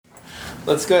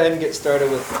Let's go ahead and get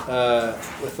started with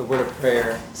the word of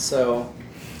prayer. So,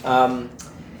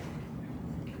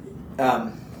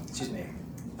 excuse me.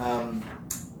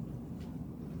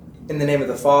 In the name of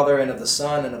the Father, and of the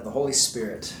Son, and of the Holy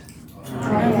Spirit.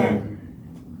 Amen.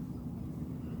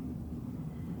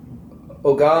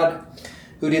 O God,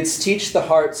 who didst teach the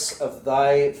hearts of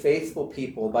thy faithful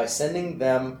people by sending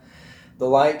them the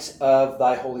light of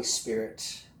thy Holy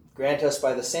Spirit, grant us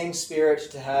by the same Spirit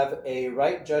to have a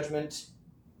right judgment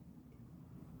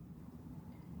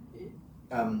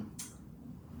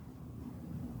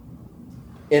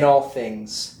in all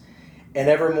things, and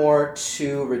evermore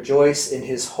to rejoice in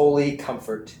his holy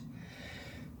comfort.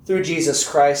 Through Jesus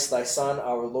Christ, thy Son,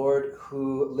 our Lord,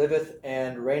 who liveth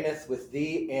and reigneth with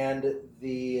thee and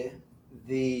the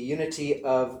unity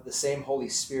of the same Holy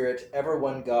Spirit, ever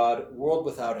one God, world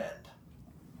without end.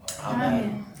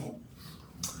 Amen.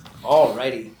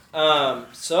 Alrighty.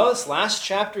 So this last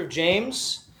chapter of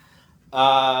James,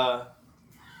 let's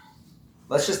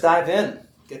just dive in.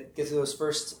 Get to those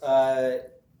first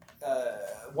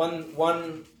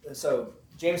one. So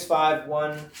James 5,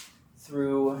 1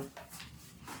 through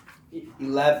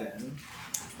 11.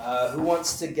 Who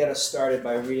wants to get us started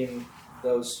by reading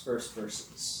those first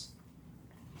verses?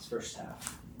 This first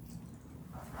half.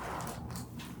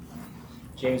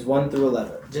 James 1 through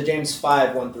 11. James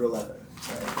 5, 1 through 11.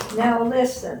 Sorry. Now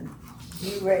listen,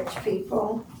 you rich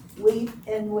people, weep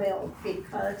and wail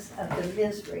because of the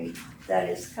misery that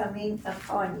is coming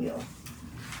upon you.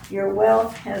 Your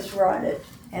wealth has rotted,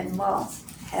 and moths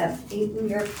have eaten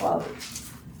your clothes.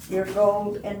 Your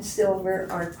gold and silver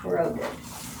are corroded.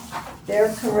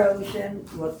 Their corrosion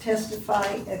will testify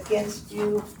against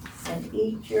you and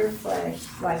eat your flesh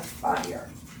like fire.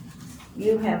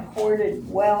 You have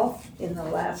hoarded wealth in the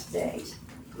last days.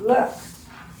 Look,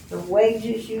 the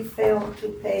wages you failed to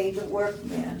pay the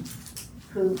workmen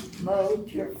who mowed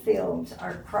your fields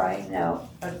are crying out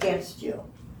against you.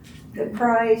 The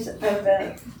cries of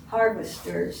the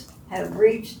harvesters have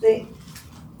reached the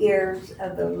ears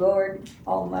of the Lord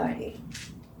Almighty.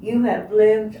 You have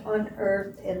lived on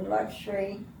earth in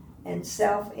luxury and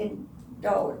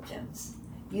self-indulgence.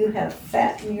 You have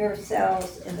fattened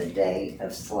yourselves in the day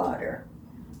of slaughter.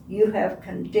 You have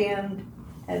condemned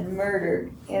and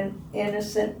murdered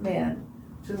innocent men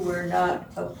who were not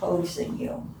opposing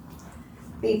you.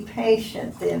 Be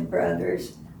patient then,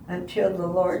 brothers, until the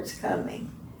Lord's coming.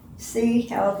 See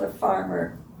how the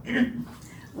farmer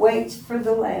waits for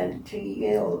the land to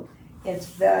yield its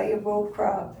valuable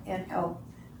crop, and how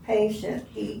patient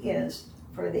he is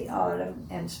for the autumn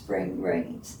and spring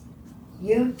rains.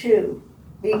 You too,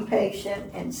 be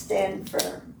patient and stand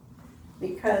firm,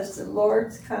 because the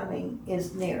Lord's coming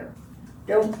is near.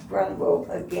 Don't grumble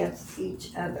against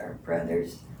each other,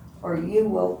 brothers, or you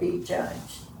will be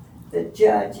judged. The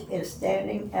judge is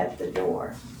standing at the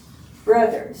door.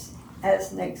 Brothers,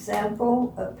 as an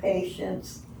example of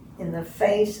patience in the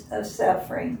face of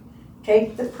suffering,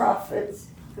 take the prophets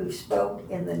who spoke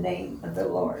in the name of the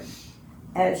Lord.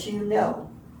 As you know,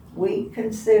 we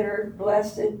consider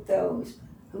blessed those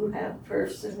who have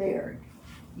persevered.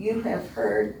 You have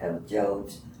heard of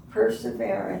Job's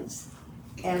perseverance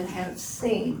and have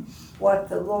seen what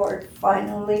the Lord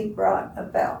finally brought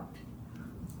about.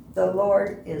 The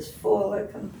Lord is full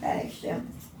of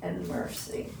compassion and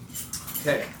mercy.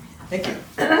 Okay, thank you.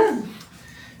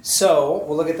 So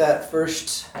we'll look at that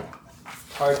first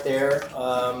part there.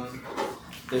 I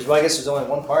guess there's only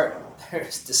one part.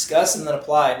 There's discuss and then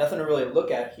apply. Nothing to really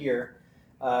look at here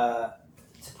to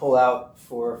pull out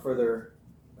for further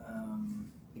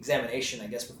examination, I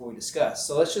guess, before we discuss.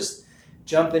 So let's just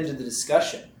jump into the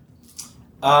discussion.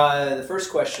 The first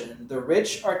question: the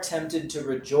rich are tempted to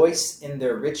rejoice in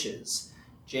their riches.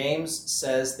 James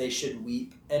says they should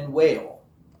weep and wail.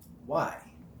 Why?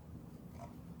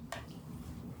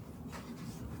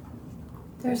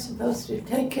 They're supposed to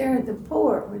take care of the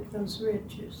poor with those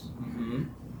riches. Mm-hmm.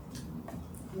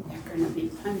 They're going to be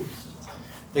punished.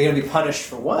 They're going to be punished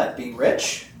for what? Being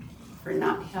rich? For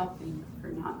not helping, for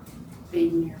not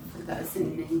being there for those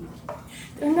in need.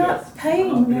 They're not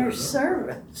paying their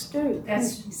servants, too.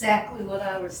 That's exactly what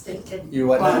I was thinking. You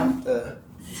what now?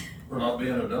 For not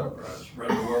being a Democrat,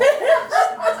 spread the word.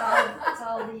 It's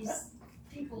all these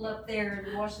people up there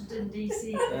in Washington,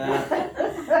 D.C.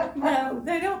 No,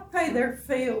 they don't pay their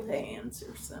field hands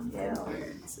or something.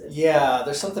 Yeah,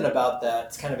 there's something about that.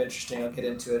 It's kind of interesting. I'll get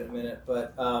into it in a minute.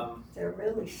 But They're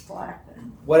really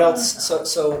slacking. what else?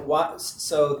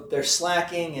 So they're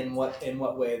slacking in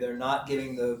what way? They're not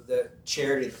giving the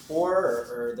charity to the poor,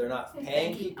 or they're not They're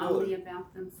paying thinking people. only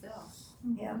about themselves,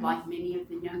 Yeah. like many of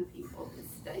the young people this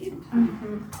day and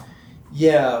time.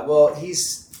 Yeah, well,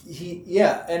 he's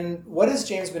Yeah, and what has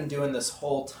James been doing this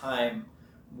whole time?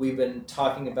 We've been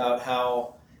talking about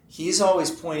how he's always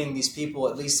pointing these people,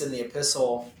 at least in the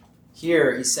epistle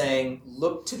here, he's saying,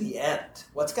 look to the end.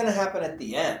 What's going to happen at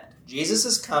the end? Jesus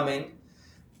is coming.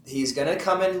 He's going to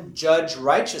come and judge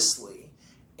righteously.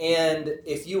 And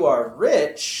if you are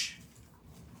rich,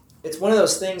 it's one of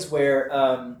those things where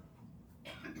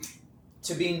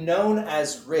to be known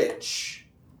as rich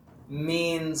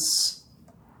means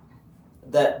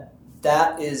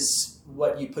that is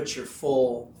what you put your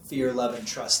full fear, love, and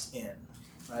trust in,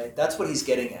 right? That's what he's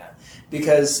getting at.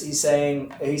 Because he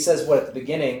says what at the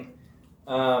beginning,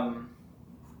 and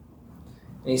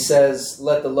he says,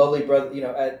 let the lowly brother,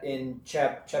 in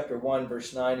chapter 1,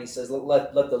 verse 9, he says,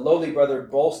 let the lowly brother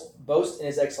boast in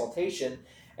his exaltation,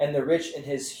 and the rich in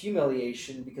his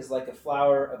humiliation, because like a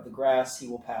flower of the grass, he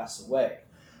will pass away,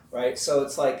 right? So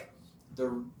it's like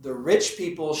the rich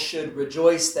people should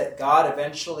rejoice that God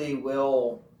eventually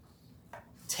will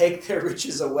take their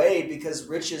riches away, because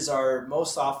riches are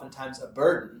most oftentimes a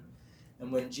burden.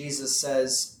 And when Jesus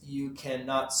says you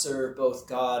cannot serve both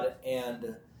God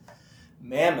and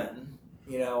mammon,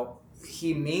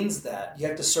 he means that. You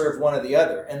have to serve one or the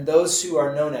other. And those who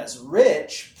are known as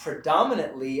rich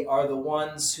predominantly are the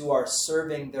ones who are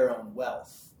serving their own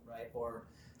wealth, right? Or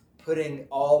putting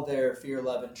all their fear,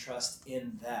 love, and trust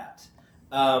in that.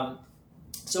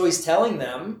 So he's telling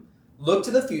them, look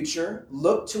to the future,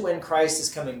 look to when Christ is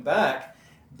coming back,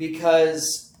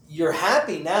 because you're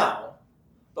happy now,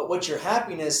 but what your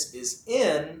happiness is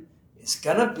in is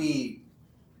going to be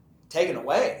taken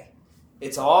away.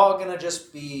 It's all going to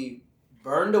just be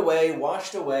burned away,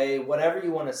 washed away, whatever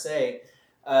you want to say.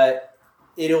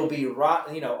 It'll be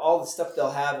rotten. All the stuff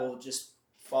they'll have will just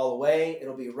fall away.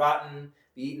 It'll be rotten,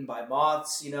 be eaten by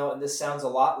moths, and this sounds a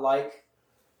lot like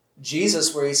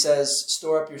Jesus, where he says,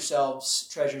 store up yourselves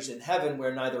treasures in heaven,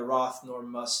 where neither moth nor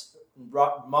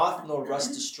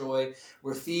rust destroy,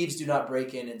 where thieves do not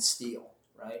break in and steal,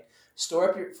 right? Store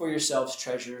up for yourselves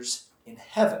treasures in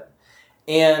heaven.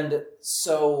 And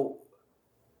so,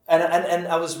 and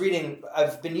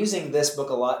I've been using this book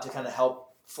a lot to kind of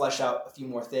help flesh out a few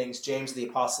more things. James, the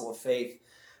Apostle of Faith,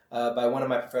 by one of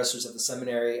my professors at the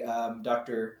seminary,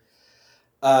 Dr.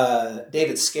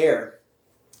 David Scare.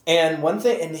 And one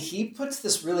thing, and he puts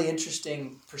this really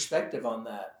interesting perspective on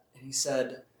that. And he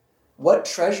said, what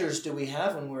treasures do we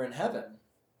have when we're in heaven?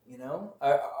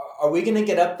 Are we going to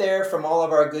get up there from all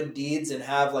of our good deeds and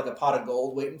have like a pot of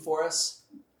gold waiting for us?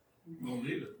 We won't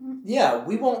need it. Yeah,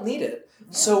 we won't need it.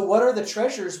 So what are the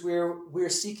treasures we're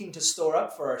seeking to store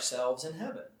up for ourselves in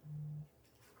heaven?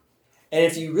 And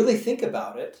if you really think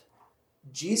about it,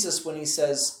 Jesus, when he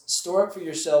says, store up for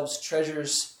yourselves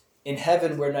treasures in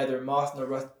heaven where neither moth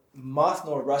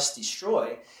nor rust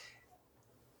destroy,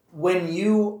 when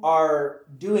you are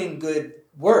doing good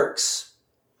works,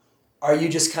 are you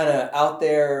just kind of out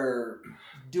there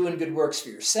doing good works for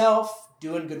yourself,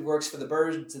 doing good works for the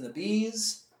birds and the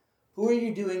bees? Who are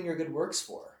you doing your good works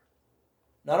for?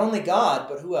 Not only God,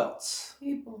 but who else?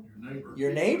 People.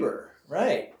 Your neighbor,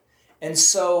 right. And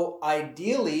so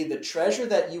ideally, the treasure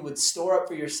that you would store up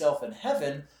for yourself in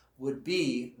heaven would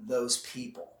be those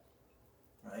people,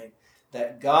 right?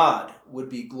 That God would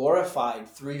be glorified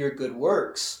through your good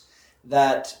works,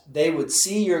 that they would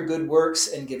see your good works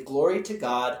and give glory to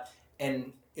God,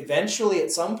 and eventually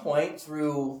at some point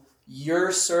through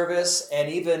your service and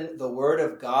even the Word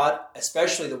of God,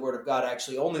 especially the Word of God,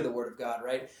 actually only the Word of God,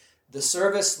 right? The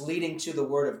service leading to the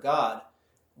Word of God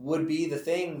would be the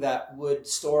thing that would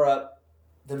store up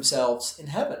themselves in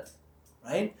heaven,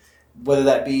 right? Whether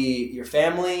that be your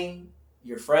family,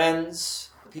 your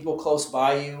friends, the people close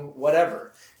by you,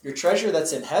 whatever. Your treasure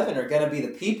that's in heaven are going to be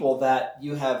the people that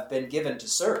you have been given to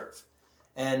serve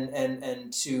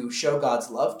and to show God's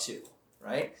love to,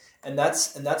 right? And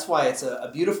that's why it's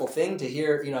a beautiful thing to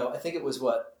hear. I think it was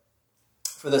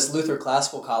for this Luther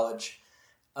Classical College,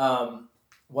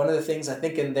 one of the things I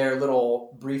think in their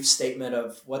little brief statement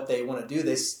of what they want to do,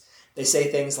 they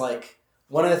say things like,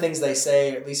 one of the things they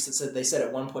say, or at least they said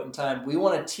at one point in time, we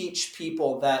want to teach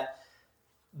people that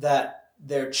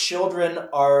their children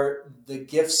are the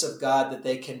gifts of God that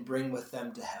they can bring with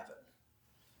them to heaven.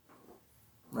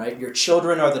 Right? Your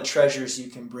children are the treasures you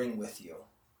can bring with you.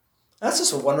 That's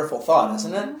just a wonderful thought,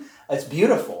 isn't it? It's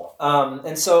beautiful.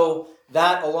 And so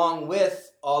that along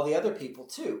with all the other people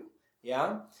too.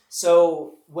 Yeah?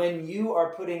 So when you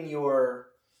are putting your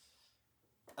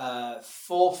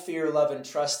full fear, love, and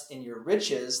trust in your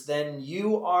riches, then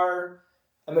you are,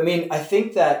 I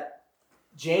think that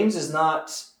James is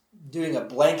not doing a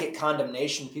blanket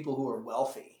condemnation of people who are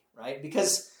wealthy, right?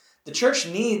 Because the church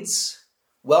needs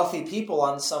wealthy people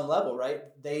on some level, right?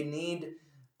 They need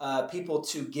people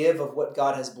to give of what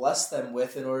God has blessed them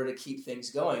with in order to keep things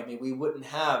going. I mean, we wouldn't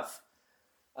have,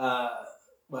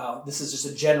 well, this is just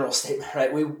a general statement,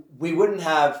 right? We wouldn't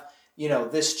have,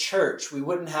 this church. We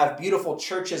wouldn't have beautiful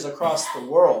churches across the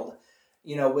world,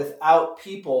 without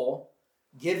people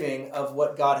giving of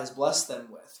what God has blessed them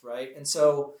with, right? And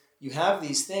so you have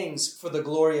these things for the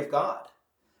glory of God.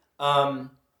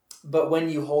 But when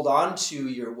you hold on to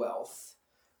your wealth,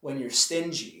 when you're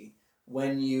stingy,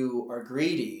 when you are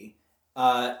greedy,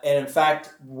 and in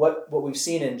fact, what we've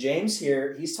seen in James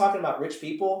here, he's talking about rich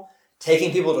people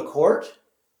taking people to court,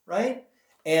 right?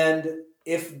 And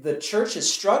if the church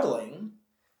is struggling,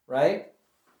 right?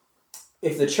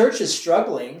 If the church is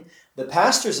struggling, the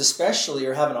pastors especially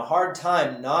are having a hard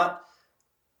time not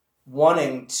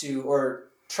wanting to or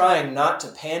trying not to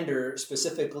pander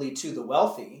specifically to the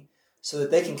wealthy so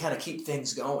that they can kind of keep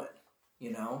things going,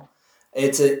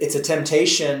 It's a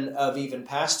temptation of even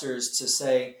pastors to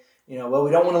say, well, we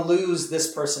don't want to lose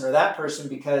this person or that person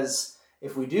because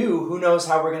if we do, who knows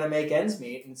how we're going to make ends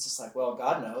meet? And it's just like, well,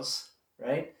 God knows,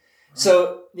 right?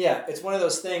 So, yeah, it's one of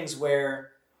those things where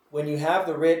when you have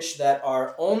the rich that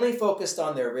are only focused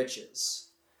on their riches,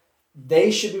 they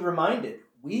should be reminded,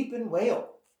 weep and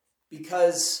wail,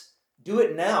 because do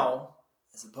it now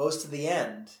as opposed to the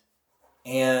end.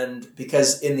 And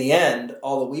because in the end,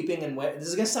 all the weeping and this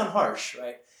is going to sound harsh,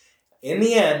 right? In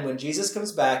the end, when Jesus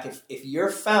comes back, if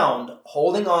you're found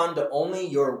holding on to only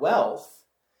your wealth,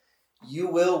 you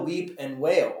will weep and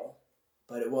wail,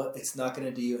 but it's not going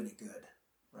to do you any good,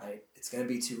 right? It's going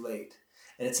to be too late.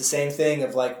 And it's the same thing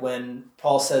of like when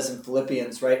Paul says in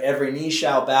Philippians, right? Every knee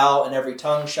shall bow and every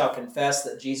tongue shall confess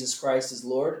that Jesus Christ is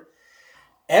Lord.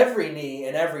 Every knee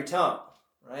and every tongue,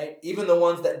 right? Even the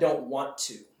ones that don't want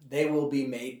to, they will be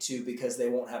made to because they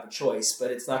won't have a choice, but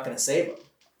it's not going to save them,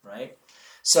 right?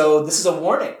 So this is a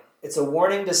warning. It's a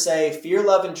warning to say, fear,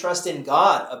 love, and trust in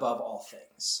God above all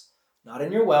things. Not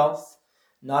in your wealth,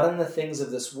 not in the things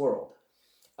of this world.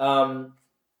 And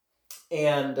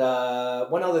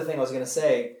one other thing I was going to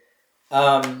say,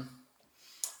 I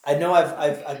know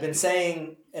I've been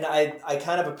saying, and I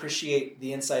kind of appreciate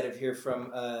the insight of here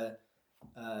from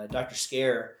Dr.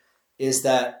 Scare, is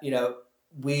that,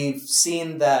 we've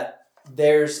seen that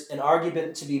there's an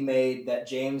argument to be made that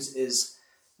James is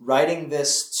writing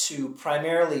this to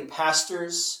primarily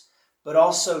pastors, but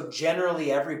also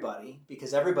generally everybody,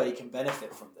 because everybody can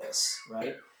benefit from this,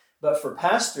 right? But for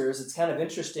pastors, it's kind of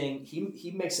interesting.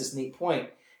 He makes this neat point.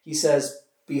 He says,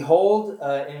 behold,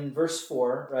 in verse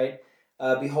 4, right?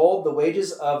 Behold, the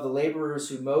wages of the laborers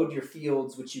who mowed your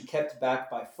fields, which you kept back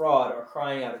by fraud, are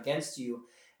crying out against you,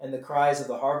 and the cries of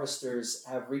the harvesters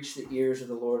have reached the ears of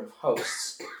the Lord of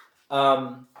hosts.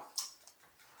 I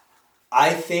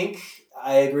think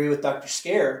I agree with Dr.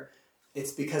 Scare.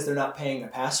 It's because they're not paying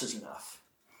their pastors enough.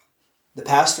 The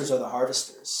pastors are the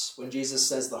harvesters. When Jesus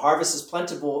says the harvest is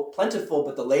plentiful,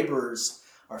 but the laborers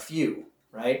are few,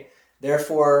 right?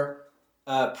 Therefore,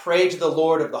 pray to the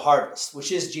Lord of the harvest,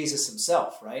 which is Jesus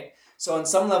himself, right? So on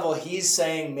some level, he's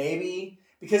saying maybe,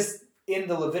 because in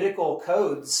the Levitical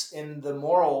codes, in the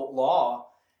moral law,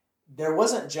 there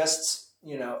wasn't just,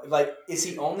 is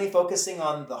he only focusing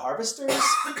on the harvesters?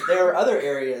 There are other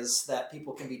areas that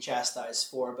people can be chastised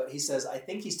for, but he says, I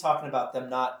think he's talking about them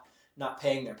not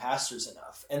paying their pastors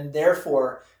enough. And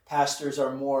therefore, pastors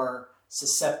are more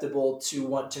susceptible to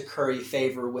want to curry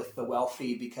favor with the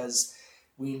wealthy because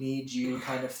we need you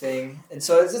kind of thing. And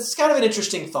so it's kind of an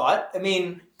interesting thought. I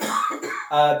mean,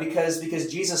 because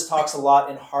Jesus talks a lot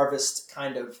in harvest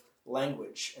kind of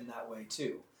language in that way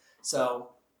too. So,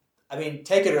 I mean,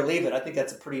 take it or leave it. I think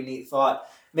that's a pretty neat thought.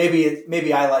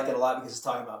 Maybe I like it a lot because it's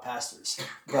talking about pastors.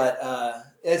 But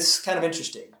it's kind of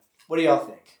interesting. What do y'all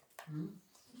think?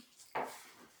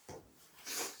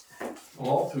 Well,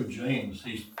 all through James,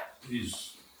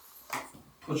 he's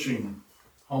pushing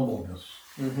humbleness.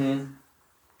 Mm-hmm.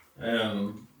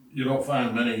 And you don't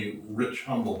find many rich,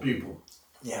 humble people.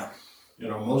 Yeah.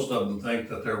 Most of them think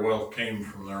that their wealth came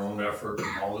from their own effort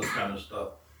and all this kind of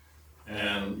stuff.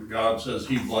 And God says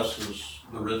he blesses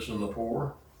the rich and the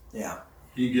poor. Yeah.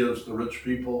 He gives the rich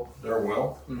people their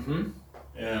wealth. Mm-hmm.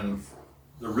 And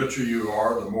the richer you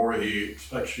are, the more he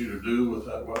expects you to do with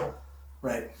that wealth.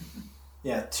 Right.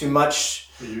 Yeah, too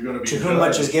much. So you're going to be to whom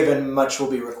much is given, much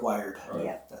will be required. Right.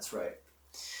 Yeah. That's right.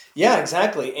 Yeah,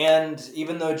 exactly. And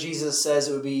even though Jesus says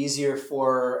it would be easier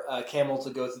for a camel to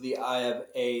go through the eye of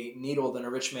a needle than a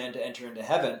rich man to enter into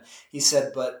heaven, he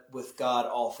said, but with God,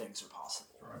 all things are possible.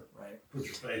 Right. Put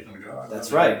your faith in God.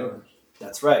 That's right.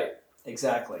 That's right.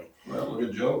 Exactly. Well, look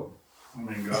at Job. I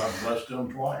mean, God blessed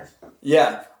him twice.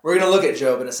 Yeah, we're going to look at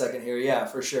Job in a second here. Yeah,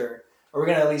 for sure. Or we're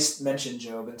going to at least mention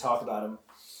Job and talk about him.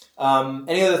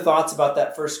 Any other thoughts about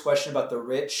that first question about the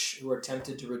rich who are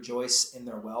tempted to rejoice in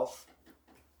their wealth?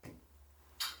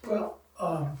 Well,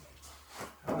 how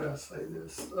do I say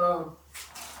this?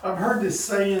 I've heard this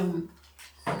saying,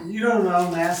 you don't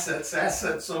own assets,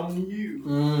 assets own you.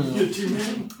 You get too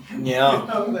many? Yeah. You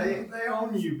know, they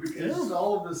own you because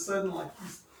all of a sudden, like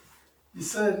you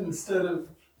said, instead of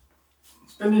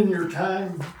spending your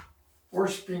time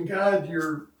worshiping God,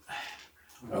 you're,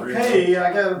 okay,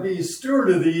 I gotta be a steward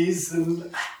of these,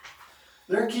 and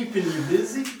they're keeping you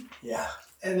busy. Yeah.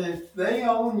 And if they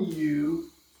own you,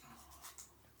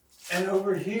 and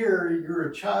over here you're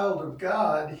a child of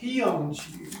God, He owns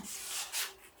you,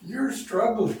 you're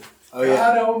struggling. Oh, yeah.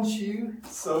 God owns you,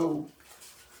 so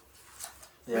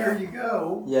there Yeah. you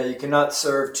go. Yeah, you cannot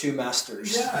serve two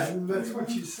masters. Yeah, and that's what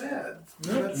you said.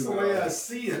 That's the way I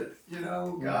see it. You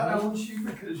know, God owns you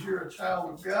because you're a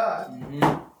child of God, Mm-hmm.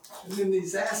 and then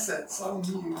these assets own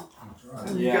you. That's right.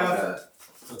 And you Yeah. gotta,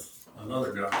 That's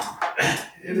another God.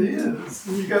 it is.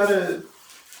 And you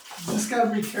just gotta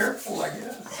be careful, I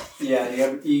guess. Yeah, you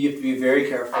have to be very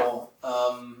careful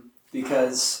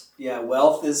because,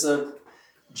 wealth is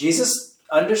Jesus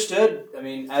understood, I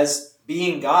mean, as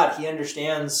being God, he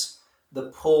understands the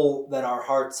pull that our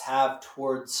hearts have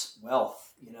towards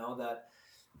wealth, that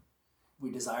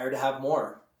we desire to have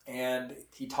more. And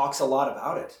he talks a lot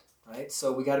about it, right?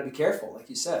 So we got to be careful, like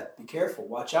you said. Be careful.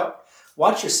 Watch out.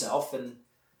 Watch yourself. And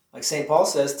like St. Paul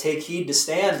says, take heed to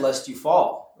stand lest you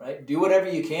fall, right? Do whatever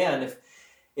you can.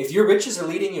 If your riches are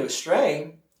leading you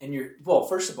astray,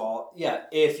 first of all,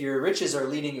 if your riches are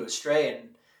leading you astray and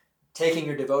taking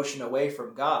your devotion away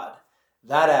from God,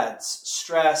 that adds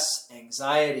stress,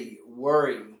 anxiety,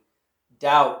 worry,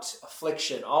 doubt,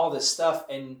 affliction, all this stuff.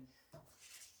 And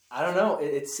I don't know,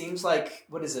 it seems like,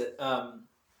 what is it?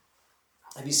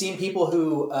 Have you seen people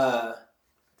who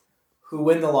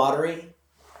win the lottery?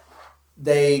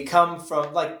 They come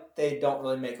from, they don't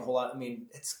really make a whole lot. I mean,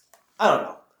 I don't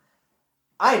know.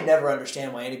 I never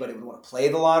understand why anybody would want to play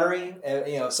the lottery.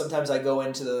 Sometimes I go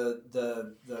into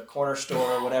the corner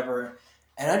store or whatever,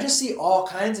 and I just see all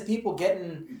kinds of people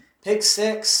getting pick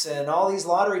six and all these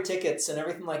lottery tickets and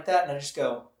everything like that, and I just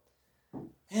go,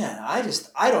 man, I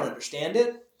don't understand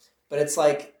it. But it's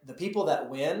like the people that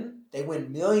win, they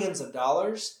win millions of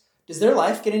dollars. Does their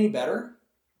life get any better?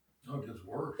 No, it gets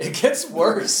worse. It gets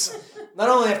worse. Not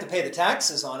only have to pay the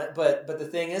taxes on it, but the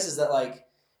thing is that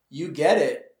you get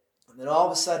it. And then all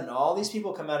of a sudden, all these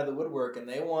people come out of the woodwork and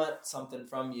they want something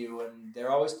from you, and they're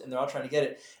all trying to get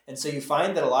it. And so you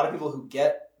find that a lot of people who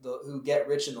get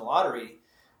rich in the lottery,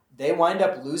 they wind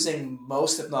up losing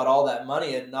most, if not all, that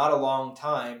money in not a long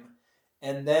time,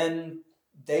 and then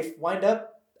they wind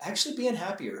up actually being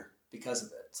happier because of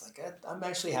it. It's like I'm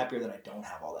actually happier that I don't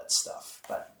have all that stuff.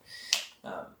 But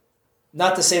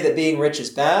not to say that being rich is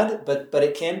bad, but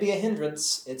it can be a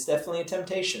hindrance. It's definitely a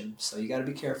temptation. So you got to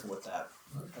be careful with that.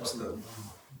 Absolutely.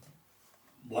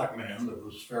 Black man that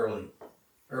was fairly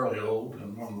old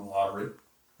and won the lottery.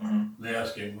 Mm-hmm. They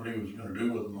asked him what he was going to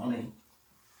do with the money.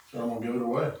 He said, I'm going to give it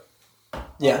away.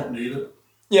 Yeah. I don't need it.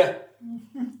 Yeah.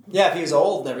 Yeah, if he was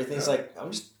old and everything, it's like,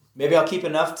 maybe I'll keep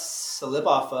enough to live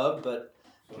off of, but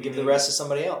give the rest to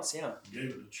somebody else. Yeah. He gave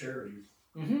it to charities.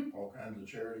 Mm-hmm. All kinds of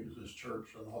charities, his church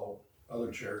and all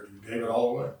other charities. He gave it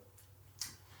all away.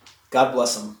 God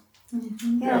bless him.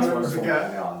 Mm-hmm. Yeah, there was a wonderful.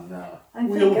 guy on I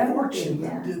Wheel think of I would Fortune do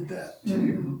that that. did that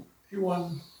too. He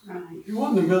won Right. the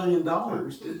 $1 million,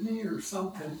 didn't he, or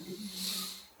something?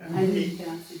 And he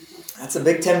 100,000. That's a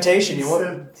big temptation. he You want?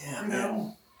 said, Yeah, you man.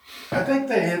 know, I think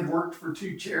they had worked for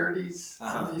 2 charities,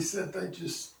 Uh-huh. and he said they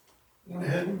just went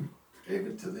ahead and gave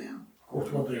it to them. Of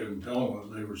course, what they didn't tell him was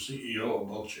they were CEO of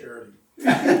both charities.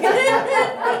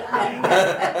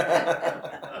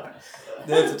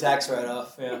 That's a tax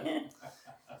write-off. Yeah.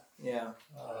 Yeah.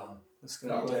 That's good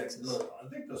No, on taxes. I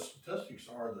think the statistics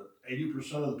are that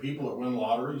 80% of the people that win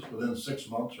lotteries within 6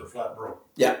 months are flat broke.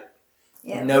 Yeah.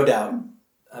 No doubt.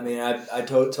 I mean, I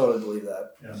totally believe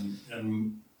that.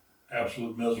 And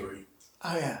absolute misery.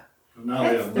 Oh yeah. So now they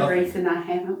That's have the nothing. reason I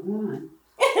haven't won.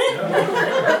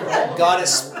 Yeah. God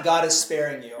is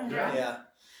sparing you. Yeah. Yeah.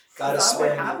 God is 'Cause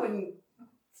sparing I you. wouldn't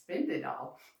spend it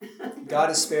all.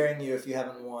 God is sparing you if you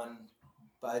haven't won.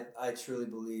 But I truly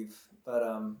believe. But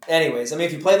anyways, I mean,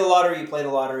 if you play the lottery, you play the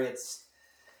lottery.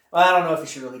 I don't know if you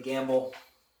should really gamble.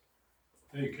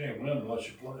 You can't win unless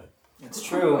you play. It's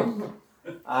true.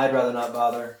 I'd rather not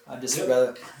bother. I'd just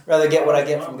rather get what I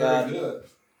get from Not God. very good.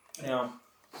 You know.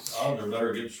 Odds are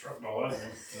better get struck by lightning.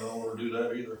 You don't want to do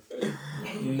that either.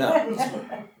 No.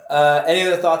 Any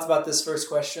other thoughts about this first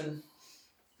question?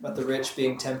 About the rich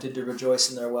being tempted to rejoice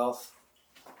in their wealth?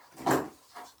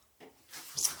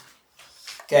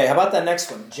 Okay, how about that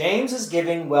next one? James is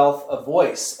giving wealth a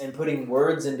voice and putting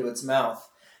words into its mouth.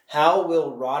 How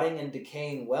will rotting and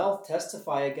decaying wealth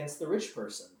testify against the rich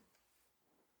person?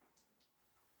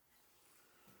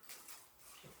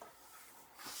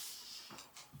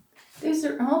 These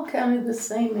are all kind of the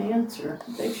same answer.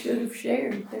 They should have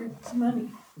shared their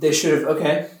money. They should have,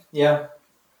 okay, yeah.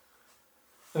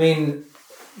 I mean,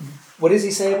 what does he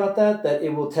say about that? That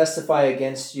it will testify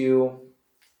against you,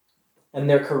 and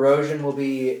their corrosion will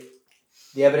be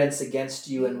the evidence against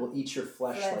you and will eat your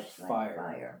flesh like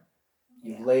fire.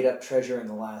 You've laid up treasure in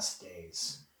the last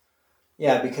days.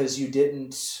 Yeah, because you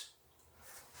didn't,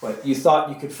 you thought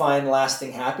you could find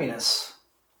lasting happiness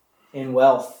in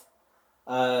wealth.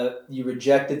 You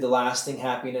rejected the lasting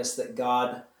happiness that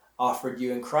God offered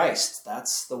you in Christ.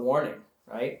 That's the warning,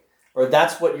 right? Or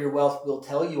that's what your wealth will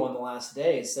tell you on the last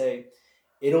day. Say,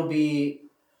 it'll be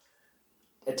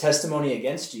a testimony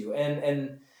against you.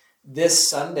 And this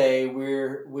Sunday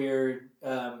we're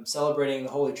celebrating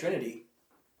the Holy Trinity,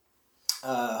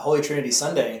 Holy Trinity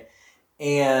Sunday,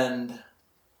 and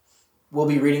we'll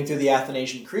be reading through the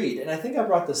Athanasian Creed. And I think I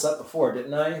brought this up before,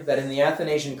 didn't I? That in the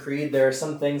Athanasian Creed, there are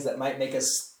some things that might make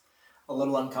us a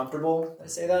little uncomfortable. Did I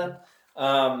say that?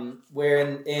 Where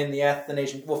in the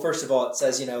Athanasian, well, first of all, it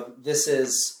says, this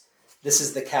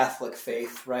is the Catholic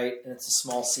faith, right? And it's a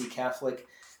small c Catholic.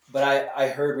 But I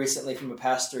heard recently from a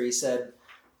pastor, he said,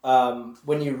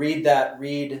 when you read that,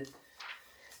 read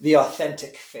the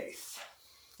authentic faith.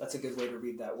 That's a good way to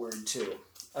read that word too.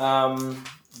 Let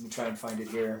me try and find it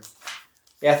here.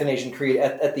 The Athanasian Creed,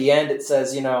 at the end it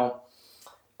says,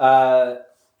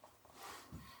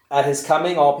 at his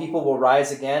coming all people will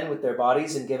rise again with their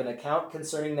bodies and give an account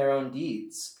concerning their own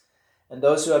deeds. And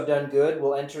those who have done good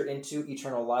will enter into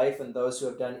eternal life, and those who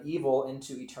have done evil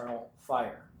into eternal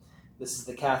fire. This is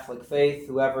the Catholic faith.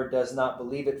 Whoever does not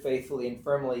believe it faithfully and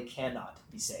firmly cannot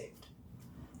be saved.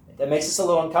 That makes us a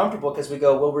little uncomfortable because we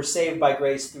go, well, we're saved by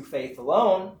grace through faith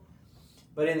alone.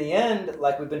 But in the end,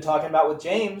 like we've been talking about with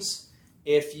James,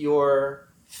 if your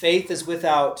faith is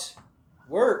without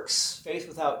works, faith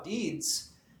without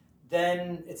deeds,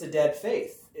 then it's a dead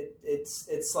faith.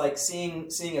 It's like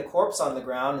seeing a corpse on the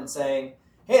ground and saying,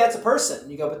 hey, that's a person.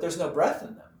 And you go, but there's no breath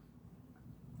in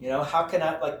them. How can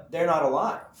they're not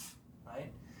alive,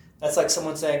 right? That's like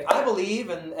someone saying, I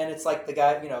believe, and it's like the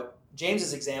guy,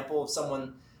 James's example of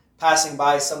someone passing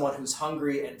by someone who's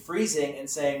hungry and freezing and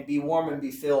saying, be warm and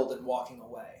be filled, and walking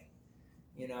away.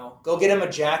 Go get him a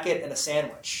jacket and a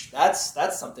sandwich.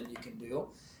 That's something you can do.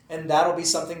 And that'll be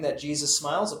something that Jesus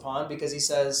smiles upon because he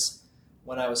says,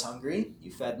 when I was hungry,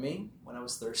 you fed me. When I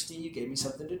was thirsty, you gave me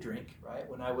something to drink, right?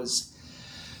 When I was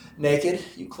naked,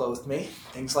 you clothed me.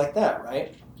 Things like that,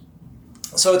 right?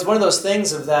 So it's one of those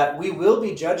things of that we will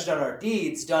be judged on our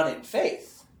deeds done in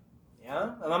faith.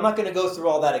 Yeah? And I'm not going to go through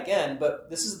all that again, but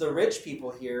this is the rich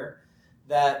people here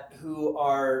who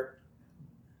are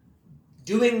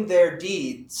doing their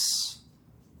deeds,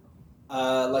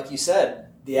 like you said,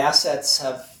 the assets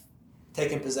have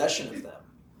taken possession of them.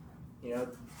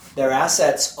 Their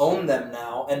assets own them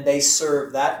now, and they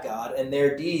serve that God, and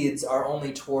their deeds are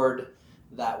only toward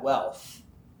that wealth.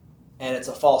 And it's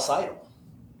a false idol.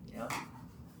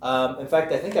 In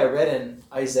fact, I think I read in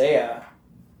Isaiah,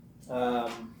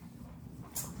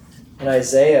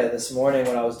 this morning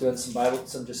when I was doing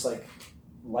some just like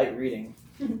light reading.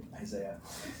 Isaiah.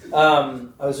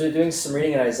 I was doing some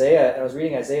reading in Isaiah, and I was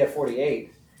reading Isaiah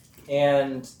 48.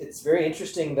 And it's very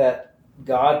interesting that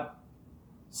God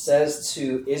says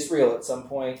to Israel at some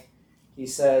point, he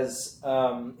says,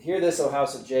 hear this, O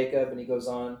house of Jacob, and he goes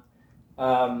on,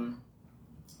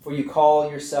 for you call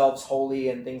yourselves holy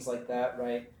and things like that,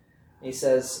 right? And he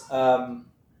says, what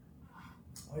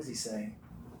does he say?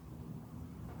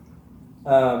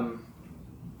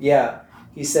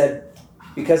 He said,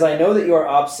 because I know that you are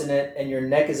obstinate and your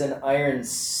neck is an iron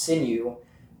sinew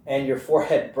and your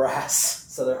forehead brass,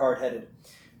 so they're hard-headed,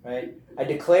 right? I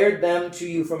declared them to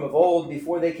you from of old.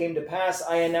 Before they came to pass,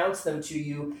 I announced them to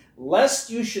you, lest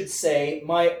you should say,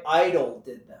 my idol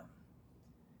did them.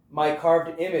 My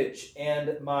carved image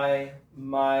and my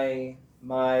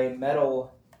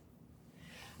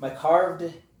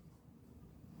carved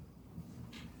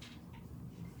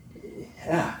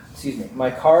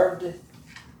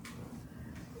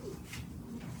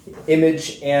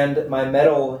image and my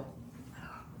metal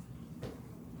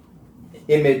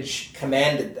image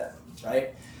commanded them,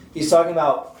 right? He's talking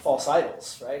about false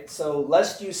idols, right? So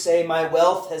lest you say, my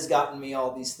wealth has gotten me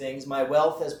all these things. My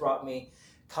wealth has brought me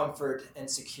comfort and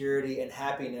security and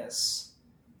happiness.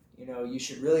 You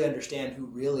should really understand who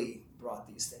really brought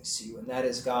these things to you, and that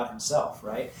is God himself,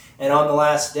 right? And on the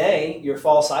last day, your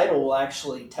false idol will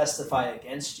actually testify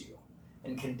against you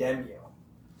and condemn you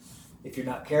if you're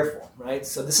not careful, right?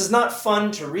 So this is not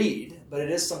fun to read, but it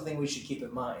is something we should keep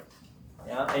in mind.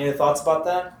 Yeah? Any thoughts about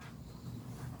that?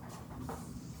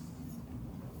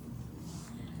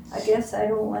 I guess I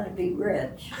don't want to be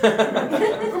rich.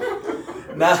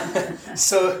 Now,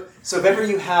 so if ever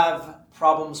you have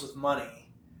problems with money,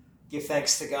 give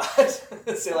thanks to God.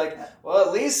 Say like, well,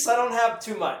 at least I don't have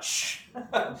too much.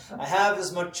 I have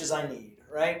as much as I need,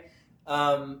 right?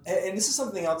 And this is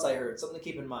something else I heard, something to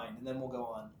keep in mind, and then we'll go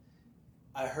on.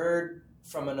 I heard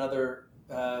from another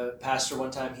pastor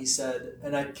one time, he said,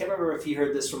 and I can't remember if he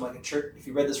heard this from like a church, if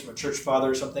he read this from a church father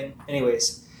or something.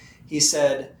 Anyways, he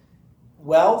said,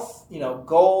 wealth,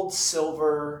 gold,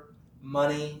 silver,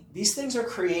 money, these things are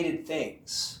created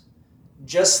things.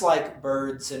 Just like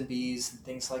birds and bees and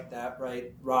things like that,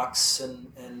 right? Rocks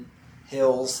and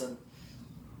hills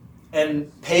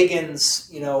and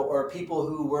pagans, or people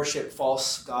who worship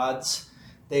false gods,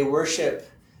 they worship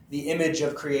the image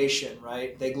of creation,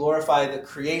 right? They glorify the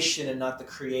creation and not the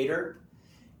creator.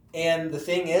 And the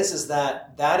thing is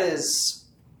that is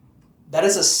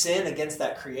a sin against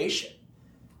that creation.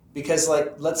 Because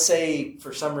like, let's say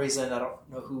for some reason, I don't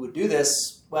know who would do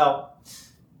this. Well,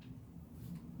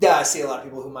 yeah, I see a lot of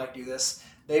people who might do this.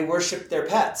 They worship their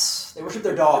pets. They worship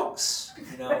their dogs,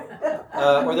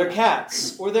 or their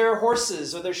cats, or their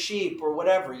horses, or their sheep, or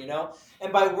whatever,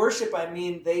 And by worship, I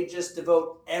mean they just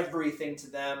devote everything to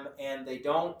them, and they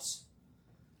don't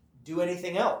do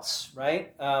anything else,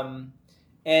 right?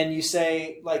 And you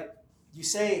say,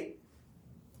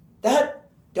 that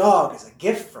dog is a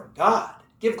gift from God.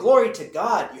 Give glory to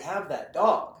God, you have that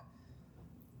dog.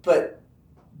 But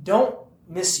don't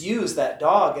misuse that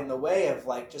dog in the way of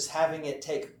like just having it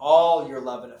take all your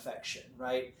love and affection,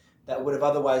 right? That would have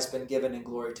otherwise been given in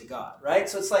glory to God, right?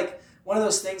 So it's like one of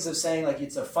those things of saying like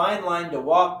it's a fine line to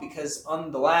walk, because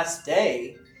on the last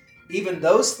day, even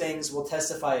those things will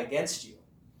testify against you.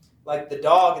 Like the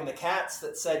dog and the cats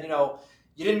that said,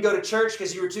 you didn't go to church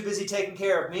because you were too busy taking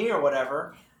care of me or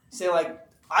whatever. Say like,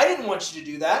 I didn't want you to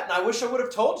do that, and I wish I would have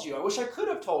told you. I wish I could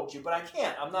have told you, but I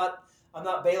can't. I'm not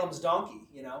Balaam's donkey,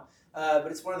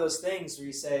 But it's one of those things where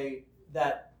you say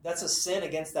that's a sin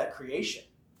against that creation,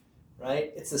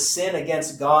 right? It's a sin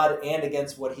against God and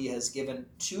against what he has given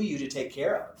to you to take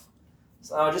care of.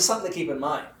 So just something to keep in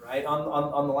mind, right?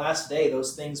 On the last day,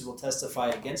 those things will testify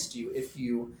against you if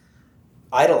you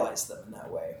idolize them in that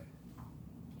way.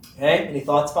 Okay, any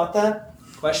thoughts about that?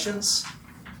 Questions?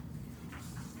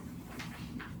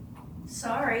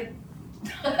 Sorry.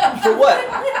 For what?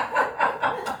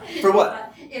 For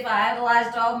what? If I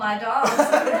idolized all my dogs.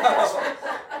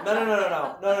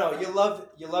 No.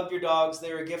 You love your dogs.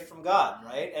 They're a gift from God,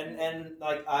 right? And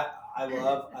like I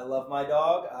love my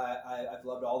dog. I've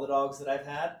loved all the dogs that I've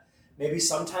had. Maybe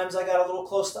sometimes I got a little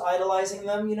close to idolizing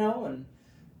them, and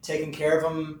taking care of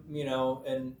them,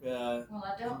 and Well,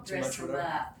 I don't too dress much for whatever.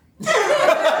 that.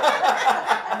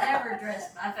 I never dressed.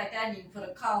 In fact, I didn't even put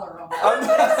a collar on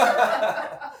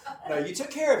my No, you took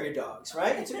care of your dogs,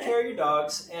 right? You took care of your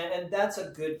dogs, and that's a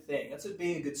good thing. That's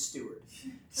being a good steward.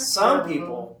 Some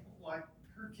people, like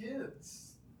her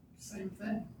kids, same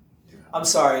thing. I'm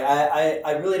sorry,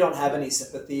 I really don't have any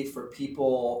sympathy for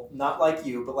people, not like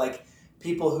you, but like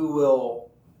people who will,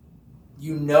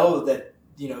 that,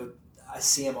 I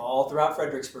see them all throughout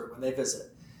Fredericksburg when they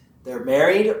visit. They're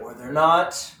married or they're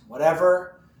not,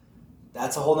 whatever.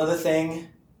 That's a whole other thing.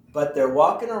 But they're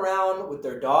walking around with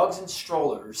their dogs and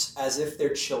strollers as if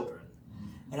they're children.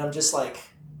 And I'm just like,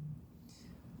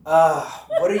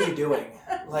 what are you doing?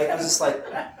 Like, I'm just like,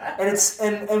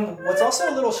 and what's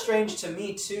also a little strange to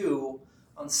me too,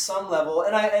 on some level,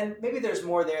 and maybe there's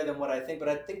more there than what I think, but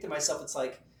I think to myself, it's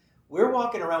like, we're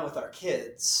walking around with our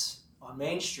kids on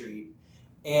Main Street,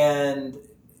 and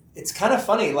it's kind of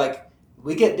funny, like,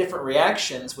 we get different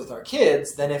reactions with our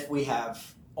kids than if we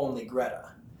have only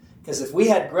Greta. Because if we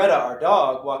had Greta, our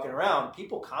dog, walking around,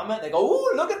 people comment, they go,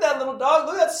 ooh, look at that little dog,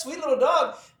 look at that sweet little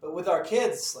dog. But with our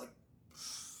kids, like,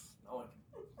 no one,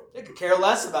 they could care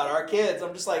less about our kids.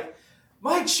 I'm just like,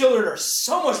 my children are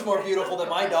so much more beautiful than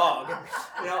my dog.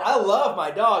 I love my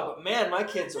dog, but man, my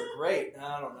kids are great.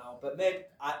 I don't know, but maybe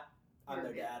I'm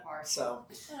their dad, so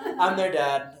I'm their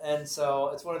dad, and so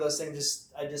it's one of those things.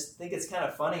 I just think it's kind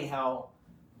of funny how,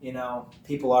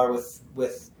 people are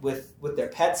with their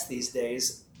pets these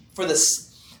days for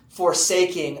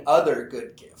forsaking other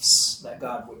good gifts that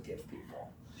God would give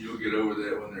people. You'll get over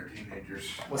that when they're teenagers.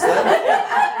 What's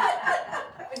that?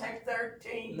 When they're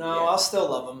 13. No, I'll still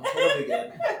love them. It'll be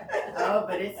good. Oh,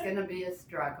 but it's gonna be a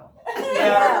struggle.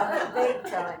 Yeah.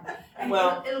 Big time.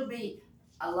 Well- It'll be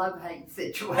a love-hate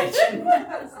situation.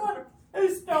 Who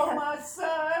stole my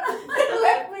son?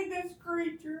 Left me this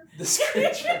creature. This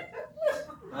creature.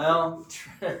 Well,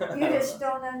 You just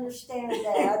don't understand,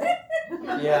 Dad,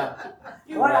 yeah,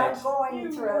 what Right. I'm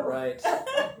going through. right.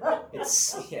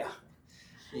 It's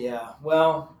yeah.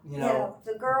 Well,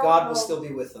 The girl God will still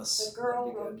be with us. The girl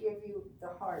That'd be will good. give you the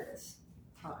hardest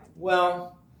time.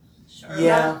 Well, Sure.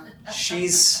 yeah,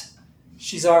 she's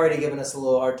already given us a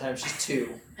little hard time. She's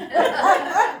 2.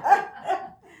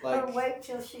 Or Like, wait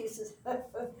till she's.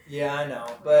 yeah, I know,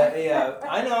 but yeah,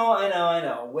 I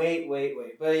know. Wait.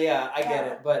 But yeah, I get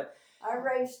it. But I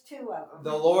raised 2 of them.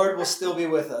 the Lord will still be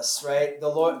with us, right? The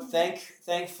Lord,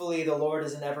 thankfully, the Lord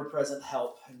is an ever-present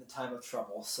help in the time of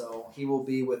trouble. So He will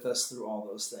be with us through all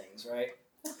those things, right?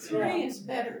 3 is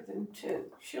better than 2.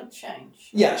 She'll change.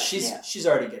 Yeah, she's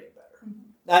already getting better.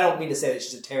 I don't mean to say that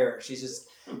she's a terror. She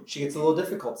gets a little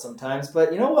difficult sometimes.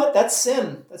 But you know what? That's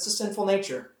sin. That's a sinful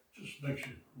nature. Just makes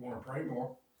you want to pray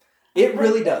more. It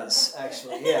really does,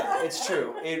 actually. Yeah, it's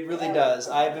true. It really does.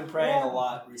 I've been praying a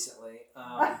lot recently.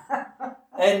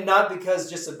 And not because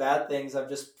just of bad things. I've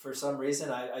just, for some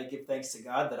reason, I give thanks to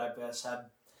God that I've just had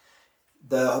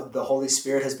the Holy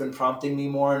Spirit has been prompting me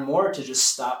more and more to just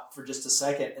stop for just a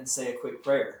second and say a quick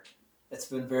prayer. It's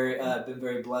been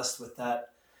very blessed with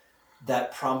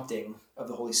that prompting of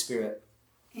the Holy Spirit.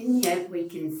 And yet we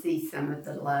can see some of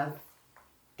the love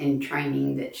and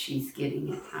training that she's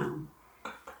getting at home.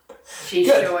 She's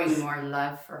Good. showing more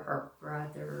love for her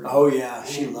brother. Oh yeah,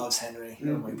 she loves Henry.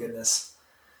 Oh my goodness.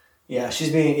 Yeah,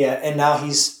 and now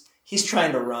he's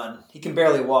trying to run. He can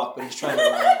barely walk, but he's trying to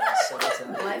run now, so that's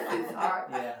Bless his heart.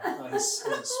 yeah, he's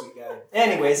a sweet guy.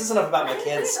 Anyways, that's enough about my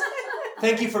kids.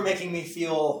 Thank you for making me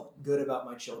feel good about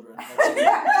my children. That's good.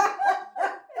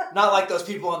 Not like those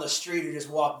people on the street who just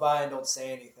walk by and don't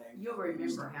say anything. You'll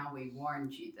remember how we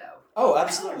warned you, though. Oh,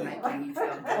 absolutely. Making you feel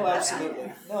good Oh, about absolutely.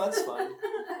 it. No, that's fine.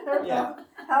 Yeah.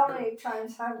 How many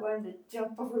times I wanted to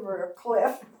jump over a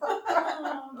cliff?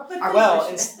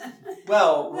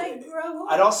 Well, They grow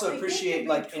up. I'd also They get to appreciate be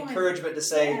like 20. encouragement to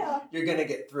say Yeah. you're gonna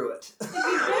get through it.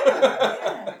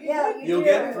 Yeah, you You'll do.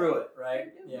 get through it,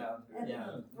 right? Yeah. And Yeah.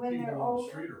 when People they're on the older.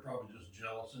 street are probably just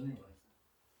jealous anyway.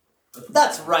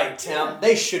 That's right, Tim.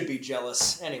 They should be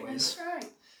jealous, anyways. That's right.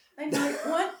 They might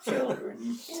want children.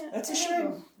 You can't That's a have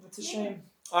shame. them. That's a shame.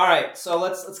 All right, so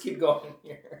let's keep going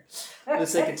here for the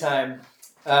sake of time.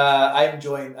 I'm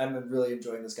really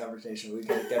enjoying this conversation. We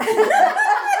gotta keep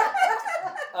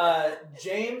going.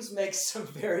 James makes some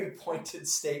very pointed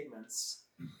statements.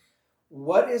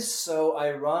 What is so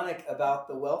ironic about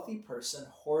the wealthy person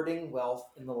hoarding wealth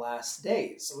in the last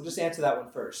days? So we'll just answer that one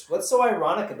first. What's so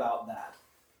ironic about that?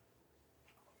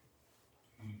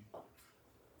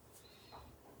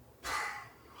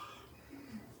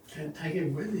 Can't take it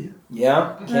with you.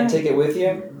 Yeah? You can't take it with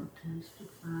you?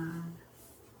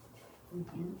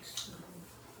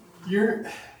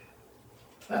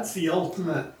 That's the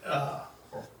ultimate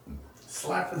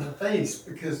slap in the face,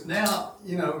 because now,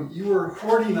 you were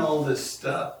hoarding all this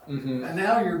stuff, Mm-hmm. and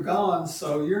now you're gone,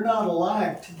 so you're not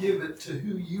alive to give it to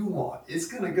who you want. It's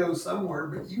going to go somewhere,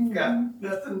 but you've got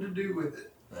nothing to do with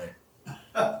it. Right.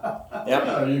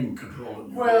 Yeah, you can control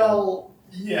it. Well,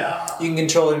 yeah. You can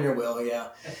control it in your will, yeah.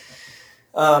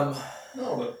 No,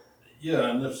 but yeah,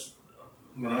 and this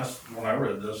when I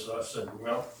read this, I said,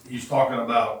 well, he's talking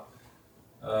about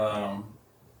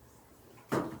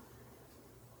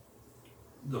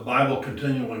the Bible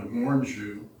continually warns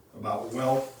you about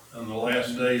wealth and the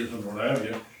last days and what have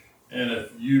you. And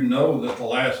if you know that the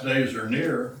last days are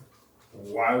near,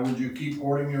 why would you keep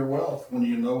hoarding your wealth when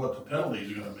you know what the penalty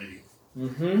is going to be?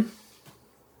 Mm-hmm.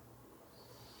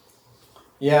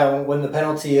 Yeah, when the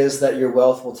penalty is that your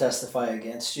wealth will testify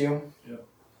against you. Yep.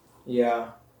 Yeah.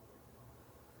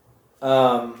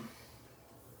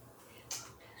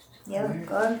 Yeah,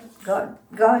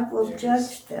 God will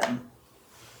judge them.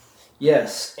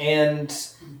 Yes, and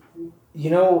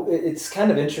it's kind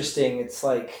of interesting. It's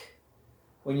like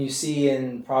when you see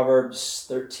in Proverbs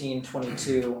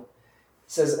 13:22, it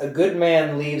says, "A good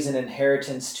man leaves an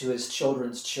inheritance to his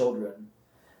children's children,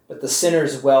 but the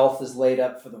sinner's wealth is laid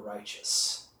up for the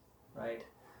righteous." Right?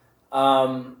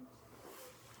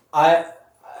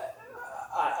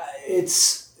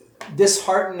 It's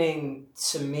disheartening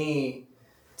to me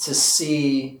to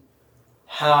see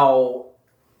how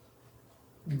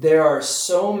there are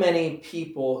so many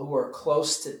people who are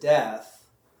close to death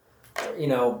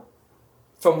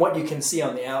from what you can see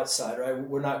on the outside, right?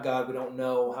 We're not God. We don't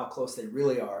know how close they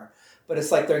really are. But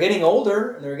it's like they're getting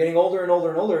older, and they're getting older and older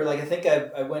and older. Like I think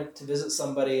I went to visit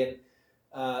somebody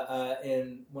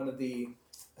in one of the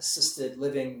assisted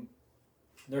living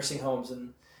nursing homes,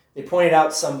 and they pointed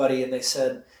out somebody, and they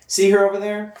said, "See her over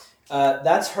there?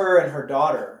 That's her and her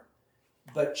daughter,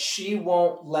 but she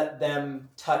won't let them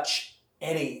touch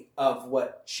any of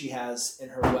what she has in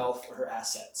her wealth or her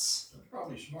assets." That's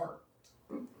probably smart.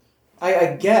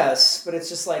 I guess, but it's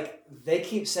just like they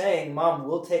keep saying, "Mom,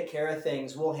 we'll take care of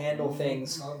things. We'll handle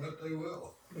things." I bet they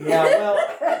will. Yeah,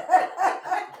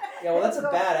 well, that's a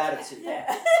bad attitude.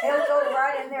 They'll go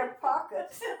right in their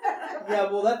pockets. Yeah,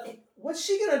 well, what's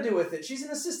she gonna do with it? She's in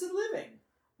assisted living.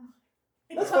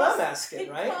 That's what I'm asking,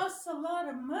 right? It costs a lot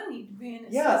of money to be in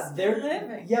Yeah, assisted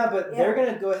living. Yeah, but they're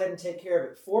gonna go ahead and take care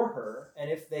of it for her,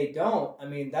 and if they don't, I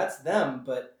mean, that's them.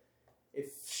 But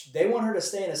if they want her to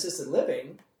stay in assisted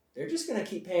living, they're just gonna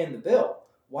keep paying the bill.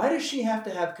 Why does she have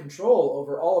to have control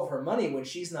over all of her money when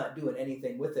she's not doing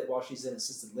anything with it while she's in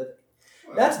assisted living?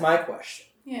 Well, That's my question.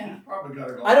 Yeah. she's probably got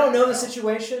it all I don't know the figured out.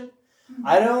 situation.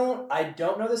 Mhm. I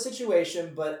don't know the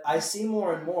situation, but I see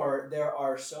more and more there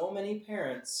are so many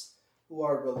parents who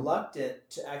are reluctant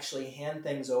to actually hand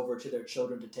things over to their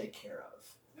children to take care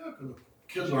of. Yeah, because the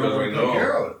kids Because aren't we going to take know.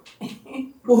 care of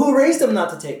it. Well, who raised them not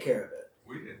to take care of it?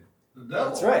 We did. The devil.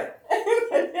 That's right.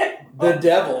 The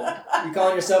devil. You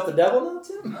calling yourself the devil now,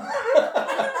 Tim?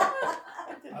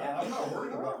 I'm not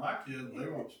worried about my kids. They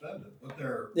won't spend it, but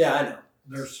Yeah, I know.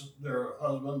 their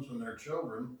husbands and their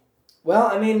children. Well,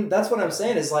 I mean, that's what I'm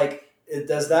saying is like,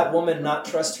 does that woman not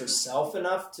trust herself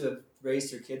enough to have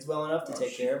raised her kids well enough to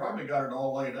take She care of her? probably got it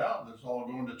all laid out, and it's all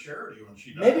going to charity when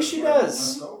she dies. Maybe she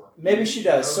does. Left over. Maybe she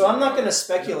does. So I'm not going to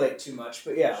speculate too much,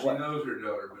 but yeah. She What? knows her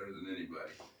daughter better than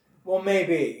anybody. Well,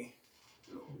 maybe.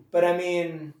 So, But I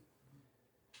mean,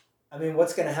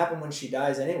 what's going to happen when she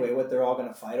dies anyway? What, they're all going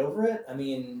to fight over it? I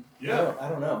mean, Yeah. I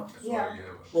don't know. that's Yeah. why you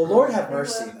have a Well, Lord have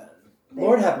mercy then.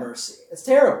 Lord have mercy. It's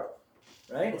terrible,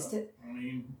 right?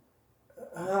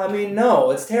 I mean,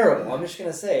 No, it's terrible. I'm just going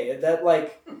to say that.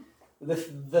 Like,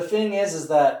 the thing is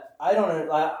that I don't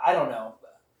know.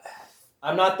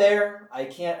 I'm not there. I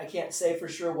can't say for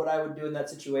sure what I would do in that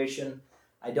situation.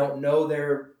 I don't know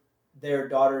their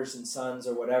daughters and sons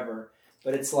or whatever.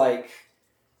 But it's like,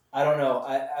 I don't know.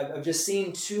 I've just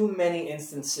seen too many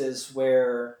instances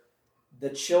where the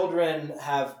children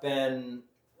have been,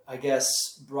 I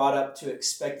guess, brought up to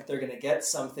expect that they're going to get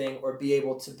something or be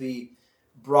able to be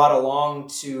brought along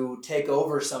to take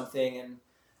over something, and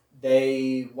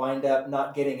they wind up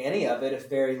not getting any of it, if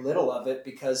very little of it,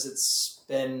 because it's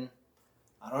been,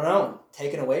 I don't know,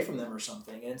 taken away from them or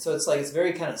something. And so it's like, it's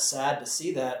very kind of sad to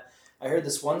see that. I heard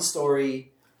this one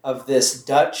story of this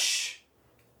Dutch.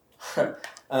 Let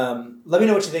me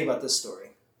know what you think about this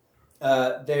story.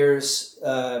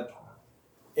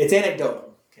 It's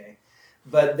anecdotal, okay,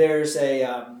 but there's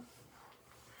a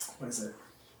what is it?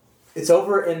 It's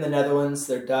over in the Netherlands.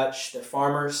 They're Dutch. They're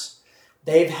farmers.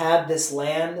 They've had this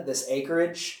land, this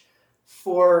acreage,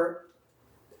 for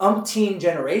umpteen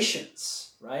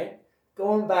generations, right?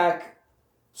 Going back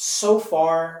so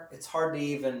far, it's hard to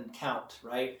even count,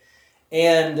 right?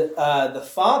 And the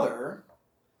father,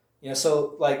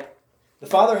 so like the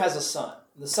father has a son.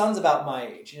 The son's about my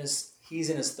age. He's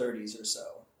in his 30s or so,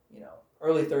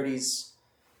 early 30s,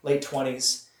 late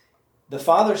 20s. The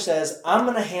father says, I'm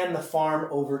going to hand the farm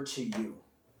over to you.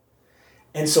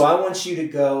 And so I want you to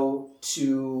go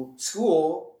to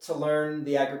school to learn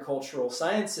the agricultural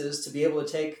sciences to be able to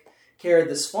take care of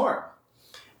this farm.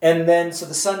 And then, so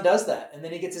the son does that. And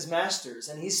then he gets his master's.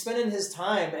 And he's spending his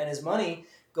time and his money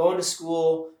going to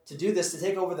school to do this, to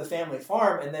take over the family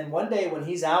farm. And then one day when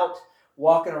he's out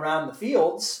walking around the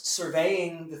fields,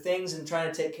 surveying the things and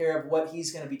trying to take care of what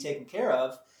he's going to be taking care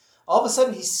of, all of a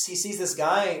sudden he sees this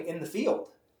guy in the field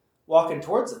walking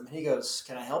towards him. And he goes,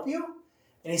 can I help you?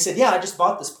 And he said, yeah, I just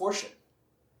bought this portion.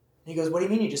 And he goes, what do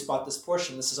you mean you just bought this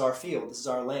portion? This is our field. This is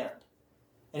our land.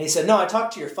 And he said, no, I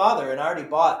talked to your father and I already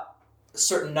bought a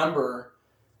certain number,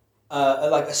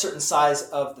 like a certain size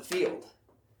of the field.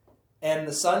 And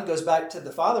the son goes back to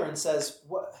the father and says,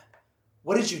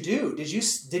 what did you do?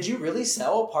 Did you really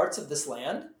sell parts of this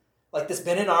land? Like that's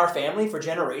been in our family for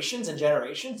generations and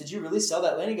generations? Did you really sell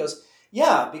that land? He goes,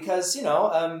 yeah, because,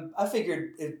 I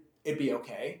figured it'd be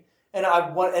okay. And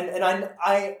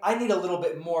I need a little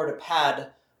bit more to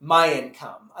pad my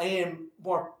income. I need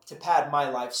more to pad my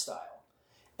lifestyle.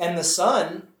 And the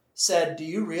son said, do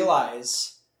you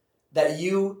realize that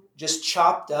you just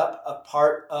chopped up a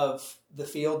part of the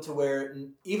field to where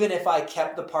even if I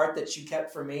kept the part that you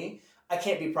kept for me, I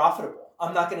can't be profitable.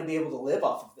 I'm not going to be able to live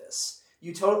off of this. this.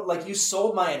 You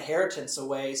sold my inheritance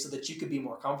away so that you could be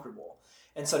more comfortable.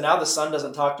 And so now the son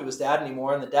doesn't talk to his dad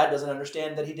anymore, and the dad doesn't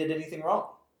understand that he did anything wrong.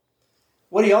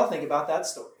 What do y'all think about that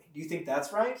story? Do you think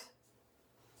that's right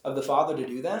of the father to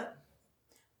do that?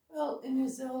 Well, in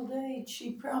his old age,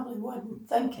 he probably wasn't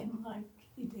thinking like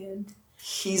he did.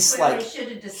 He's Well, like, he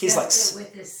should have he's like, discussed it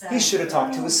with his son. he should have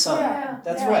talked to his son. Yeah,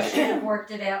 That's yeah. They right. should have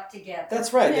worked it out together.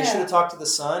 That's right. They Yeah. should have talked to the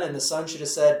son, and the son should have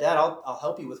said, Dad, I'll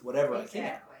help you with whatever I can.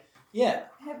 Exactly. Yeah.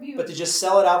 Have you? But to just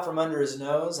sell it out from under his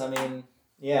nose, I mean,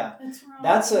 yeah. That's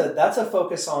wrong. That's a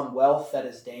focus on wealth that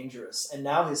is dangerous. And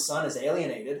now his son is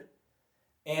alienated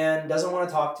and doesn't want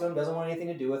to talk to him, doesn't want anything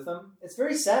to do with him. It's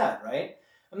very sad, right?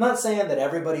 I'm not saying that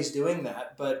everybody's doing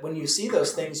that, but when you see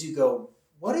those things, you go,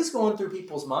 what is going through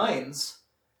people's minds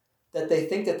that they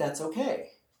think that that's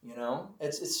okay? You know,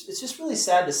 it's just really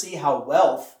sad to see how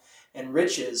wealth and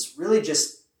riches really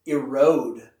just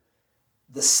erode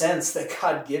the sense that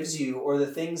God gives you or the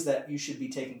things that you should be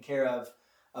taking care of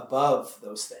above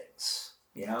those things.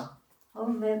 Yeah. Oh,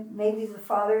 maybe the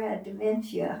father had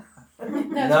dementia. That's what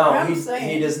No, I'm saying.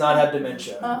 he does not have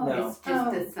dementia. Oh, No. It's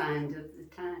just a sign of the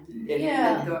time.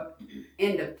 Yeah. The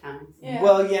end of times. Yeah.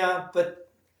 Well, yeah, but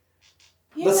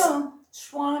You let's- know,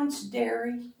 Schwann's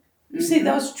Dairy. You see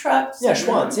those trucks? yeah,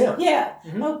 Schwann's, yeah. Yeah.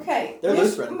 Mhm. Okay. They're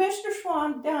Lutheran. Mr.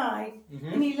 Schwann died,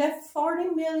 Hmm. and he left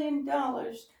 $40 million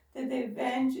to the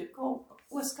Evangelical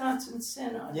Wisconsin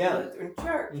Synod Yeah. Lutheran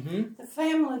Church. Hmm. The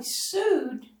family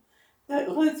sued the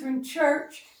Lutheran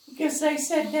Church because they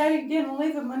said Daddy didn't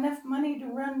leave him enough money to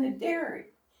run the dairy.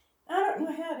 I don't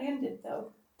know how it ended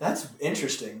though. That's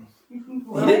interesting.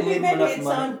 Well, didn't leave him maybe enough it's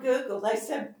money. on Google. They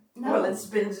said no. Well, it's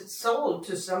been sold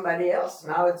to somebody else.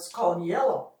 Now it's called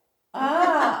Yellow.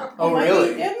 Oh, maybe really?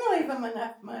 he didn't leave him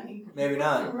enough money Maybe to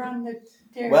not. run the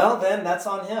dairy. Well, then that's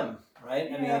on him, right?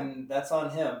 Yeah. I mean, that's on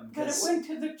him. but it 'Cause, went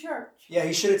to the church. yeah,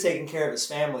 he should have taken care of his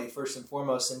family first and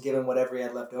foremost and given whatever he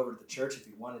had left over to the church if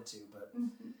he wanted to. But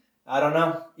Mhm. I don't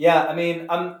know. Yeah, I mean,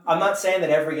 I'm not saying that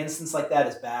every instance like that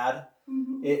is bad.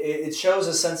 Mhm. It shows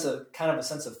a sense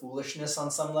of foolishness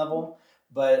on some level,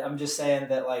 but I'm just saying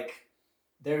that like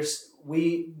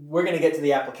we're going to get to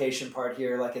the application part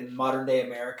here, like in modern day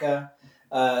America.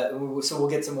 So we'll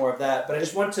get to more of that. But I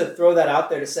just want to throw that out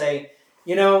there to say,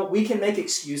 you know, we can make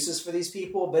excuses for these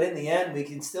people, but in the end, we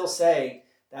can still say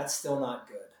that's still not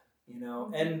good, you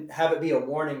know, and have it be a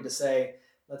warning to say,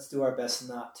 let's do our best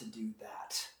not to do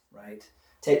that, right?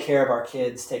 Take care of our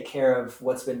kids, take care of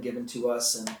what's been given to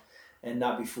us, and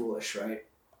not be foolish, right?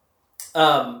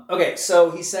 Okay, so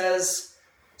he says,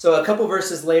 so a couple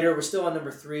verses later, we're still on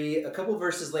number 3. A couple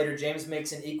verses later, James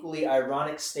makes an equally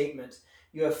ironic statement.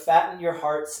 You have fattened your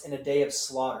hearts in a day of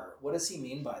slaughter. What does he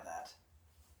mean by that?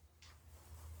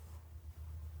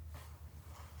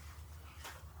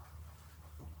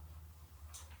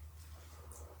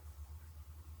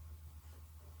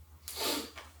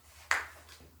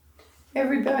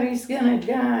 Everybody's gonna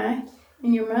die,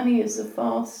 and your money is a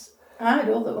false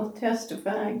idol that will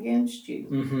testify against you.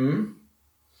 Mm-hmm.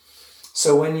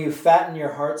 So when you fatten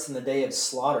your hearts in the day of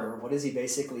slaughter, what is he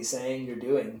basically saying you're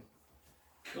doing?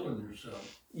 Killing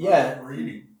yourself. Yeah. Or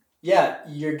eating. Yeah,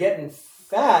 you're getting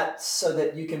fat so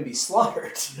that you can be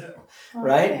slaughtered, Yeah.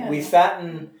 right? Yeah. We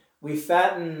fatten,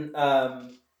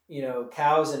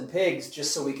 cows and pigs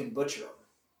just so we can butcher them,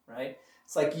 right?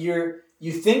 It's like you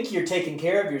think you're taking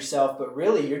care of yourself, but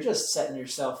really you're just setting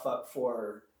yourself up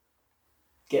for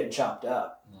getting chopped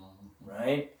up,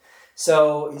 right?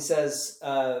 So he says,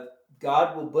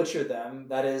 God will butcher them.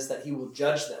 That is, that he will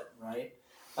judge them, right?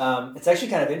 It's actually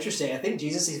kind of interesting. I think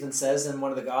Jesus even says in one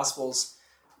of the Gospels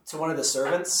to one of the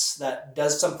servants that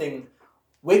does something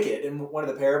wicked in one of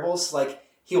the parables, like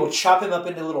he will chop him up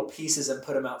into little pieces and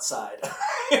put him outside.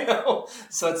 You know?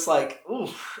 So it's like, ooh,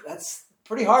 that's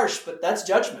pretty harsh, but that's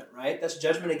judgment, right? That's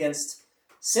judgment against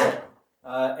sin.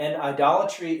 And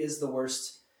idolatry is the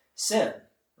worst sin,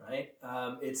 right?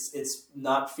 It's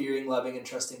not fearing, loving, and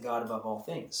trusting God above all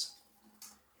things.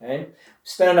 Okay?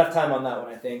 Spent enough time on that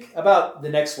one, I think. About the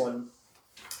next one.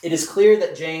 It is clear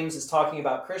that James is talking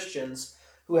about Christians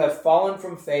who have fallen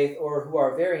from faith or who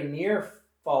are very near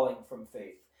falling from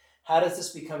faith. How does this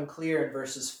become clear in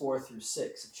verses 4 through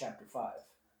 6 of chapter 5?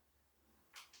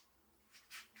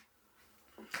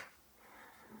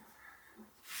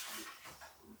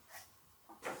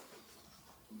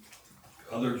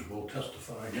 Others will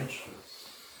testify against you.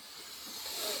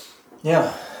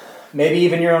 Yeah. Maybe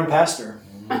even your own pastor.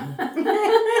 Or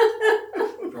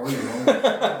your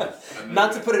own.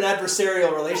 Not to put an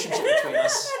adversarial relationship between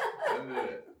us.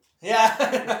 Yeah.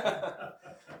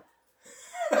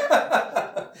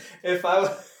 if I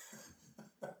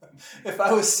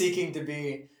was seeking to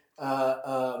be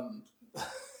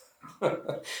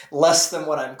less than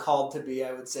what I'm called to be,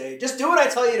 I would say, just do what I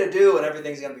tell you to do and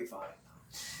everything's going to be fine.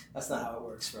 That's not how it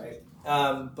works, right?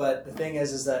 But the thing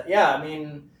is that, yeah, I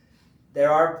mean, there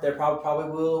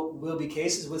probably will be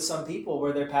cases with some people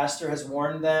where their pastor has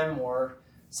warned them or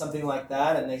something like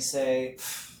that, and they say,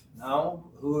 no,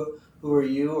 who are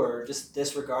you, or just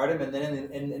disregard him. And then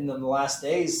in the last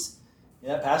days,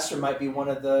 that pastor might be one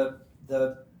of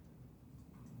the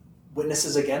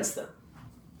witnesses against them.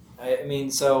 I mean,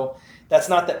 so that's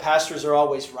not that pastors are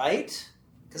always right,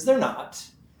 because they're not.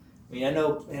 I mean, I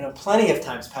know plenty of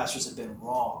times pastors have been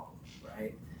wrong,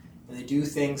 right? And they do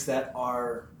things that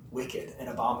are wicked and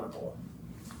abominable.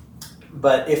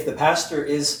 But if the pastor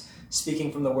is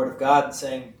speaking from the Word of God and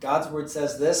saying, God's Word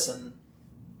says this, and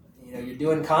you're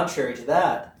doing contrary to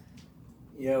that,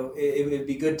 it would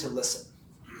be good to listen,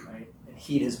 right? And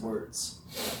heed his words.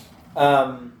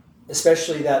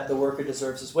 Especially that the worker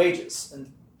deserves his wages.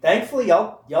 And thankfully,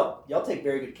 y'all take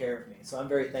very good care of me. So I'm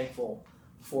very thankful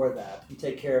for that. You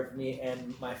take care of me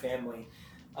and my family.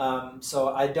 So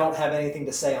I don't have anything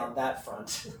to say on that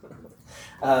front.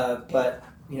 But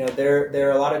there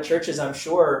are a lot of churches, I'm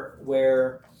sure,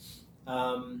 where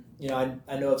I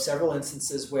know of several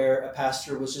instances where a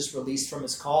pastor was just released from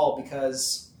his call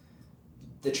because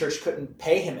the church couldn't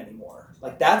pay him anymore.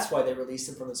 Like, that's why they released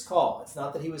him from his call. It's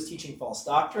not that he was teaching false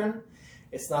doctrine.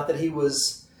 It's not that he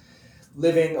was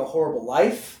living a horrible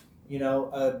life,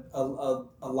 a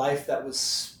life that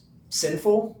was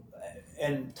sinful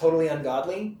and totally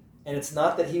ungodly. And it's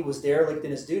not that he was derelict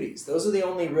in his duties. Those are the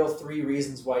only real 3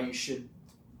 reasons why you should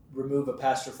remove a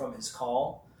pastor from his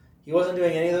call. He wasn't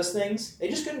doing any of those things. They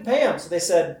just couldn't pay him. So they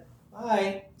said,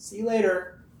 bye, see you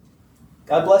later.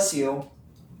 God bless you.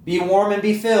 Be warm and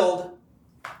be filled.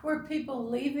 Were people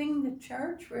leaving the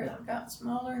church where it got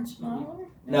smaller and smaller?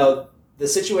 No, the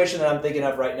situation that I'm thinking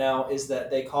of right now is that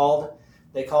they called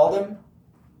him,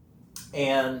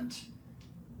 and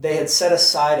they had set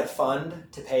aside a fund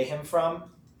to pay him from.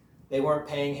 They weren't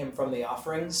paying him from the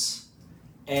offerings,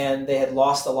 and they had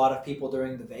lost a lot of people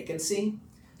during the vacancy,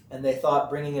 and they thought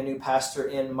bringing a new pastor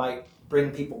in might bring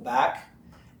people back.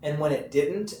 And when it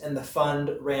didn't, and the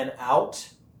fund ran out,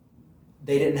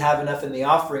 they didn't have enough in the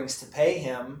offerings to pay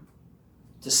him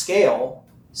to scale.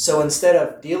 So instead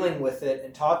of dealing with it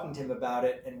and talking to him about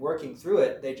it and working through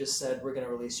it, they just said, we're going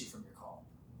to release you from your call.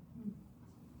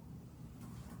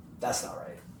 That's not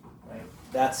right?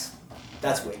 That's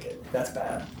wicked. That's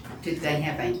bad. Did they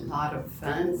have a lot of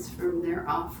funds from their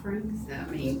offerings? I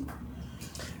mean,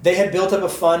 they had built up a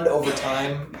fund over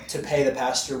time to pay the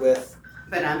pastor with.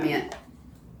 But I meant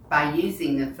by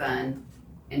using the fund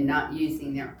and not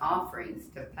using their offerings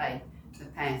to pay the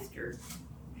pastor,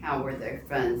 how were their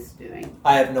funds doing?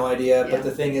 I have no idea, Yeah. But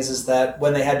the thing is that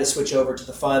when they had to switch over to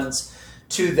the funds,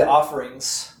 to the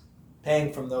offerings,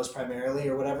 paying from those primarily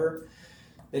or whatever,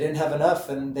 they didn't have enough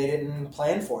and they didn't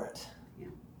plan for it. Yeah.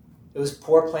 It was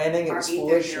poor planning, it Or was either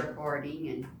foolish. they're hoarding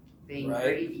and being Right.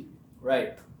 greedy.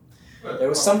 Right. But There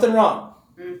was something wrong.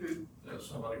 Mm-hmm.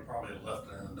 somebody probably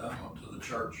left an endowment to the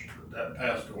church that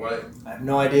passed away. I have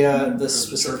no idea the There's a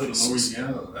church specifics. in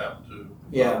Louisiana that happened to.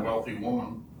 Yeah. A wealthy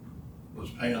woman was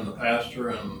paying the pastor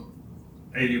and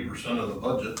 80% of the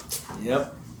budget.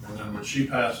 Yep. And then when she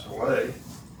passed away,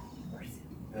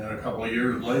 and a couple of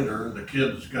years later, the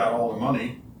kids got all the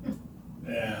money,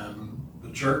 and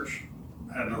the church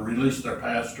had to release their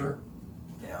pastor.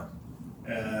 Yeah.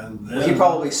 And then Well, he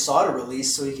probably sought a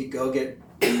release so he could go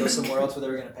somewhere else where they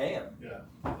were going to pay him.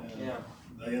 and Yeah.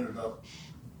 they ended up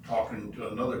talking to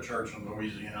another church in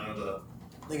Louisiana to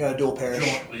They got a dual parish.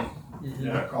 jointly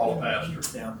call a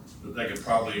pastor. Yeah. That they could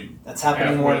probably That's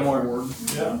happening more and more. afford.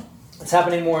 Yeah. It's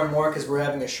happening more and more because we're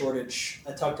having a shortage.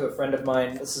 I talked to a friend of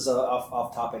mine. This is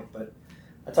off topic, but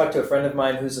I talked to a friend of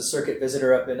mine who's a circuit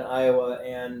visitor up in Iowa,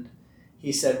 and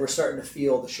he said we're starting to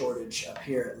feel the shortage up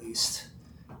here at least.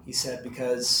 He said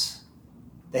because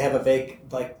they have a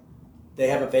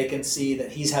vacancy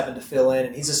that he's having to fill in,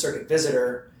 and he's a circuit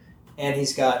visitor, and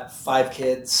he's got 5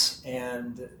 kids,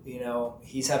 and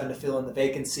he's having to fill in the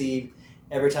vacancy.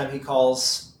 Every time he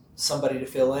calls somebody to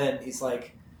fill in, he's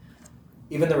like,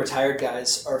 even the retired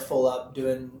guys are full up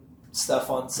doing stuff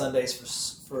on Sundays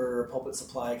for pulpit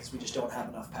supply because we just don't have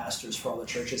enough pastors for all the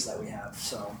churches that we have.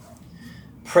 So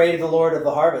pray to the Lord of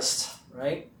the harvest,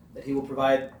 right? That he will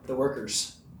provide the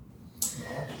workers.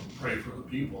 Pray for the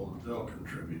people that they'll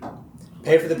contribute.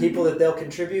 Pay for the people that they'll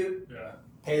contribute. Yeah.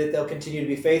 Pay that they'll continue to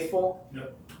be faithful.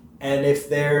 Yep. And if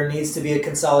there needs to be a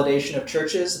consolidation of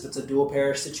churches, if it's a dual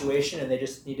parish situation and they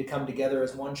just need to come together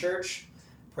as one church,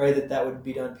 pray that would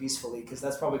be done peacefully, because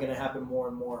that's probably going to happen more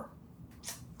and more.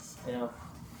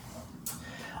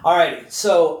 Alrighty,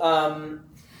 so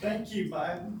Thank you,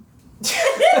 Biden.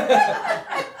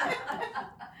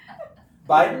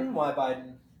 Biden? Why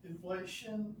Biden?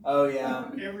 Inflation, Oh yeah,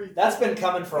 everything. that's been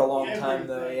coming for a long time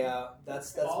though. Everything. Yeah,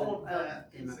 that's All been. of that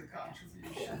is a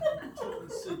contribution to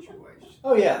the situation.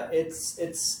 Oh yeah,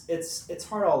 it's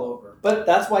hard all over. But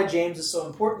that's why James is so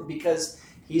important, because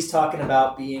he's talking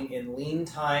about being in lean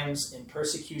times, in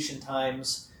persecution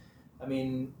times. I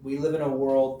mean, we live in a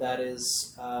world that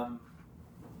is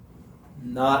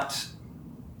not.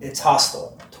 It's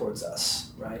hostile towards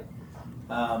us, right?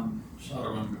 Sodom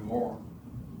and Gomorrah.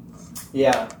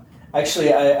 Yeah.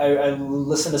 Actually, I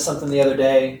listened to something the other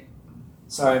day.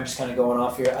 Sorry, I'm just kind of going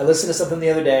off here. I listened to something the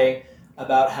other day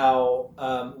about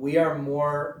how we are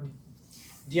more.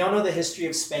 Do y'all know the history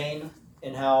of Spain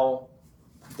and how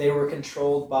they were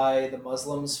controlled by the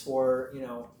Muslims for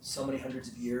so many hundreds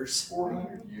of years?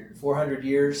 400 years. 400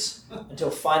 years until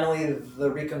finally the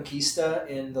Reconquista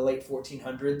in the late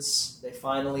 1400s. They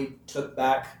finally took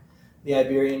back the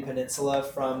Iberian Peninsula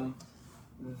from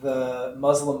the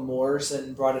Muslim Moors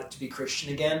and brought it to be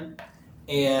Christian again.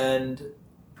 And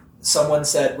someone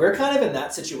said, we're kind of in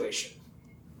that situation.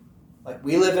 Like,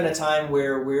 we live in a time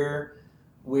where we're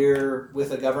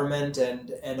with a government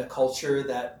and a culture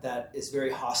that is very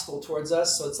hostile towards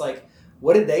us. So it's like,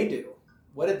 what did they do?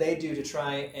 What did they do to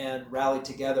try and rally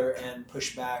together and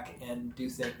push back and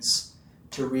do things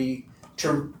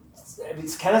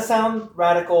it's kind of sound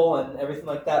radical and everything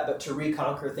like that, but to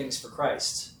reconquer things for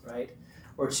Christ, right?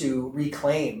 Or to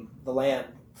reclaim the land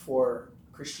for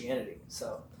Christianity.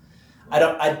 So I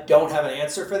don't have an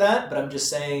answer for that, but I'm just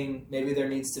saying maybe there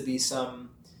needs to be some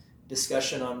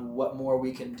discussion on what more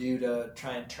we can do to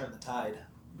try and turn the tide.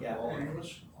 Yeah. All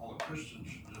the Christians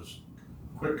should just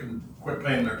quit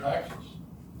paying their taxes.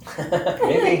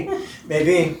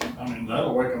 maybe. I mean,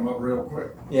 that'll wake them up real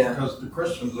quick. Yeah. Because the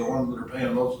Christians are the ones that are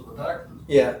paying most of the taxes.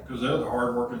 Yeah. Because they're the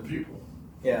hardworking people.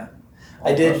 Yeah.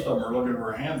 All the rest of them are looking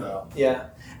for a handout. Yeah.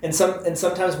 And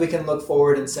sometimes we can look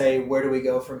forward and say, where do we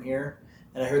go from here?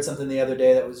 And I heard something the other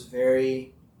day that was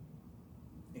very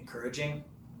encouraging.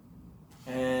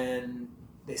 And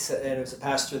they said, and it was a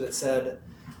pastor that said,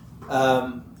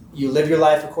 you live your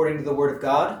life according to the Word of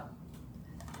God.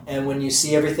 And when you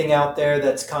see everything out there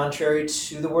that's contrary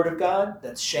to the Word of God,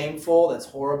 that's shameful, that's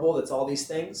horrible, that's all these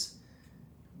things,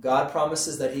 God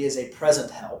promises that He is a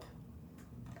present help.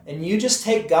 And you just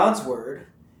take God's Word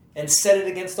and set it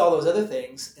against all those other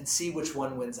things and see which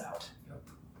one wins out. Yep.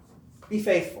 Be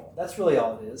faithful. That's really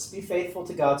all it is. Be faithful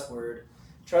to God's Word.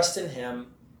 Trust in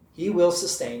Him. He will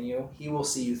sustain you. He will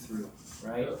see you through,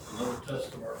 right? That's another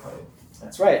test of our faith.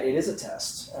 That's right. It is a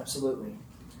test. Absolutely.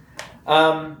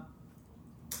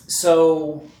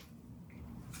 So,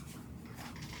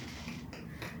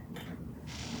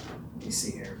 let me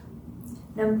see here.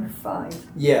 Number 5.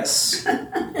 Yes.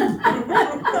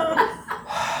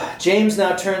 James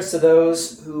now turns to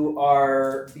those who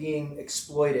are being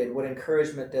exploited. What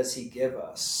encouragement does he give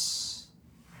us?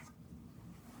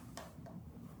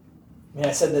 I mean,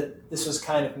 I said that this was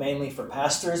kind of mainly for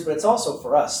pastors, but it's also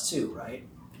for us too, right?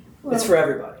 Well, It's for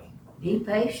everybody. be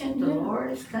patient, the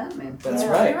Lord is coming. That's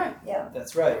Yeah. right. Yeah.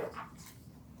 That's right.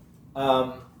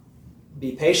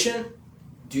 Be patient.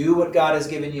 Do what God has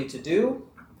given you to do.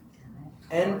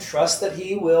 And trust that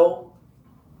He will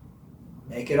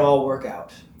make it all work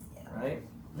out. Right?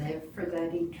 Live for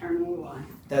that eternal life.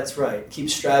 That's right. Keep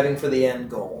striving for the end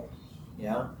goal.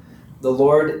 Yeah? The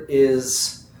Lord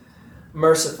is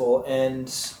merciful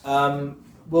and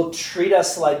will treat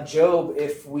us like Job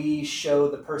if we show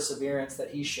the perseverance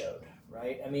that he showed.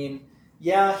 Right? I mean,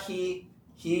 yeah, he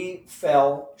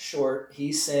fell short.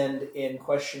 He sinned in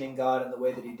questioning God in the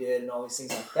way that he did and all these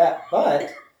things like that.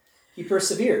 But he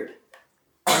persevered.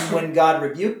 And when God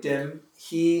rebuked him,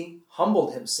 he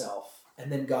humbled himself,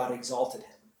 and then God exalted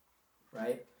him,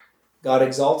 right? God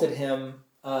exalted him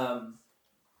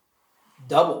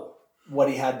double what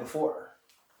he had before.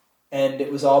 And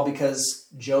it was all because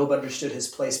Job understood his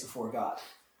place before God,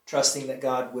 trusting that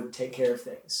God would take care of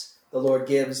things. The Lord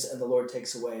gives and the Lord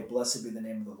takes away. Blessed be the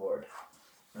name of the Lord,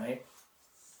 right?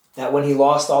 That when he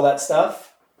lost all that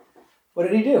stuff, what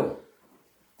did he do?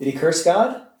 Did he curse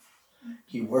God?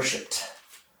 He worshipped.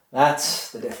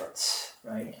 That's the difference,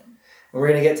 right? And we're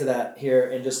going to get to that here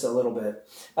in just a little bit.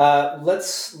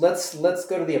 Let's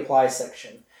go to the apply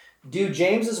section. Do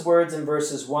James's words in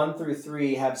verses 1 through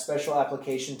 3 have special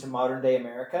application to modern day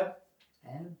America?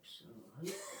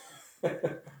 Absolutely.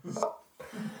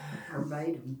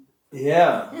 Verbatim.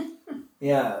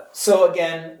 Yeah. So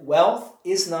again, wealth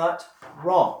is not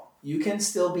wrong. You can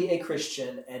still be a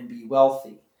Christian and be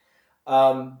wealthy.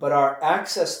 But our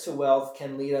access to wealth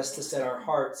can lead us to set our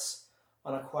hearts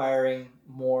on acquiring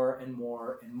more and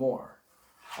more and more.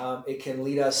 It can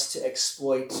lead us to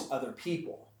exploit other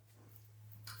people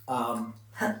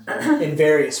in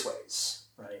various ways,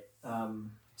 right?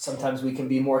 Sometimes we can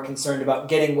be more concerned about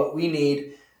getting what we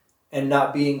need and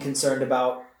not being concerned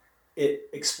about it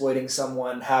exploiting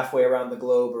someone halfway around the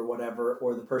globe or whatever,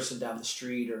 or the person down the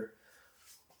street or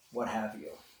what have you,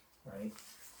 right?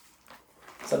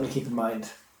 Something to keep in mind.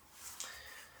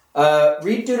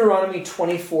 Read Deuteronomy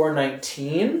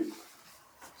 24:19. So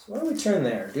why don't we turn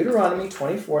there? Deuteronomy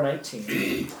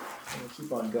 24:19. We'll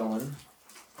keep on going.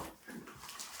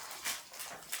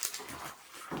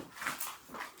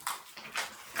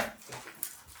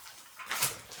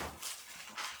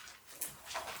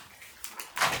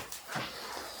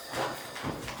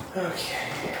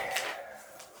 Okay.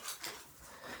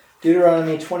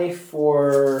 Deuteronomy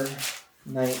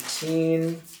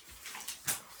 24:19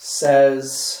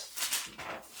 says,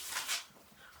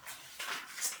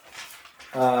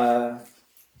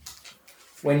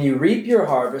 when you reap your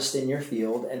harvest in your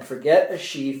field and forget a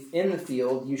sheaf in the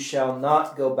field, you shall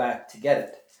not go back to get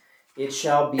it. It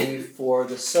shall be for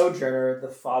the sojourner, the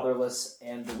fatherless,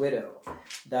 and the widow,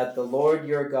 that the Lord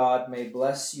your God may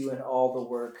bless you in all the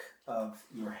work of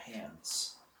your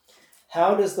hands.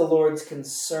 How does the Lord's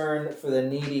concern for the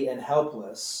needy and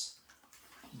helpless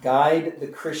guide the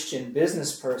Christian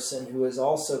business person who is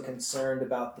also concerned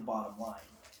about the bottom line?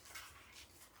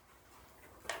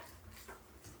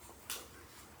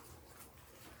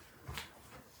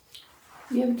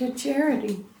 Give to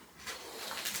charity.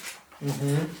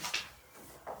 Mm-hmm.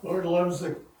 Lord loves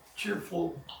a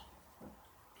cheerful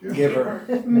Giver.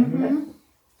 Mm-hmm.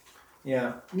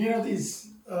 Yeah. You know, these,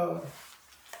 I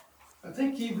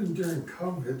think even during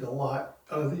COVID a lot,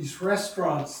 these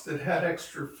restaurants that had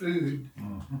extra food,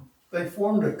 they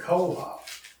formed a co-op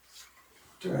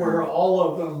to where all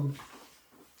of them,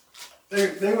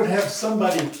 they would have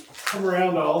somebody come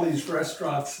around to all these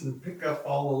restaurants and pick up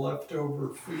all the leftover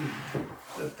food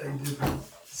that they didn't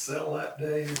sell that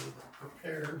day or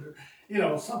prepared, or, you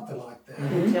know, something like that.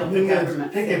 Until And the then they'd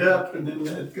government pick said it up and then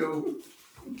they'd go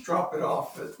drop it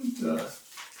off at, you know,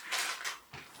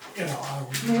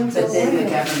 But then the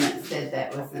government said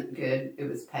that wasn't good. It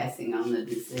was passing on the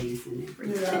disease and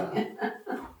everything.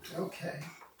 okay.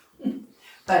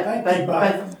 But Thank but you,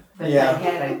 but, Biden. but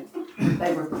Yeah.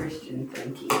 they were Christian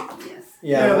thinking, yes.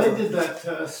 Yeah, they did that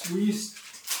to us. We used,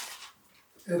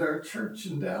 at our church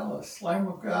in Dallas, Lamb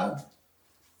of God,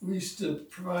 we used to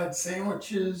provide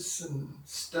sandwiches and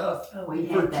stuff We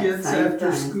for had that kids same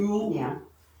after thing. school. Yeah.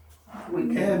 We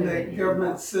couldn't And do the it here.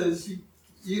 government says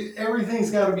you everything's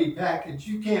got to be packaged.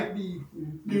 You can't be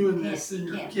doing this in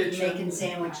your Can't be kitchen, making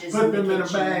sandwiches putting in the them in a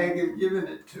kitchen. bag and giving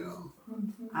it to them.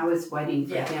 I was waiting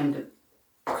for Yeah. them to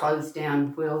close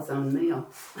down Wheels on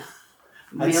Meals.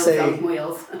 I'd Meals say- on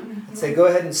Wheels. I'd say go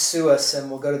ahead and sue us and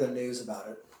we'll go to the news about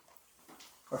it.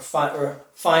 Or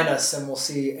fine us and we'll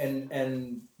see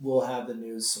and we'll have the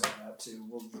news sorted out too.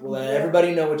 We'll let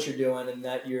everybody know what you're doing and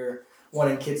that you're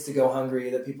wanting kids to go hungry,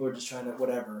 that people are just trying to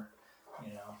whatever,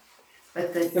 you know.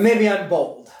 But And maybe I'm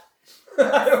bold.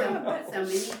 I don't know. so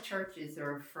many churches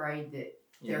are afraid that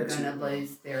Yeah, they're that's- going to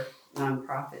lose their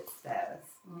nonprofit status.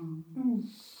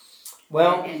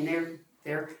 Well, And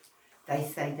they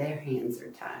say their hands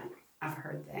are tied. I've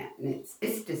heard that, and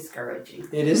it's discouraging.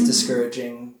 it is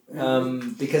discouraging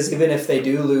because even if they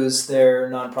do lose their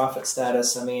nonprofit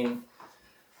status, I mean,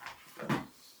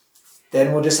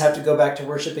 then we'll just have to go back to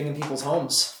worshiping in people's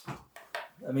homes.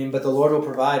 I mean, but the Lord will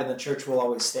provide and the church will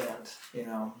always stand, you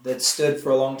know, that stood for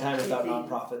a long time without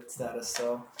nonprofit status,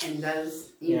 so. And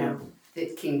those, you know,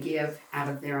 that can give out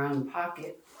of their own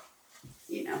pocket,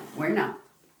 you know, we're not.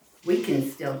 We can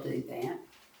still do that.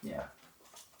 Yeah,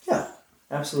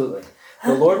 absolutely.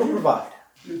 The Lord will provide.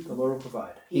 The Lord will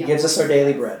provide. He Yeah. gives us our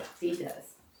daily bread. He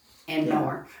does. And Yeah.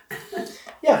 more.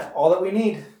 Yeah, all that we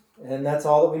need. And that's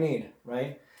all that we need,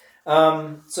 right?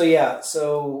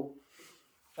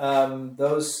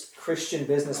 Those Christian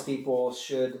business people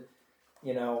should,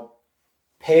 you know,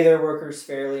 pay their workers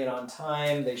fairly and on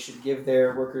time. They should give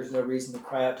their workers no reason to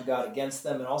cry out to God against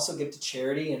them, and also give to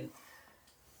charity. And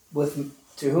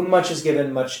to whom much is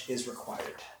given, much is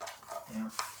required. Yeah.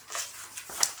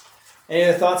 Any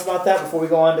other thoughts about that before we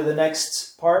go on to the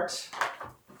next part?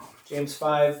 James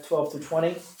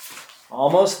 5:12-20.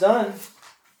 Almost done.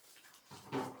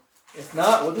 If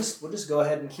not, we'll just go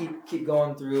ahead and keep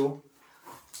going through.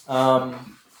 I'll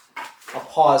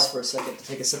pause for a second to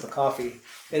take a sip of coffee.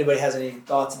 If anybody has any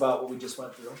thoughts about what we just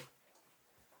went through.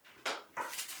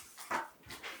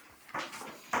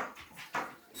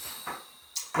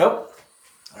 Nope.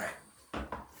 All right.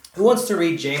 Who wants to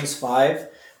read James 5,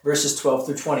 verses 12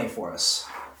 through 20 for us.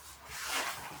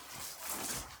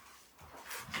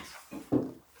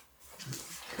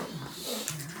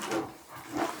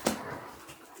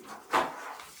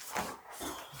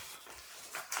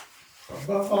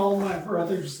 Above all, my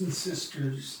brothers and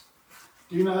sisters,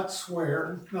 do not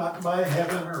swear, not by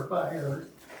heaven or by earth,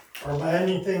 or by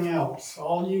anything else.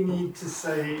 All you need to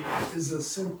say is a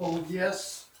simple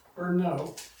yes or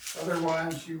no.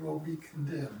 Otherwise, you will be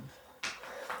condemned.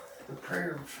 The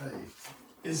prayer of faith.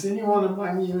 Is anyone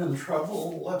among you in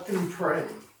trouble? Let them pray.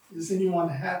 Is anyone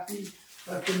happy?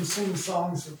 Let them sing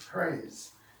songs of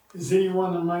praise. Is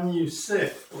anyone among you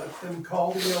sick? Let them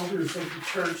call the elders of the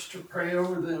church to pray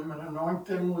over them and anoint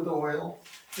them with oil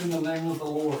in the name of the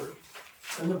Lord.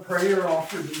 And the prayer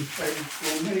offered in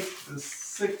faith will make the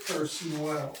sick person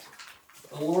well.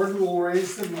 The Lord will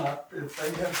raise them up. If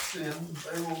they have sinned,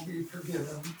 they will be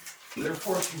forgiven.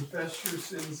 Therefore confess your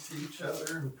sins to each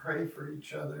other and pray for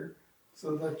each other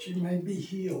so that you may be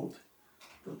healed.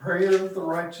 The prayer of the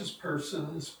righteous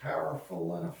person is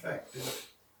powerful and effective.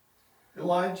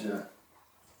 Elijah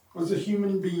was a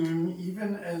human being,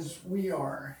 even as we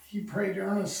are. He prayed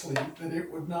earnestly that it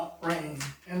would not rain,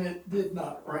 and it did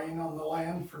not rain on the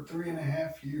land for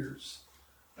 3.5 years.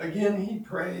 Again he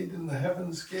prayed, and the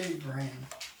heavens gave rain,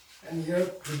 and the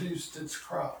earth produced its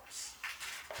crops.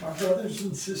 My brothers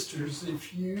and sisters,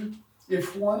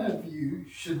 if one of you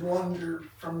should wander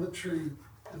from the truth,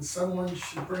 and someone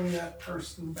should bring that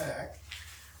person back,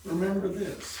 remember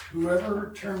this: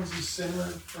 whoever turns a sinner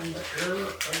from the error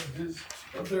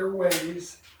of their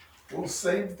ways will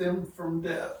save them from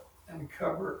death and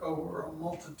cover over a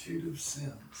multitude of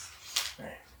sins.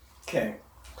 Okay.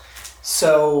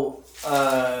 So,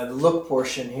 the look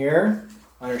portion here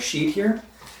on our sheet here.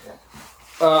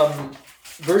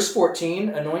 Verse 14,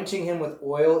 anointing him with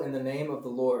oil in the name of the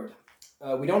Lord.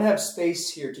 We don't have space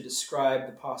here to describe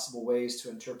the possible ways to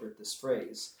interpret this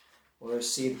phrase. We'll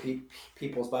see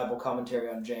People's Bible Commentary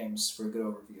on James for a good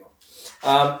overview.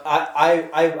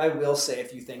 I will say a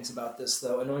few things about this,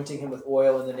 though. Anointing him with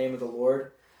oil in the name of the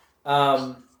Lord.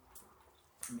 Let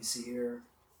me see here.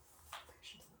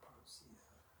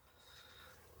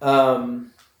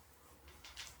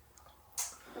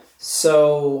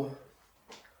 So,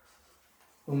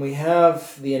 when we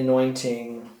have the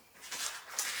anointing,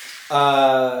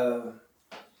 let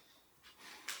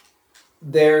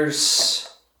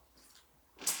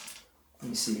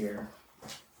me see here.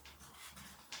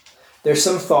 There's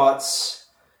some thoughts,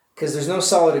 because there's no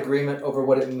solid agreement over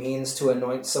what it means to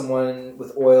anoint someone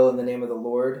with oil in the name of the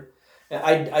Lord.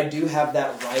 And I do have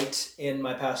that right in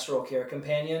my pastoral care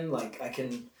companion. Like, I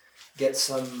can get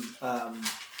some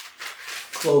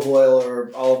clove oil or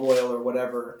olive oil or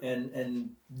whatever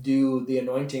and do the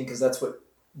anointing, because that's what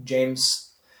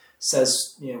James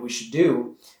says we should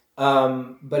do.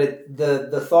 But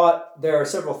the thought, there are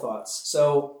several thoughts.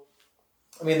 So,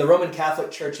 I mean, the Roman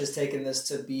Catholic Church has taken this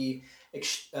to be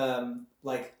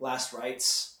like last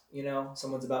rites.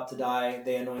 Someone's about to die,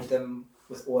 they anoint them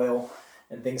with oil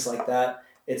and things like that.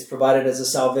 It's provided as a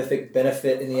salvific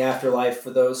benefit in the afterlife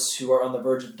for those who are on the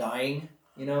verge of dying.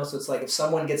 So it's like if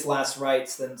someone gets last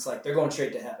rites, then it's like they're going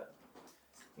straight to heaven.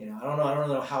 I don't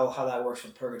know how that works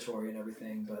with purgatory and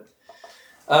everything, but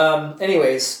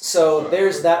anyways, so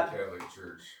there's that. Catholic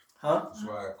Church. Huh? That's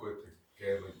why I quit the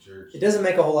Catholic Church. It doesn't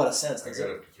make a whole lot of sense. I Does got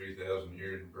it? up to 3,000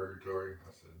 years in purgatory.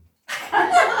 I said,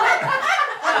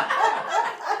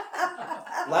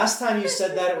 Last time you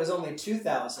said that, it was only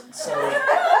 2,000. So a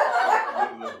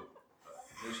little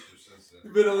mischief since then.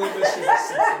 you've been a little mischievous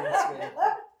since then. That's good.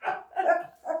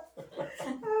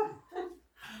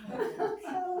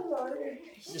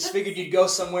 Just figured you'd go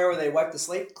somewhere where they wipe the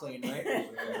slate clean, right?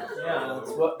 Yeah,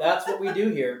 that's what we do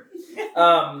here.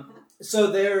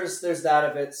 So there's that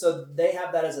of it. So they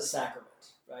have that as a sacrament,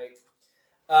 right?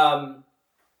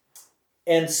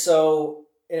 And so,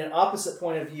 in an opposite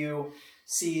point of view,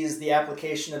 sees the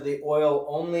application of the oil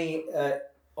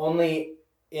only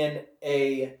in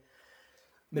a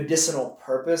medicinal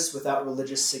purpose without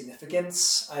religious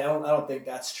significance. I don't think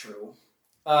that's true.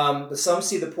 But some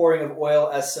see the pouring of oil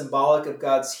as symbolic of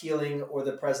God's healing or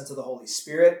the presence of the Holy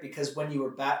Spirit, because when you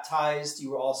were baptized,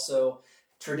 you were also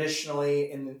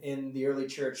traditionally in the early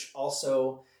church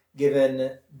also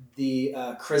given the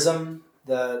chrism,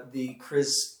 the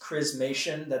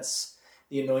chrismation. That's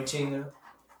the anointing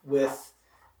with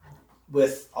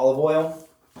olive oil.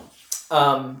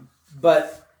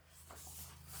 But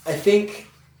I think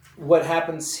what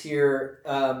happens here,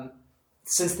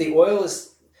 since the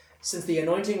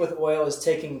anointing with oil is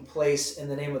taking place in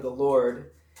the name of the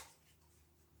Lord,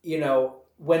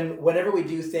 whenever we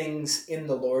do things in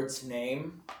the Lord's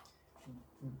name,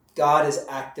 God is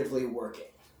actively working,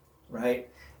 right?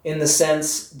 In the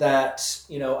sense that,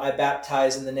 I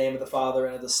baptize in the name of the Father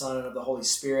and of the Son and of the Holy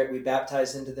Spirit. We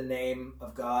baptize into the name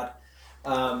of God.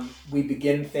 We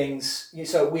begin things,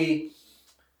 so we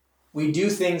do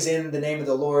things in the name of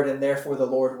the Lord, and therefore the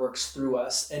Lord works through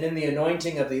us. And in the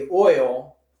anointing of the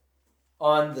oil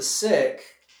on the sick,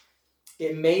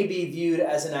 it may be viewed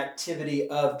as an activity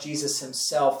of Jesus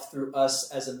himself through us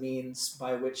as a means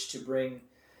by which to bring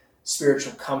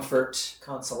spiritual comfort,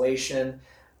 consolation,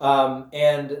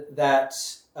 and that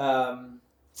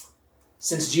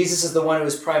since Jesus is the one who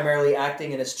is primarily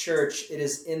acting in his church, it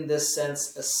is in this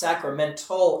sense a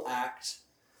sacramental act.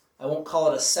 I won't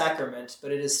call it a sacrament,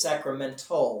 but it is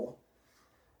sacramental,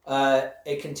 a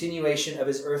continuation of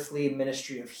his earthly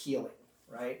ministry of healing,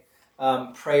 right?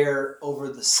 Prayer over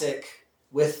the sick,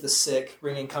 with the sick,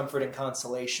 bringing comfort and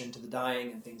consolation to the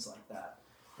dying and things like that,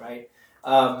 right?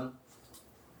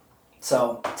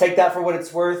 So take that for what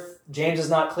it's worth. James is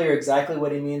not clear exactly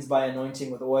what he means by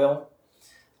anointing with oil,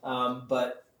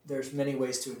 but there's many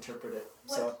ways to interpret it.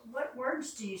 What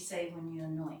words do you say when you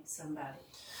anoint somebody?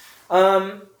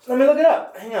 Let me look it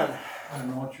up. Hang on. I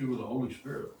anoint you with the Holy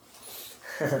Spirit.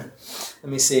 Let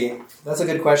me see. That's a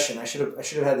good question. I should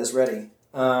have had this ready.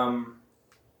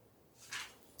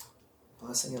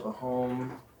 Blessing of a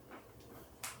home.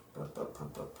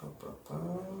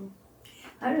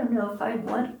 I don't know if I'd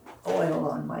want oil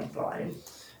on my body.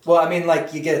 Well, I mean,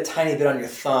 like you get a tiny bit on your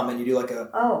thumb and you do like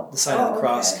the sign of the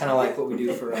cross, okay. kind of like what we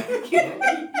do for. You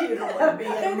don't want to be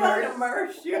They're not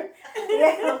immersed you.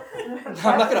 I'm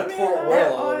not going to pour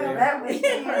oil all over you. That was,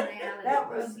 Come on now, that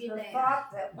let's was rub you the down.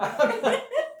 thought that. I'm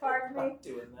Pardon me. not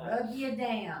doing that. Rub you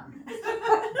down.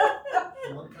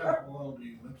 What kind of oil do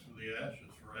you mix with the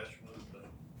ashes for ash wood?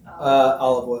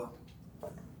 Olive oil.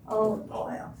 Olive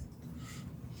oil.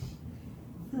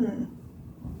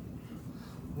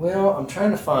 Well, I'm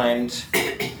trying to find.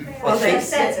 Well, they That's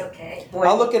said okay.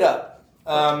 I'll look it up.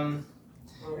 When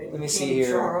Let me see King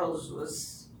here. Charles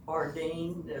was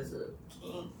ordained as a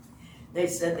king. They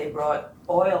said they brought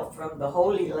oil from the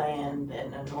Holy Land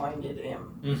and anointed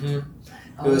him. Mm-hmm.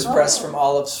 It was pressed from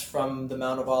olives from the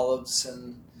Mount of Olives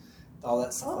and all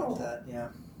that stuff like that. Yeah.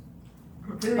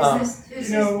 Who is this?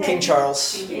 Who's you know, this? King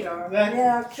Charles. That,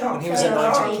 Yeah, When he was King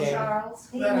anointed Charles. king. Charles.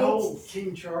 He that needs- whole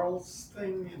King Charles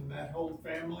thing and that whole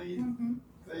family, Mhm.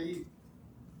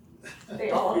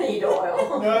 They all need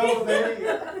oil. no, they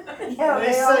Yeah,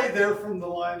 they they all. say they're from the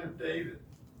line of David.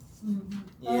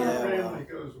 Yeah. Their well, family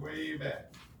goes way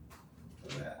back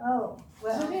to that. Oh,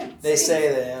 well. they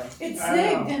say that. Yeah. It I know.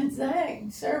 zigged and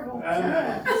zagged several I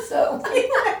know. times, so.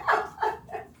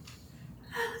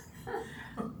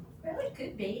 Well, it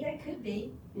could be. That could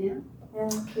be. And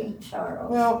King Charles.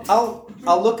 Well,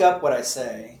 I'll look up what I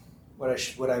say, what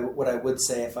I would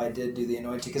say if I did do the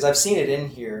anointing, because I've seen it in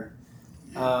here.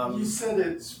 You said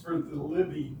it's for the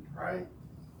living, right?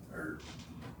 Or,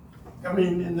 I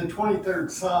mean, in the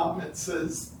 23rd Psalm, it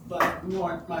says, like,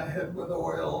 anoint my head with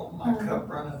oil, my cup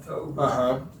runneth over.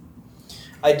 Uh-huh.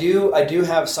 I do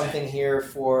have something here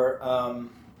for a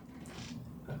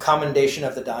commendation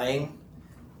of the dying.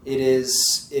 It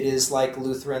is like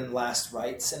Lutheran last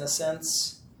rites in a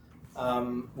sense,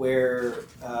 where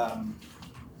I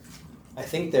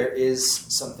think there is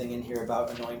something in here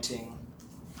about anointing,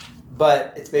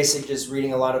 but it's basically just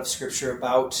reading a lot of scripture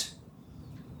about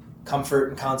comfort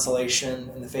and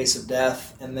consolation in the face of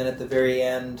death, and then at the very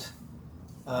end,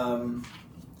 I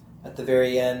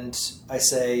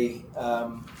say,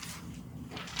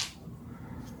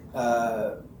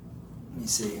 let me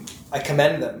see, I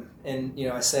commend them. And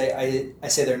I say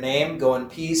their name, go in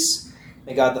peace.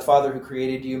 May God the Father who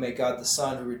created you, may God the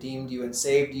Son who redeemed you and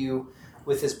saved you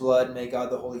with his blood, may God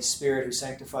the Holy Spirit who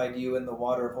sanctified you in the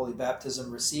water of holy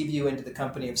baptism receive you into the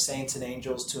company of saints and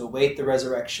angels to await the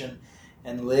resurrection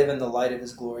and live in the light of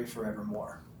his glory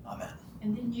forevermore. Amen.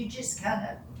 And then you just kind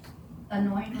of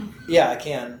anoint them. Yeah, I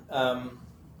can.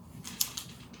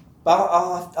 But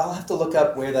I'll have to look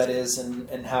up where that is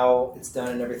and how it's done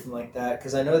and everything like that,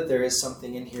 because I know that there is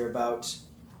something in here about.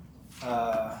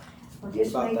 Well, just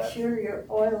about make that. sure your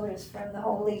oil is from the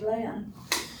Holy Land.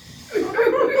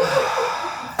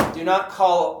 Do not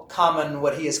call common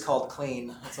what he has called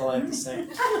clean. That's all I have to say.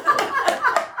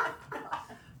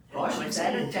 Was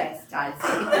that a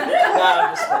chastising?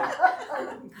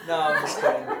 No, I'm just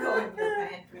kidding. Go in your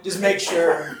pantry. Just make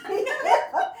sure.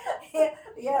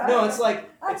 Yeah. No, it's like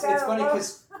it's funny Okay,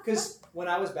 because when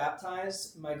I was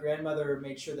baptized, my grandmother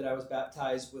made sure that I was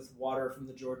baptized with water from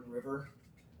the Jordan River,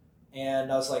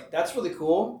 and I was like, "That's really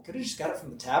cool." Could have just got it from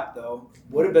the tap, though.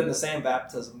 Would have been the same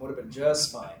baptism. Would have been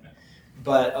just fine.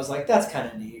 But I was like, that's kind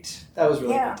of neat. That was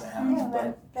really Yeah, good to have. yeah,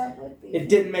 But that would be. it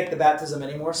didn't make the baptism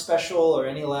any more special or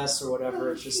any less or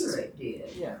whatever. It's just, Sure it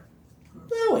did. yeah.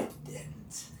 No, it didn't.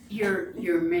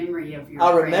 Your memory of your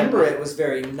I'll remember grandmother. it was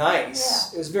very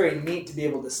nice. It was very neat to be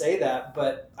able to say that,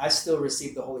 but I still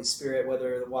received the Holy Spirit,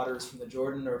 whether the water is from the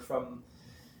Jordan or from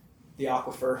the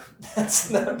aquifer.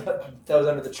 That was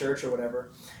under the church or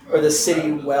whatever. Or the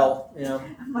city well, you know.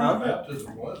 Huh?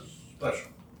 Baptism was special.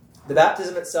 The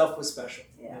baptism itself was special.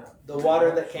 Yeah. The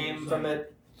water that came from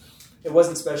it, it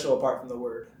wasn't special apart from the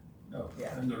word. No,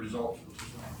 Yeah. and the results was the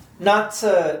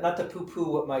same. Not to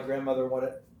poo-poo what my grandmother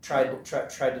tried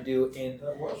to do in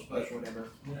That was special. whatever.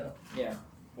 Yeah.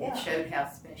 It showed how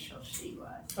special she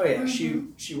was. Oh yeah,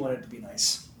 she wanted to be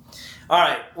nice. All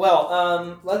right.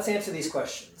 Well, let's answer these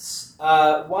questions.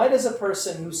 Why does a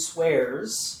person who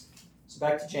swears? So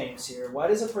back to James here. Why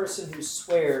does a person who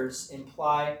swears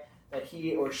imply that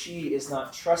he or she is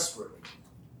not trustworthy?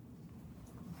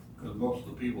 Because most of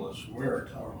the people that swear are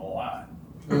telling a lie.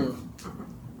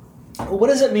 Well, what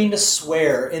does it mean to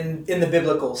swear in the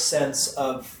biblical sense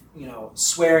of,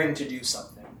 swearing to do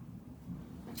something?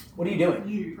 What are you doing?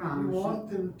 You want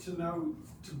them to know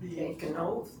to be Take an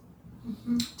oath.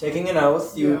 Taking an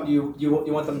oath. Yeah. You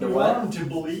want them to You what? want them to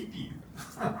believe you.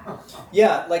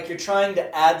 Yeah, like you're trying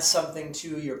to add something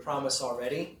to your promise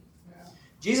already. Yeah.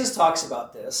 Jesus talks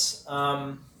about this.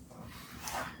 I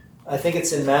think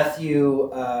it's in Matthew.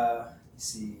 Let's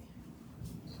see.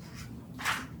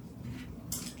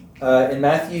 In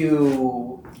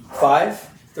Matthew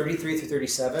 5:33 through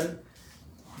 37,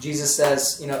 Jesus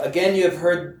says, again you have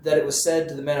heard that it was said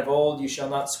to the men of old, you shall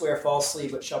not swear falsely,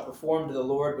 but shall perform to the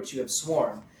Lord what you have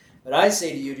sworn. But I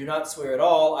say to you, do not swear at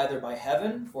all, either by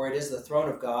heaven, for it is the throne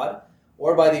of God,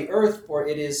 or by the earth, for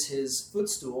it is his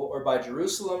footstool, or by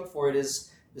Jerusalem, for it is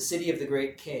the city of the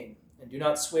great king. And do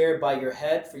not swear by your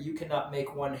head, for you cannot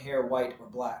make one hair white or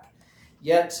black.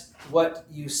 Yet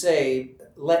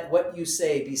let what you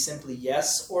say be simply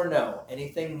yes or no.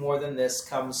 Anything more than this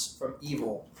comes from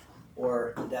evil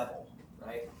or the devil,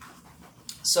 right?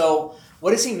 So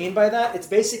what does he mean by that? It's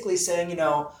basically saying,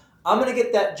 I'm going to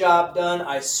get that job done.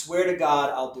 I swear to God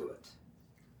I'll do it,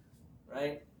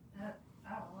 right? I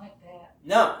don't like that.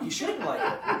 No, you shouldn't like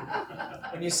it.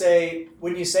 When you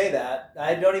say that,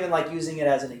 I don't even like using it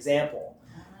as an example.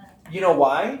 You know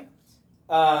why?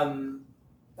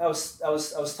 I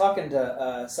was talking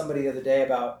to somebody the other day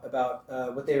about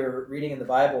what they were reading in the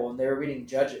Bible, and they were reading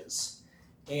Judges.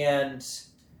 And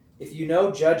if you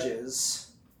know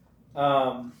Judges,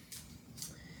 and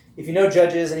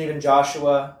even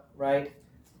Joshua, right?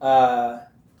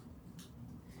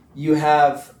 You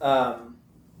have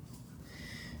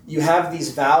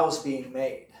these vows being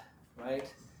made,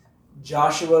 right?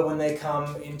 Joshua, when they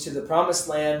come into the promised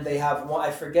land, they have one.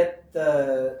 I forget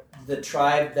the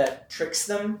tribe that tricks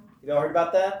them. You all heard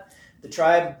about that? The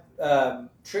tribe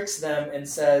tricks them and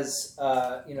says,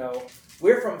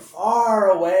 we're from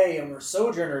far away and we're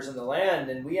sojourners in the land,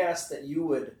 and we ask that you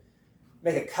would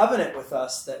make a covenant with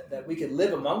us that we could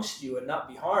live amongst you and not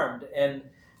be harmed. And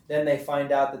then they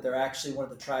find out that they're actually one of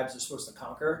the tribes they're supposed to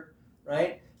conquer,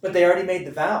 right? But they already made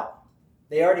the vow.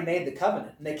 They already made the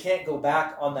covenant, and they can't go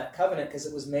back on that covenant because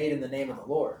it was made in the name of the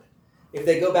Lord. If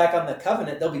they go back on the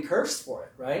covenant, they'll be cursed for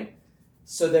it, right?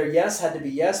 So their yes had to be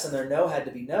yes, and their no had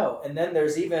to be no. And then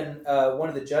there's even one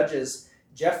of the judges,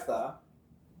 Jephthah.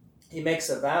 He makes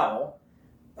a vow,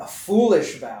 a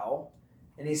foolish vow,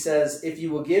 and he says, if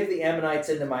you will give the Ammonites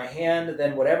into my hand,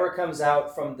 then whatever comes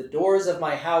out from the doors of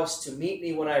my house to meet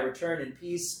me when I return in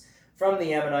peace from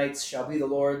the Ammonites shall be the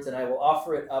Lord's, and I will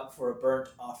offer it up for a burnt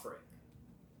offering.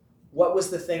 What was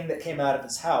the thing that came out of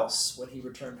his house when he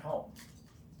returned home?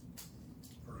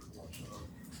 Firstborn son.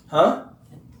 Huh?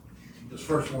 His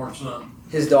firstborn son.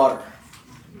 His daughter.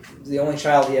 It was the only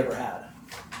child he ever had.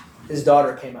 His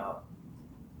daughter came out.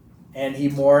 And he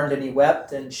mourned and he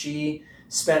wept, and she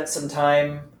spent some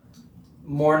time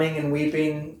mourning and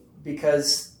weeping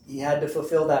because he had to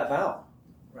fulfill that vow,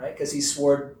 right? Because he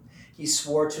swore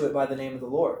to it by the name of the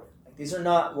Lord. Like, these are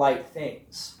not light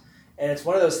things. And it's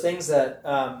one of those things that,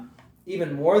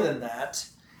 even more than that,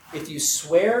 if you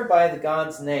swear by the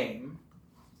God's name,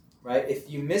 right? If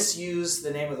you misuse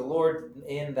the name of the Lord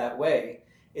in that way,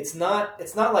 it's not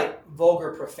like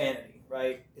vulgar profanity,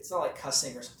 right? It's not like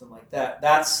cussing or something like that.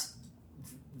 That's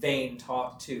vain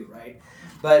talk too, right?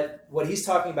 But what he's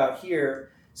talking about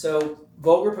here, so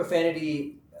vulgar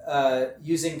profanity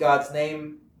using God's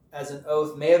name as an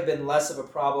oath may have been less of a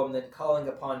problem than calling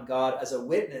upon God as a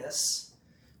witness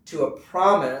to a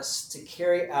promise to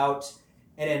carry out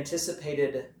an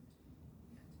anticipated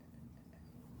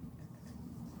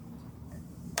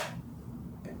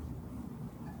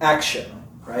action,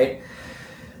 right?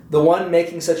 The one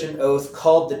making such an oath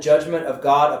called the judgment of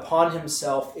God upon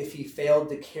himself if he failed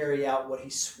to carry out what he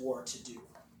swore to do.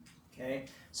 Okay?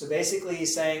 So basically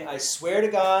he's saying, I swear to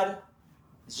God,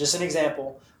 it's just an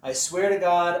example, I swear to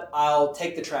God I'll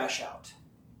take the trash out.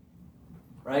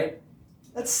 Right?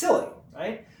 That's silly,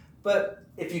 right? But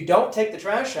if you don't take the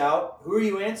trash out, who are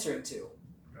you answering to?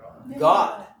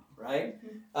 God, right?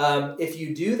 If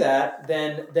you do that,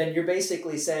 then you're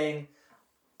basically saying,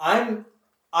 I'm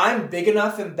big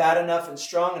enough and bad enough and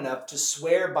strong enough to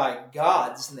swear by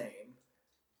God's name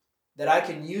that I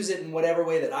can use it in whatever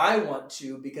way that I want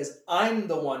to because I'm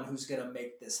the one who's going to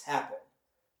make this happen,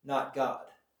 not God,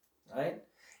 right?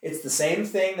 It's the same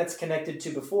thing that's connected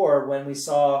to before when we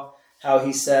saw how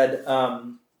he said,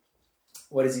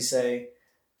 what does he say?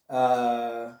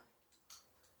 Come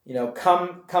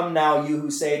now, you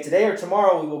who say, today or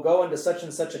tomorrow we will go into such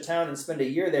and such a town and spend a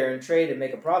year there and trade and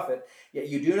make a profit. Yet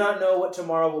you do not know what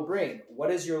tomorrow will bring.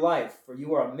 What is your life? For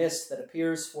you are a mist that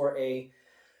appears for a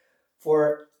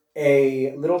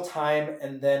little time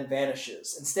and then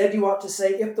vanishes. Instead, you ought to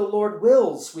say, if the Lord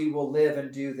wills, we will live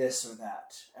and do this or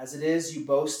that. As it is, you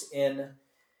boast in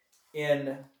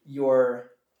your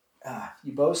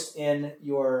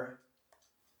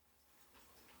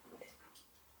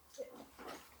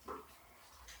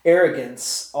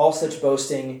arrogance. All such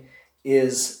boasting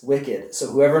is wicked. So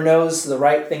whoever knows the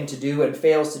right thing to do and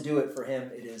fails to do it, for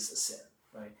him it is a sin.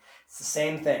 Right? It's the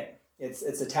same thing. It's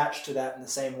attached to that in the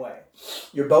same way.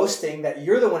 You're boasting that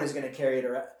you're the one who's going to carry it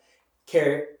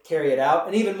out,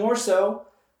 and even more so,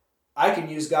 I can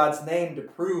use God's name to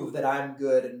prove that I'm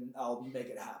good and I'll make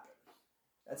it happen.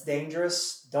 That's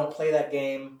dangerous. Don't play that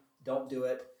game. Don't do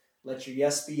it. Let your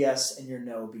yes be yes and your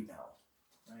no be no.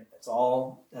 Right? That's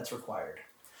all that's required.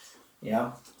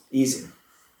 Yeah, easy.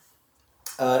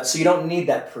 So you don't need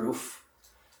that proof.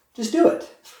 Just do it.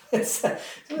 It's that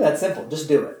simple. Just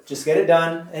do it. Just get it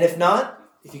done. And if not,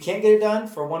 if you can't get it done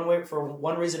for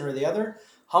one reason or the other,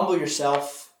 humble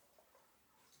yourself,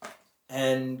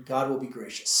 and God will be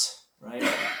gracious. Right?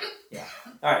 Yeah.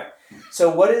 All right.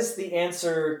 So what is the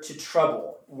answer to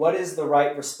trouble? What is the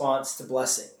right response to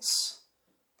blessings?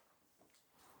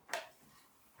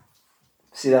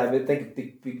 See that? I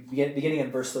think beginning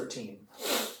in verse 13.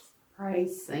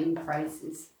 Praise, sing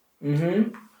praises.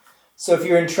 Mm-hmm. So if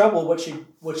you're in trouble, what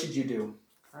should you do?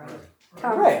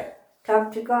 Pray.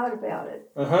 Talk to God about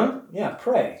it. Yeah,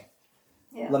 pray.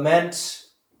 Yeah. Lament.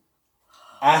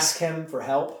 Ask him for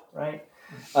help, right?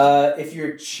 If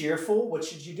you're cheerful, what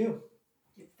should you do?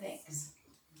 Give thanks.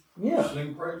 Yeah.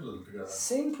 Sing praises to God.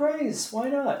 Sing praise. Why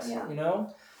not? Yeah.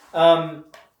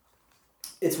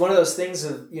 It's one of those things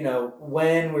of,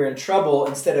 when we're in trouble,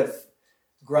 instead of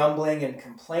grumbling and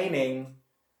complaining,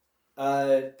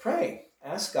 pray.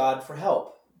 Ask God for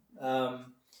help.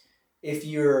 If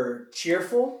you're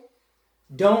cheerful,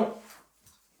 don't,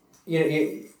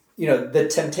 the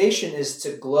temptation is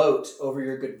to gloat over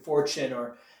your good fortune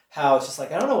or how it's just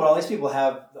like, I don't know what all these people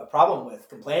have a problem with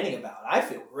complaining about. I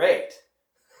feel great.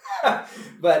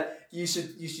 But you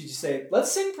should just say,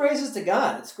 let's sing praises to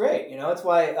God. It's great. It's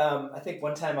why I think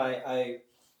one time I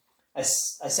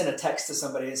sent a text to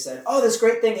somebody and said, oh, this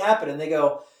great thing happened. And they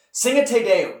go, sing a Te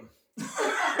Deum.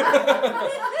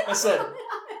 I said,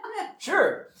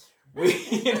 sure.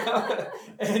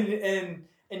 And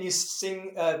you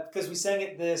sing, because we sang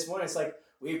it this morning. It's like,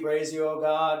 we praise you, O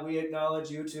God. We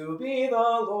acknowledge you to be the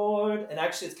Lord. And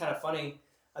actually, it's kind of funny.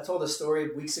 I told a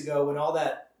story weeks ago when all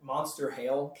that monster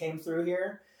hail came through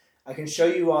here. I can show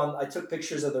you I took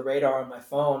pictures of the radar on my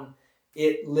phone.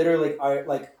 It literally,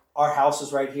 our house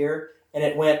is right here, and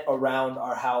it went around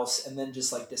our house and then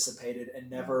just dissipated and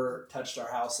never touched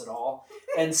our house at all.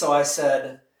 And so I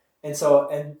said, so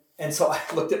I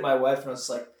looked at my wife and I was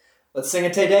like, let's sing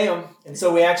a Te Deum. And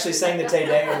so we actually sang the Te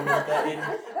Deum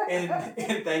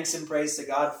in thanks and praise to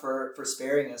God for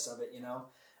sparing us of it,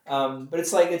 But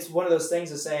it's one of those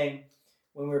things of saying,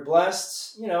 when we're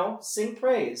blessed, sing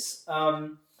praise,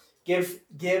 give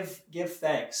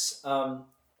thanks.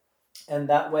 And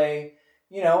that way,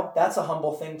 that's a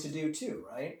humble thing to do too,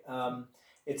 right?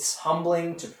 It's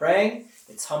humbling to pray.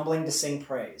 It's humbling to sing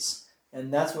praise.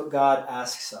 And that's what God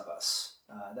asks of us,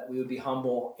 that we would be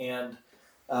humble and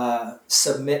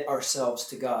submit ourselves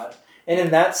to God. And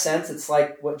in that sense, it's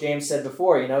like what James said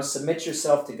before, submit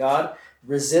yourself to God,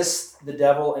 resist the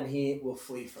devil, and he will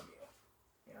flee from you.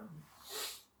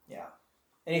 Yeah.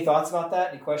 Any thoughts about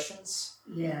that? Any questions?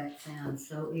 Yeah, it sounds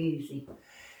so easy.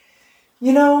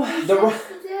 It's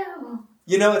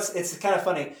kind of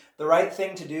funny. The right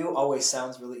thing to do always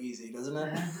sounds really easy, doesn't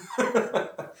it?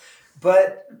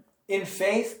 But in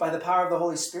faith, by the power of the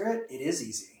Holy Spirit, it is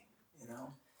easy.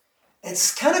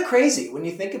 It's kind of crazy when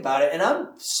you think about it. And I'm,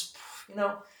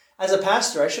 as a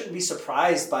pastor, I shouldn't be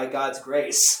surprised by God's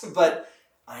grace, but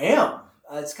I am.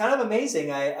 It's kind of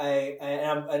amazing. I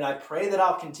am, and I pray that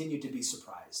I'll continue to be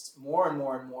surprised more and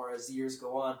more and more as the years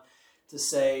go on, to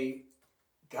say,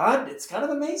 God, it's kind of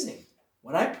amazing.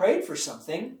 When I prayed for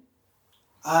something,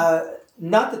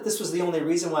 not that this was the only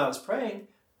reason why I was praying,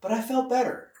 but I felt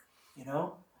better.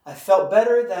 I felt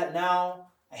better that now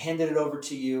I handed it over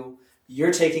to you.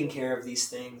 You're taking care of these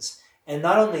things. And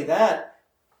not only that,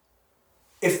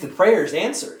 if the prayer is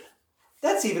answered,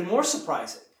 that's even more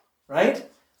surprising, right?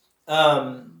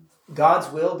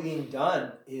 God's will being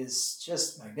done is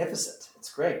just magnificent.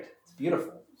 It's great. It's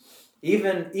beautiful.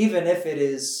 Even if it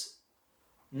is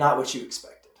not what you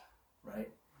expected, right?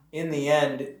 In the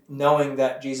end, knowing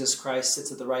that Jesus Christ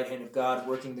sits at the right hand of God,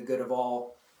 working the good of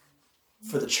all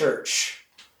for the church,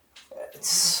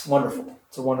 it's wonderful.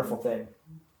 It's a wonderful thing.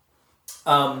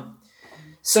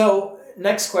 So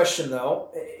next question, though.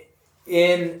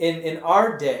 In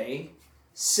our day,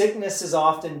 sickness is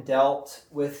often dealt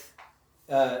with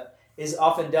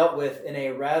in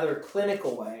a rather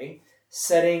clinical way,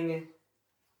 setting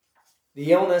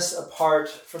the illness apart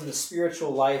from the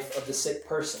spiritual life of the sick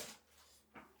person.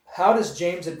 How does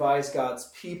James advise God's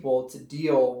people to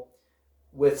deal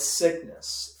with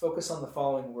sickness? Focus on the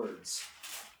following words.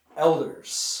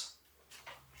 Elders.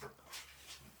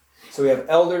 So we have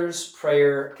elders,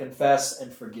 prayer, confess,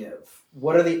 and forgive.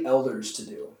 What are the elders to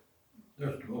do?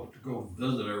 They're supposed to go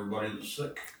visit everybody that's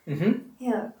sick. Mm-hmm.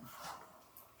 Yeah.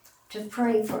 To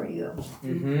pray for you.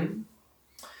 Mm-hmm.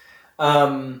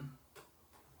 I'm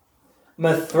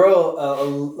going to throw a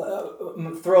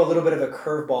little bit of a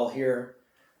curveball here.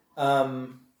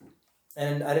 And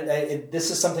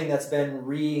this is something that's been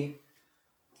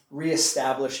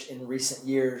reestablished in recent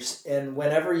years. And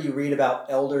whenever you read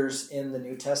about elders in the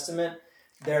New Testament,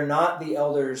 they're not the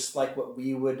elders like what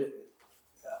we would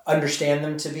understand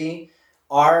them to be.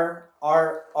 Our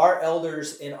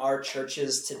elders in our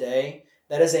churches today,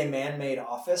 that is a man-made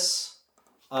office.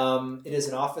 It is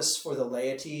an office for the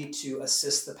laity to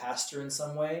assist the pastor in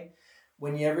some way.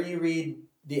 Whenever you read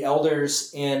the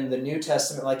elders in the New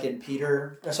Testament, like in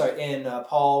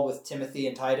Paul with Timothy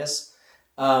and Titus,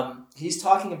 he's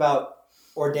talking about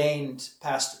ordained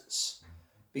pastors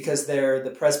because they're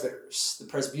the presbyters, the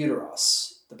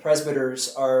presbyteros. The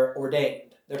presbyters are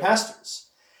ordained. They're pastors.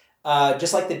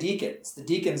 Just like the deacons. The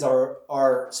deacons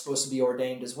are supposed to be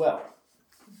ordained as well.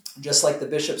 Just like the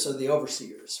bishops or the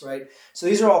overseers, right? So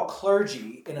these are all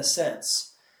clergy in a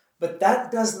sense. But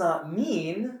that does not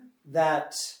mean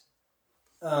that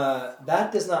the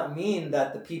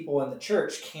people in the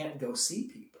church can't go see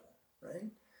people, right?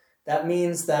 That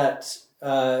means that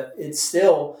it's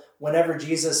still, whenever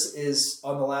Jesus is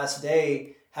on the last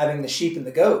day having the sheep and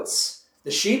the goats,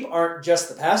 the sheep aren't just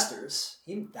the pastors.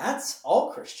 That's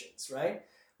all Christians, right?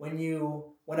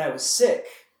 When I was sick,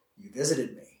 you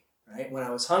visited me. Right? When I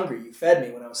was hungry, you fed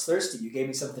me. When I was thirsty, you gave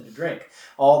me something to drink.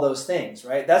 All those things,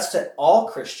 right? That's to all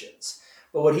Christians.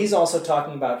 But what he's also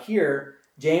talking about here,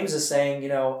 James is saying,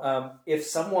 if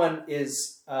someone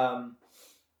is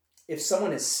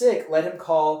sick, let him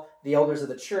call the elders of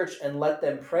the church and let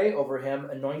them pray over him,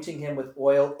 anointing him with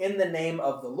oil in the name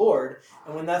of the Lord.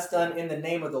 And when that's done in the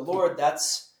name of the Lord,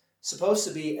 that's supposed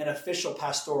to be an official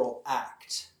pastoral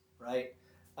act, right?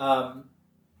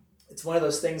 It's one of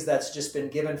those things that's just been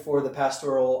given for the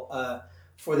pastoral,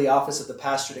 for the office of the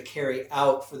pastor to carry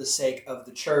out for the sake of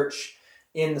the church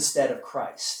in the stead of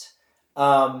Christ.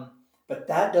 But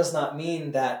that does not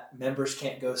mean that members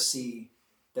can't go see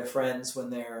their friends when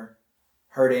they're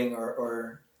hurting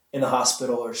or in the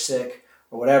hospital or sick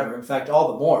or whatever. In fact,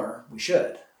 all the more we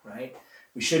should, right?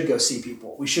 We should go see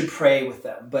people. We should pray with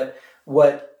them. But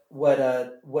what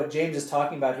James is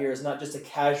talking about here is not just a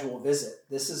casual visit.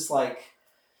 This is like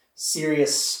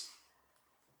serious,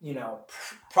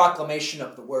 proclamation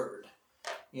of the word,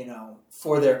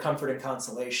 for their comfort and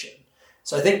consolation.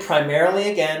 So I think primarily,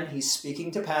 again, he's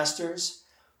speaking to pastors,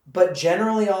 but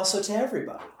generally also to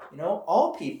everybody.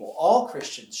 All people, all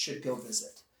Christians should go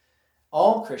visit.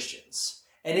 All Christians.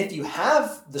 And if you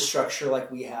have the structure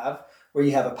like we have, where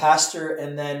you have a pastor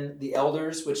and then the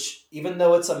elders, which even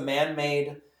though it's a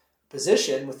man-made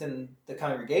position within the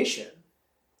congregation,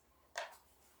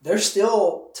 they're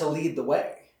still to lead the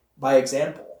way by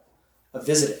example of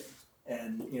visiting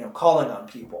and, calling on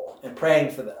people and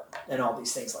praying for them and all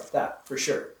these things like that, for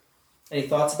sure. Any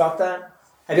thoughts about that?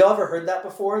 Have you all ever heard that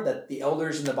before, that the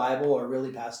elders in the Bible are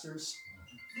really pastors?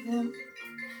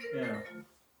 Yeah.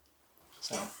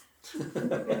 So.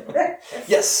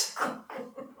 Yes.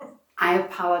 I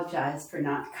apologize for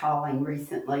not calling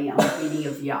recently on any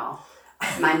of y'all.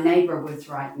 my neighbor was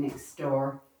right next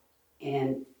door,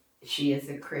 and she is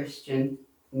a Christian,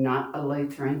 not a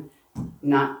Lutheran,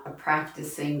 not a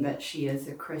practicing, but she is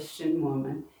a Christian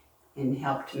woman, and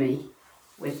helped me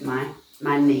with my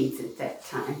needs at that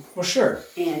time. Well, sure.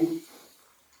 And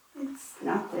it's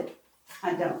not that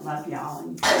I don't love y'all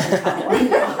and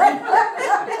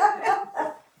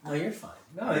No, you're fine.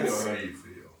 No, I know it's. how you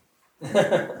feel.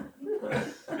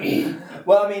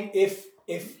 Well, I mean, if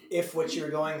what you were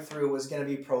going through was going to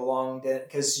be prolonged,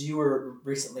 because you were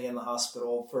recently in the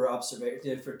hospital for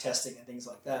for testing and things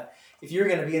like that, if you were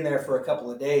going to be in there for a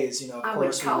couple of days, of I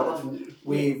course would call on you.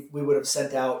 we would have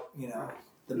sent out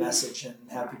the message and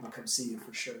have people come see you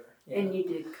for sure. Yeah. And you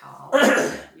did call.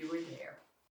 You were there.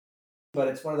 But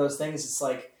it's one of those things. It's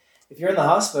like if you're in the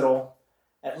hospital,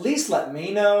 at least let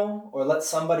me know, or let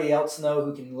somebody else know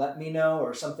who can let me know,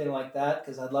 or something like that,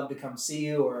 because I'd love to come see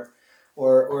you,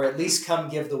 or at least come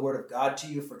give the word of God to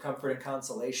you for comfort and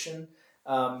consolation.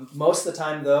 Most of the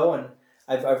time, though, and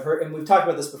I've heard, and we've talked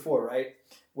about this before, right?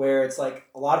 Where it's like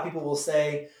a lot of people will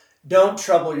say, "Don't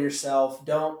trouble yourself.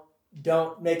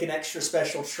 Don't make an extra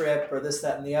special trip," or this,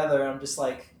 that, and the other. And I'm just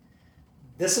like,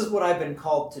 this is what I've been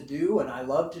called to do, and I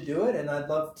love to do it, and I'd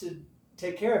love to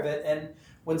take care of it. And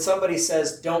when somebody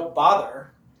says, "Don't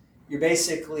bother," you're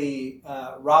basically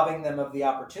robbing them of the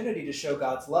opportunity to show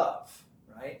God's love,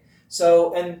 right?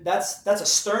 So, and that's a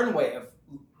stern way of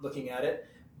looking at it,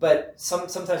 but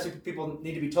sometimes people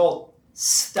need to be told,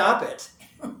 stop it.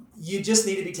 You just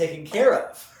need to be taken care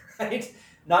of, right?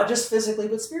 Not just physically,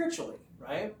 but spiritually,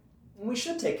 right? And we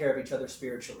should take care of each other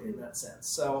spiritually in that sense.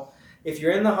 So if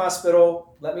you're in the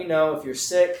hospital, let me know. If you're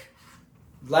sick,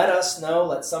 let us know.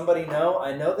 Let somebody know.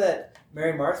 I know that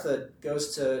Mary Martha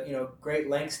goes to great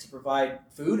lengths to provide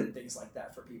food and things like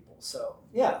that for people. So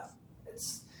yeah,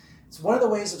 it's one of the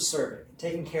ways of serving,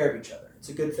 taking care of each other. It's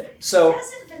a good thing. So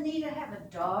Doesn't Vanita have a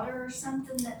daughter or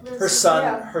something that lives her with son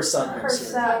Her lives here.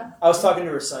 son. I was talking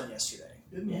to her son yesterday.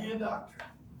 Isn't he a doctor?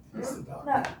 He's a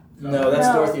doctor. No, that's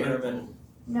No. Dorothy Herman.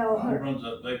 No, He her. runs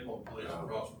that Dayport place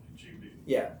across from GB.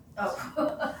 Oh.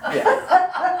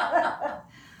 Yeah.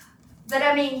 But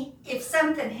I mean, if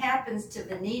something happens to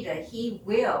Vanita, he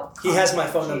will. He has my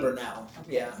contact phone you. number now.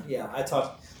 Yeah.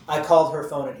 I called her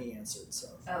phone and he answered. So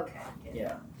Okay. Good.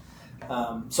 yeah.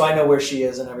 So I know where she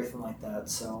is and everything like that.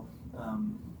 So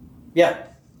yeah.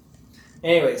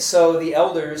 Anyway, so the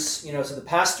elders, so the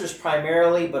pastors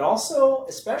primarily, but also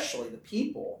especially the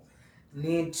people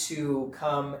need to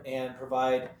come and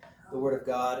provide the word of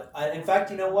God. In fact,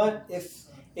 you know what?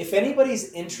 If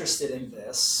anybody's interested in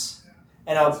this,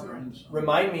 and I'll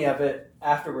remind me of it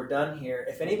after we're done here.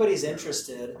 If anybody's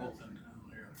interested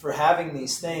for having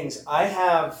these things, I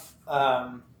have,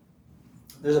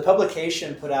 there's a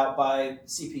publication put out by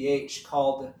CPH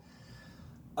called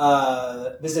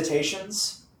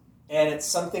Visitations, and it's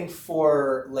something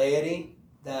for laity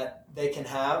that they can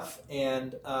have.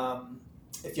 And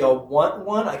if y'all want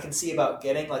one, I can see about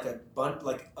getting like a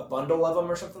bundle of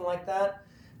them or something like that.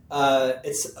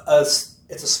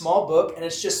 It's a small book, and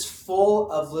it's just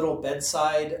full of little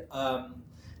bedside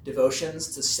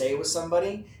devotions to say with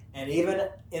somebody. And even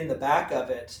in the back of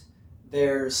it,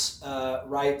 there's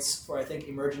rites for, I think,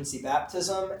 emergency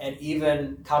baptism and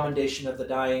even commendation of the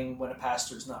dying when a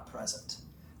pastor's not present.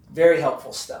 Very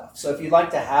helpful stuff. So if you'd like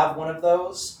to have one of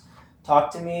those,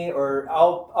 talk to me, or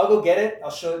I'll go get it.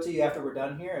 I'll show it to you after we're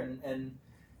done here. And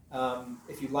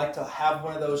if you'd like to have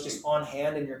one of those just on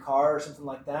hand in your car or something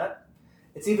like that,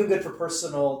 it's even good for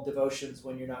personal devotions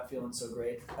when you're not feeling so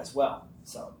great as well.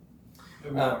 So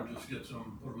Maybe I'll just get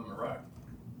some, put them in the rack.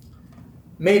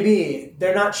 maybe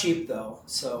they're not cheap though,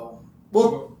 so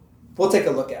we'll take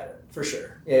a look at it for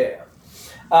sure. Yeah.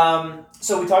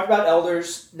 So we talked about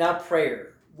elders. Now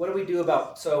prayer. What do we do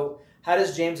about? So how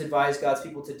does James advise God's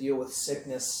people to deal with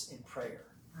sickness in prayer?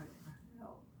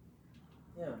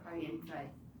 Yeah. Pray and faith.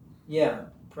 Yeah.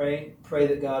 Pray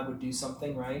that God would do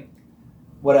something. Right.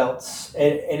 What else?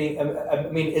 Any? I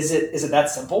mean, is it that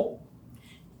simple?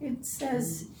 It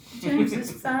says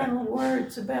James's final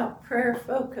words about prayer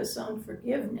focus on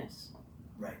forgiveness.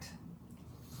 Right.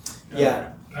 And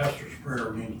Yeah. Pastor's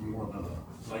prayer means more than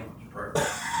a language prayer.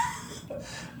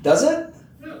 Does it?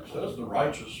 Yeah, it says the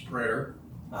righteous prayer.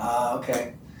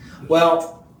 Okay.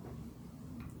 Well,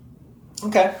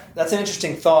 okay. That's an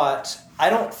interesting thought. I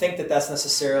don't think that that's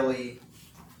necessarily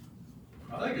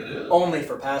I think it is. only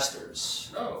for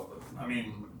pastors. No, but I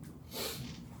mean.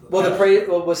 Well, the prayer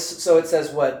was, so it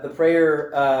says what? The prayer,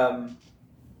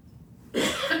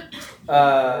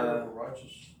 The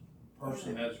righteous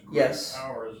person has great yes.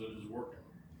 power as it is working.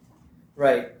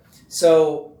 right.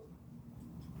 So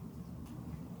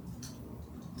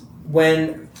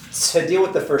when to deal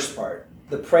with the first part,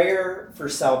 the prayer for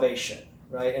salvation,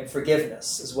 right, and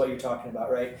forgiveness is what you're talking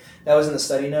about, right? That was in the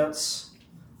study notes,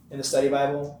 in the study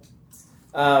Bible.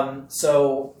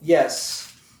 So,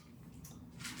 yes,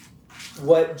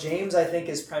 what James, I think,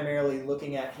 is primarily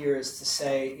looking at here is to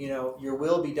say, your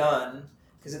will be done,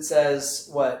 because it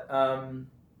says,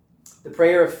 the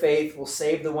prayer of faith will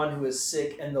save the one who is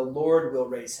sick, and the Lord will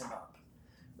raise him up.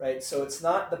 Right? So it's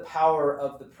not the power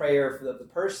of the prayer of the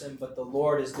person, but the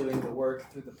Lord is doing the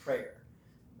work through the prayer.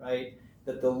 Right?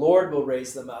 That the Lord will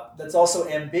raise them up. That's also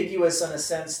ambiguous in a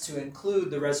sense to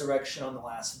include the resurrection on the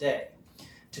last day.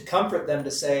 To comfort them to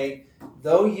say,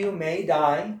 though you may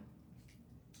die,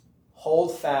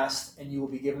 hold fast, and you will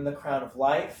be given the crown of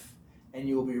life, and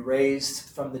you will be raised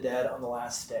from the dead on the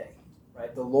last day.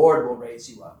 Right? The Lord will raise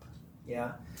you up.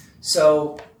 Yeah?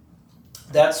 So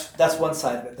that's one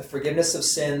side of it, the forgiveness of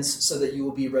sins so that you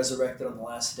will be resurrected on the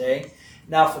last day.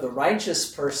 Now for the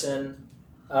righteous person,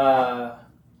 and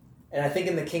I think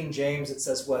in the King James it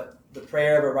says the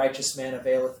prayer of a righteous man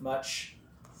availeth much,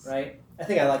 right? I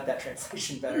think I like that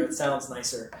translation better. It sounds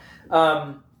nicer.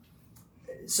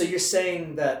 So you're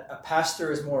saying that a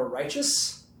pastor is more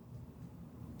righteous?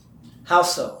 How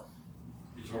so?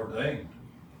 He's ordained.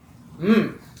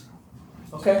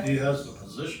 Okay. He has the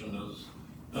position as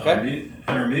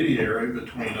intermediary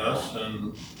between us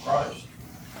and Christ.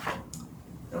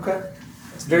 Okay.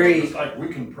 It's very... It's like we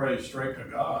can pray straight to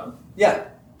God. Yeah.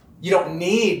 You don't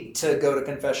need to go to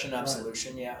confession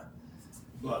absolution, right. Yeah.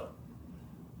 But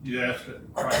you ask it in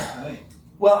Christ's name.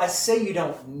 Well, I say you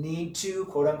don't need to,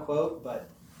 quote unquote, but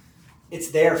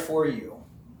it's there for you,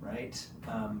 right?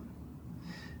 But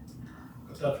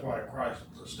that's why Christ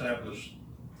established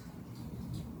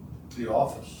the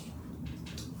office.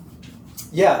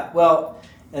 Yeah, well,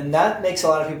 and that makes a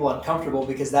lot of people uncomfortable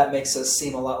because that makes us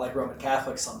seem a lot like Roman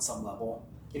Catholics on some level,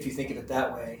 if you think of it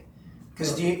that way.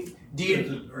 Because do you do you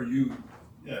know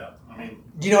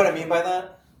what I mean by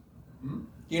that? Do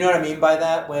you know what I mean by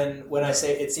that when I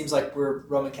say it seems like we're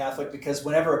Roman Catholic? Because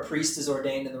whenever a priest is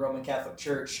ordained in the Roman Catholic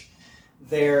Church,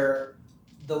 the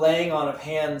laying on of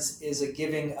hands is a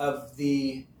giving of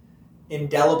the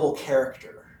indelible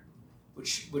character.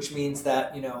 Which means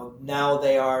that, now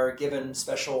they are given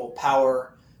special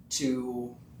power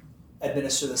to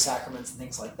administer the sacraments and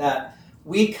things like that.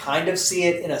 We kind of see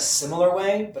it in a similar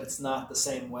way, but it's not the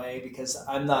same way because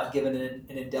I'm not given an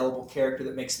indelible character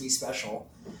that makes me special.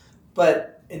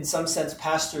 But in some sense,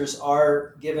 pastors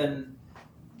are given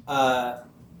the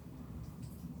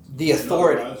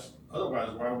authority.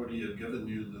 Otherwise, why would he have given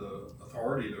you the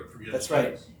authority to forgive? That's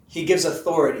right. He gives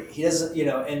authority. He doesn't,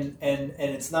 and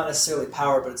it's not necessarily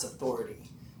power, but it's authority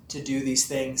to do these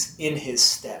things in his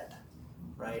stead,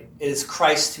 right? It is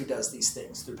Christ who does these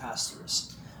things through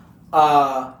pastors.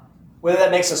 Whether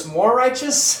that makes us more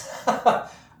righteous, I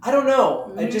don't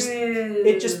know.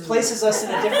 It just places us in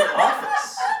a different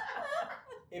office.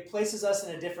 It places us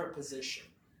in a different position,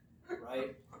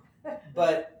 right?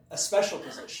 But a special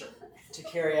position to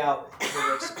carry out the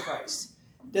works of Christ.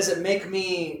 Does it make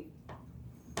me...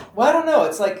 Well, I don't know.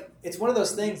 It's one of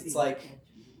those things. It's like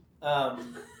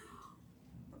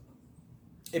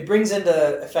it brings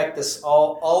into effect this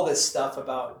all this stuff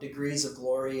about degrees of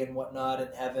glory and whatnot in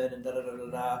heaven and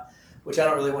which I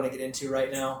don't really want to get into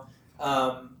right now.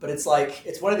 But it's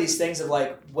one of these things of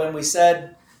when we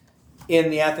said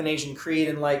in the Athanasian Creed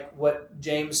and what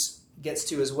James gets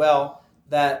to as well,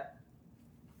 that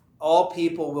all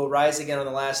people will rise again on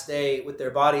the last day with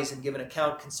their bodies and give an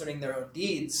account concerning their own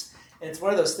deeds. And it's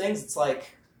one of those things, it's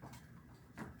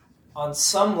on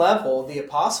some level, the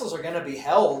apostles are going to be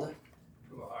held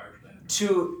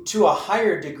to a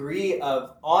higher degree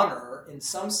of honor in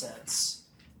some sense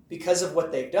because of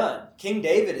what they've done. King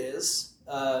David is,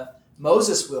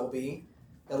 Moses will be,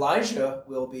 Elijah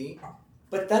will be,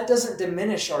 but that doesn't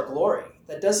diminish our glory.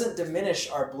 That doesn't diminish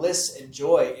our bliss and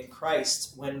joy in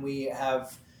Christ when we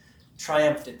have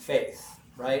triumphed in faith,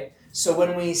 right? So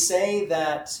when we say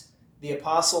that the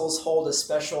apostles hold a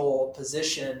special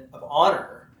position of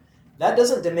honor, that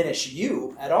doesn't diminish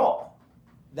you at all.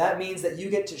 That means that you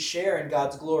get to share in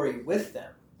God's glory with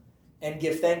them and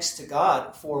give thanks to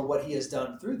God for what he has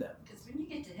done through them. Because when you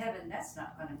get to heaven, that's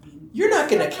not going to be... You're not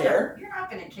going to care. You're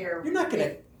not going to care. You're not going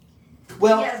to...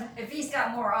 Well, if he's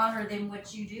got more honor than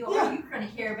what you do, all yeah. you're going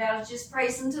to care about is just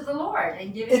praising to the Lord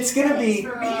and giving it's going to be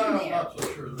for being there.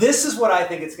 This is what I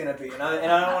think it's going to be, and I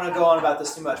don't want to go on about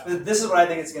this too much, but this is what I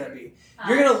think it's going to be.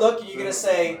 You're going to look and you're going to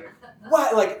say,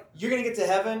 "What?" You're going to get to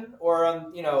heaven or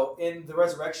in the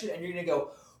resurrection, and you're going to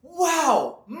go,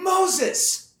 "Wow,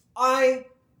 Moses! I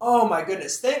oh my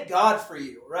goodness, thank God for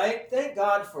you, right? Thank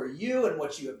God for you and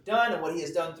what you have done and what he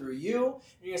has done through you.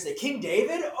 And you're going to say, King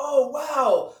David? Oh,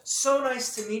 wow, so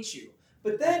nice to meet you.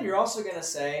 But then you're also going to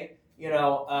say,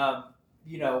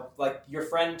 like your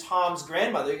friend Tom's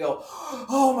grandmother, you go,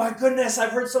 oh my goodness,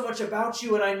 I've heard so much about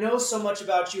you and I know so much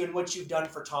about you and what you've done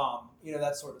for Tom.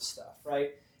 That sort of stuff,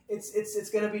 right? It's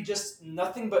going to be just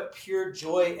nothing but pure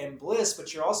joy and bliss,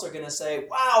 but you're also going to say,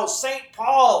 wow, St.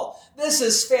 Paul, this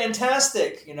is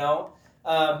fantastic,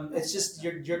 It's just,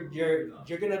 you're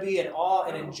going to be in awe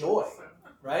and in joy,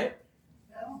 right?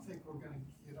 I don't think we're going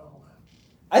to get all that.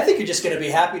 I think you're just going to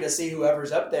be happy to see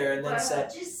whoever's up there and then say,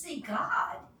 just see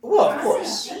God. well, of I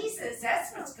course. see Jesus,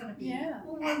 that's what's going to be. Yeah.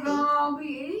 Well, we're gonna all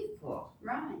be equal.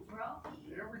 Right. We're all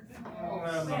Everything Well,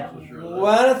 else. I'm not so sure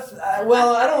of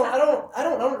that. I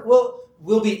don't know. Well,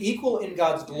 we'll be equal in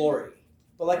God's glory.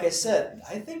 But like I said,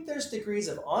 I think there's degrees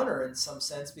of honor in some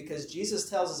sense because Jesus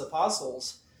tells his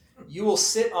apostles, you will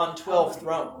sit on 12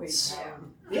 thrones.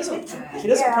 He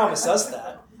doesn't promise us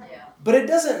that. Yeah. But it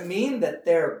doesn't mean that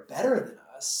they're better than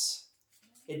us.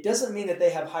 It doesn't mean that they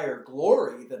have higher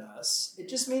glory than us. It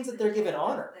just means that they're given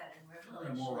honor.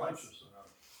 They're more righteous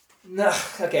than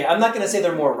us. No, okay, I'm not going to say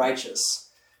they're more righteous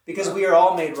because we are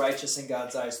all made righteous in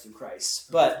God's eyes through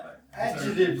Christ. But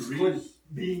Adjectives quit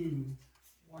being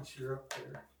once you're up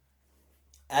there.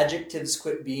 adjectives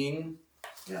quit being.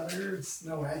 Yeah, there's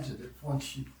no adjective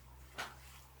once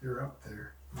you're up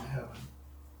there in heaven.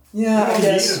 Yeah, I You don't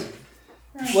guess. need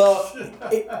 'em. Well,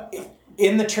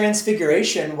 in the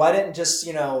Transfiguration, why didn't just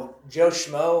Joe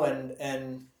Schmo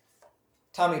and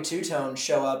Tommy Two-Tone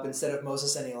show up instead of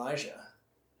Moses and Elijah?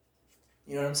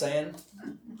 You know what I'm saying?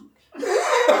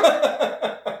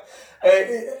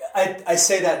 I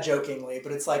say that jokingly,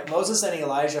 but it's like Moses and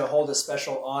Elijah hold a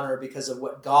special honor because of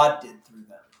what God did through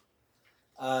them.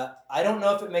 I don't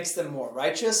know if it makes them more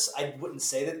righteous. I wouldn't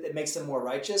say that it makes them more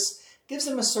righteous. It gives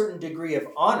them a certain degree of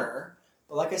honor,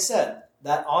 but like I said,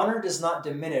 that honor does not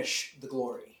diminish the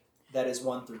glory that is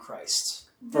won through Christ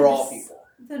for all people.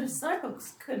 The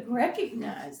disciples could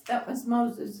recognize that was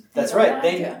Moses. That's and right.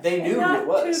 Elijah, They knew and who it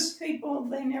was. Two people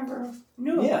they never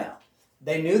knew Yeah. about.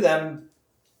 They knew them.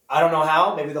 I don't know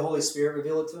how. Maybe the Holy Spirit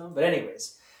revealed it to them. But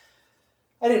anyways,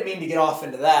 I didn't mean to get off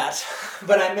into that.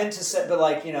 But I meant to say,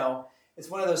 it's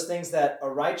one of those things that a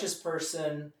righteous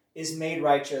person is made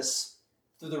righteous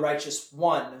through the righteous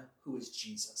one who is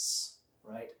Jesus,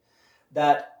 right?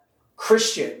 That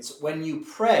Christians, when you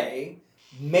pray,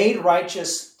 made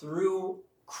righteous through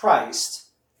Christ,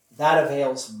 that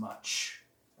avails much,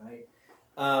 right?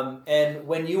 And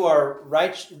when you are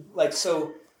righteous,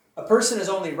 so a person is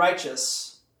only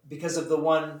righteous because of the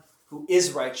one who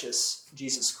is righteous,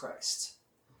 Jesus Christ.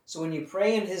 So when you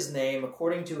pray in his name,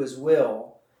 according to his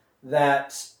will,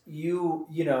 that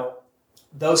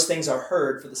those things are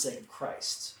heard for the sake of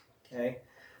Christ, okay?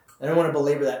 I don't want to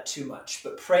belabor that too much,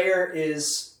 but prayer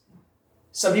is,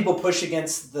 some people push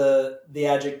against the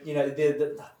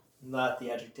adjective, not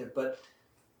the adjective, but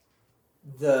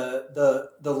the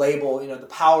label, the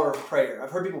power of prayer. I've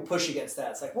heard people push against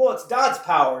that. It's like, well, it's God's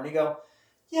power. And you go,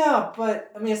 yeah,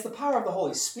 but it's the power of the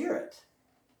Holy Spirit,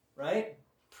 right?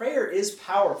 Prayer is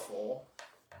powerful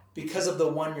because of the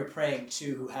one you're praying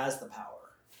to who has the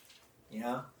power.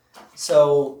 Yeah?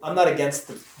 So I'm not against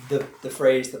the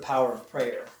phrase, the power of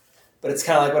prayer. But it's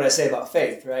kind of like what I say about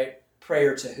faith, right?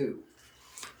 Prayer to who?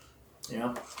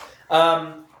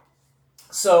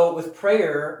 So with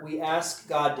prayer, we ask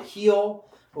God to heal,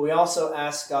 but we also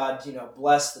ask God to,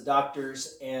 bless the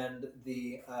doctors and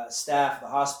the staff, the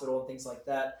hospital, and things like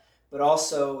that. But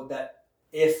also that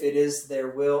if it is their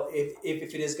will,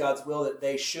 if it is God's will that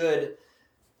they should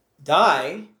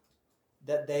die,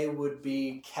 that they would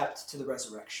be kept to the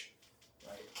resurrection,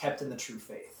 right? Kept in the true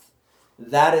faith.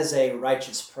 That is a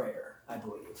righteous prayer, I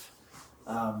believe.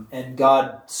 And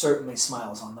God certainly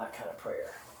smiles on that kind of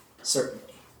prayer. Certainly.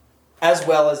 As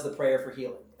well as the prayer for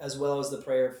healing. As well as the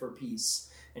prayer for peace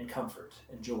and comfort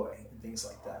and joy and things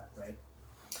like that, right?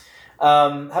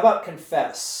 How about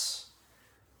confess?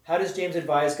 How does James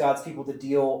advise God's people to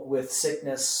deal with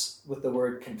sickness with the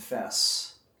word confess?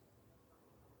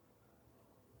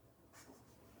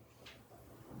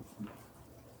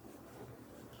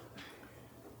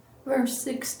 Verse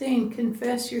 16,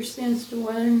 confess your sins to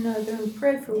one another and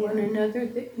pray for one another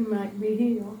that you might be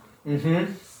healed.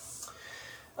 Mm-hmm.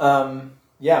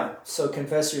 So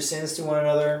confess your sins to one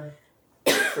another,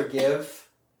 forgive,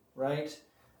 right?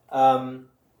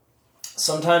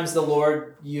 Sometimes the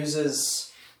Lord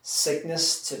uses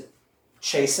sickness to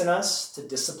chasten us, to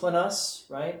discipline us,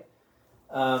 right?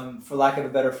 For lack of a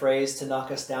better phrase, to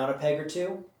knock us down a peg or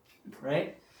two,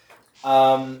 right?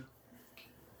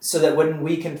 so that when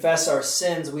we confess our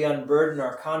sins, we unburden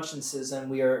our consciences and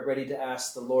we are ready to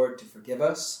ask the Lord to forgive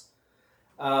us.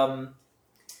 And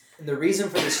the reason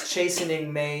for this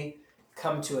chastening may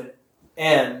come to an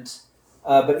end,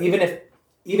 but even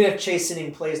if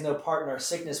chastening plays no part in our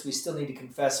sickness, we still need to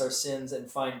confess our sins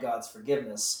and find God's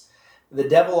forgiveness. The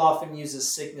devil often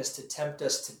uses sickness to tempt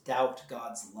us to doubt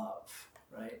God's love,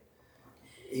 right?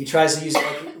 He tries to use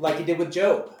it like he did with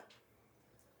Job.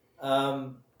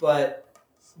 But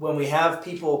when we have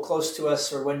people close to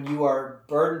us, or when you are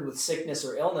burdened with sickness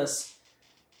or illness,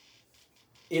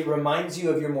 it reminds you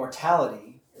of your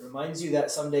mortality. It reminds you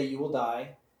that someday you will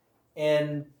die,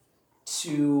 and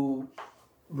to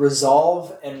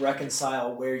resolve and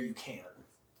reconcile where you can,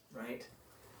 right?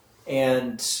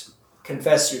 And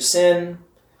confess your sin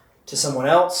to someone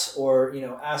else, or,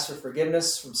 ask for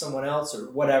forgiveness from someone else, or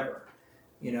whatever,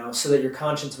 so that your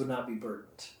conscience would not be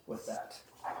burdened with that.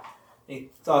 Any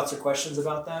thoughts or questions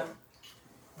about that?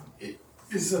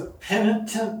 Is a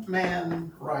penitent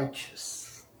man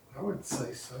righteous? I would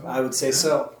say so. I would say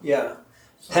so, yeah.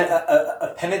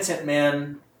 A penitent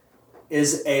man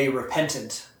is a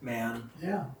repentant man.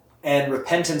 Yeah. And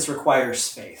repentance requires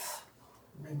faith.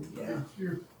 I mean, if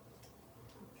you're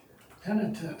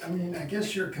penitent, I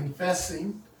guess you're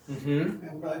confessing,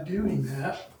 and by doing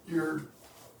that, you're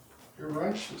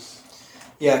righteous.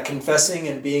 Yeah, confessing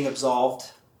and being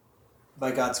absolved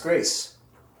by God's grace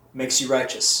makes you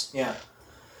righteous. Yeah.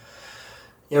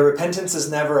 Yeah, repentance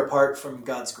is never apart from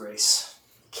God's grace.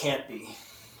 Can't be.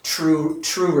 True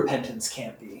repentance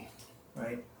can't be,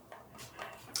 right?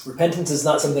 Repentance is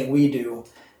not something we do.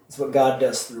 It's what God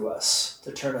does through us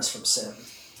to turn us from sin.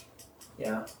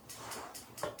 Yeah.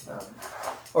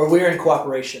 Or we're in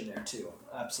cooperation there too.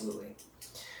 Absolutely.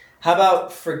 How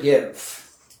about forgive?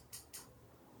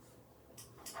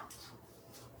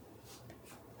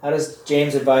 How does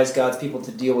James advise God's people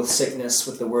to deal with sickness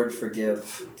with the word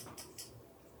forgive?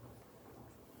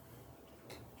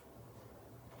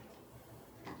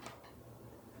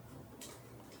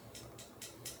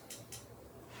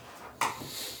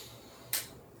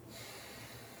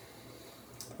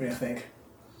 What do you think?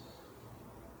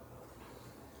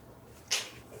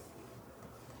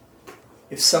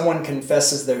 If someone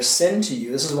confesses their sin to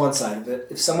you, this is one side of it.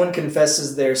 If someone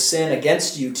confesses their sin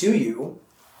against you to you,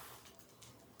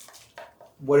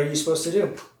 what are you supposed to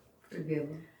do? Forgive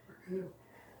them.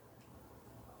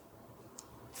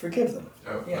 Forgive them.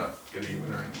 Oh, Yeah. not get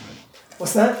even or anything.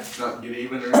 What's that? Not get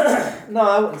even or anything. No,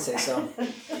 I wouldn't say so.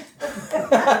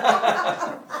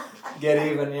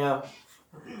 Get even, yeah.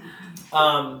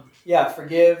 Yeah,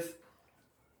 forgive.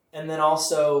 And then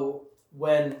also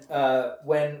when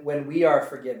we are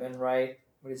forgiven, right?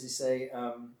 What does he say?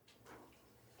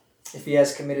 If he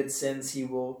has committed sins, he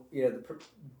will,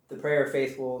 the prayer of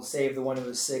faith will save the one who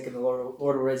is sick, and the Lord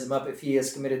will raise him up. If he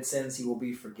has committed sins, he will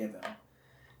be forgiven.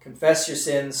 Confess your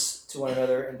sins to one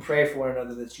another and pray for one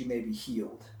another that you may be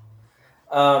healed.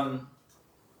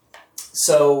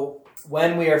 So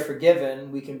when we are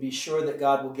forgiven, we can be sure that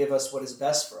God will give us what is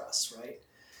best for us, right?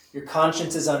 Your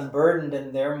conscience is unburdened,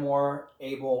 and they're more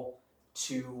able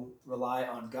to rely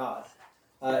on God.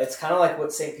 It's kind of like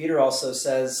what St. Peter also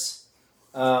says.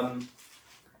 What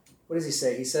does he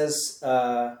say? He says,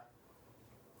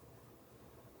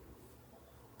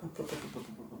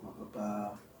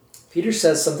 Peter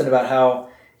says something about how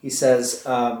he says,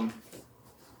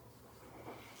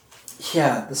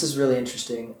 this is really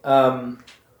interesting. Oh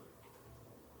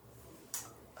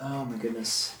my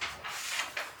goodness.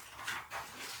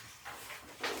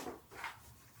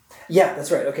 Yeah,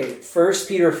 that's right. Okay, 1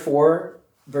 Peter 4,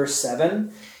 verse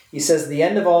 7. He says, the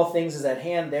end of all things is at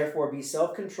hand, therefore be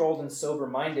self-controlled and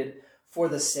sober-minded for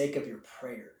the sake of your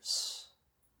prayers.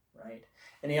 Right?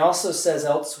 And he also says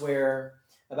elsewhere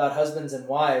about husbands and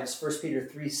wives, 1 Peter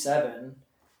 3, 7,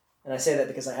 and I say that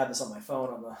because I have this on my phone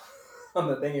on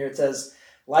the thing here. It says,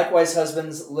 likewise,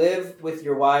 husbands, live with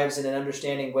your wives in an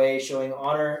understanding way, showing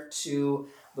honor to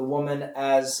the woman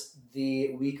as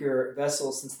the weaker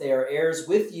vessel, since they are heirs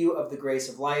with you of the grace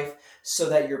of life, so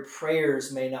that your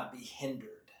prayers may not be hindered.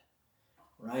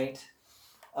 Right?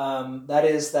 That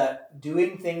is that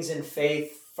doing things in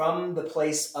faith from the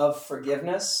place of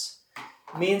forgiveness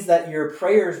means that your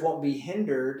prayers won't be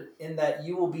hindered, in that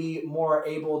you will be more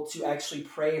able to actually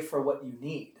pray for what you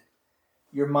need.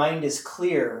 Your mind is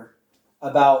clear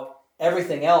about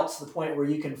everything else, to the point where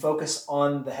you can focus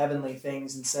on the heavenly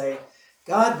things and say,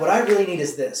 God, what I really need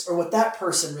is this, or what that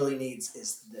person really needs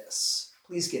is this.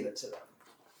 Please give it to them,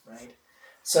 right?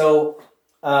 So,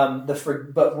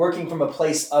 but working from a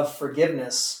place of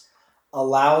forgiveness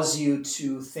allows you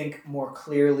to think more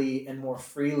clearly and more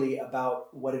freely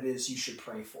about what it is you should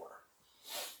pray for.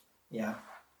 Yeah.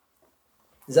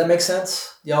 Does that make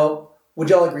sense? Would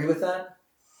y'all agree with that?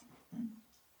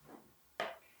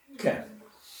 Okay.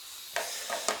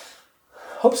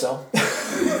 Hope so.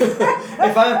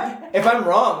 if I'm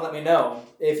wrong, let me know.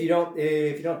 If you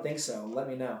don't think so, let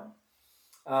me know.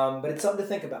 But it's something to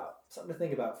think about. Something to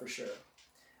think about for sure.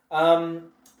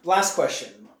 Last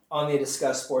question on the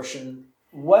discuss portion.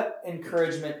 What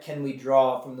encouragement can we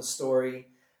draw from the story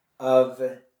of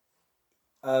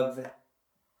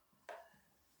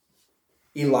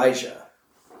Elijah?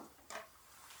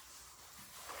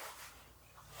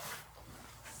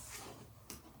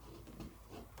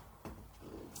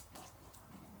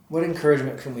 What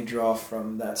encouragement can we draw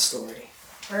from that story?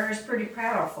 Prayer is pretty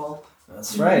powerful.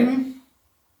 That's right. Mm-hmm.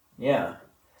 Yeah.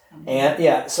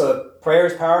 And so prayer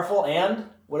is powerful, and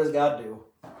what does God do?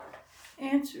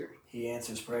 Answer. He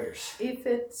answers prayers. If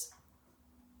it's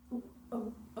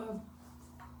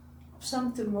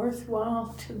something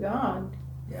worthwhile to God.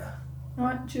 Yeah.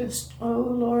 Not just, oh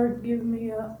Lord, give me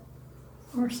a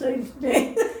Mercedes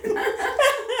Benz.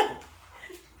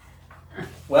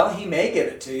 Well, he may give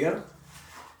it to you,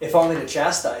 if only to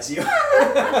chastise you.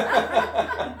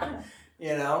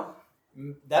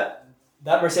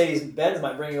 That Mercedes Benz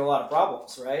might bring you a lot of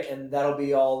problems, right? And that'll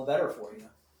be all the better for you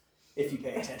if you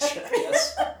pay attention.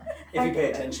 Yes, if you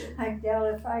pay attention. I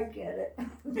doubt if I get it.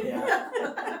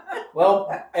 Yeah.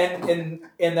 Well, and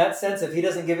in that sense, if he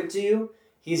doesn't give it to you,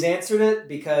 he's answered it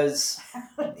because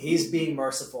he's being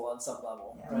merciful on some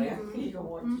level, right? He don't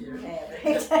want you to have it.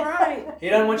 That's right. He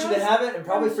doesn't want you to have it, and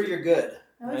probably for your good,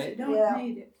 Those right? that don't Yeah.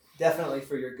 need it. Definitely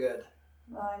for your good.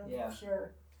 I'm Yeah.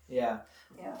 sure. Yeah.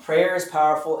 Yeah. Prayer is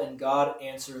powerful, and God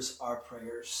answers our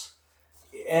prayers.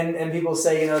 And people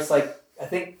say, it's like,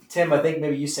 Tim,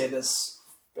 maybe you say this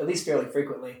at least fairly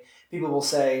frequently. People will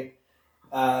say,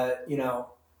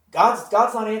 God's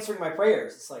not answering my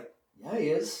prayers. It's like, yeah, he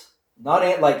is.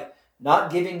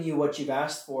 Not giving you what you've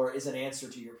asked for is an answer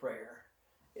to your prayer.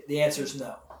 The answer is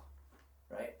no,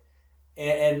 right?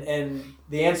 And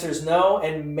the answer is no,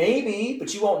 and maybe,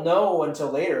 but you won't know until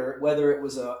later whether it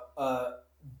was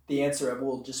the answer of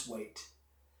we'll just wait,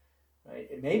 right?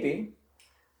 It may be.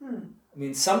 I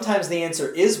mean, sometimes the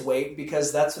answer is wait,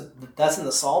 because that's in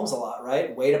the Psalms a lot,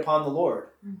 right? Wait upon the Lord.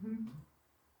 Mm-hmm.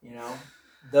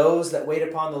 Those that wait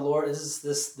upon the Lord. This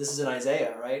is in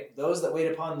Isaiah, right? Those that wait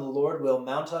upon the Lord will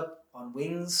mount up on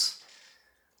wings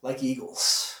like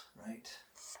eagles, right?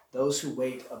 Those who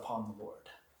wait upon the Lord.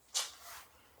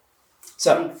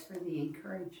 So, Thanks for the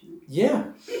encouragement.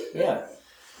 yeah.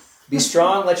 Be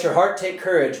strong, let your heart take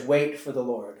courage, wait for the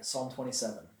Lord. Psalm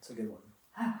 27. It's a good one.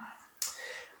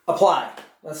 Apply.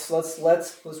 Let's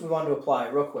move on to apply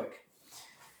real quick.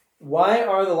 Why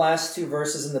are the last two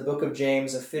verses in the book of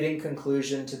James a fitting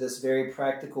conclusion to this very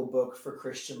practical book for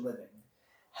Christian living?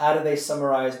 How do they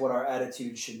summarize what our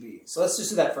attitude should be? So let's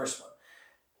just do that first one.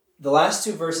 The last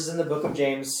two verses in the book of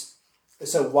James.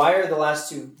 So why are the last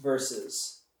two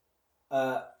verses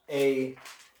a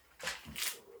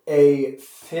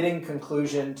fitting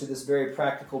conclusion to this very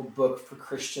practical book for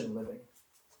Christian living?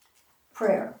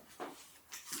 Prayer.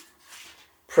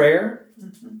 Prayer?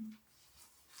 Mm-hmm.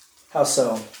 How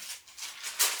so?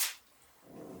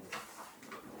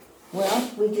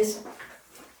 Well,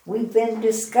 we've been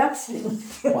discussing.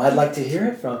 Well, I'd like to hear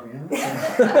it from you.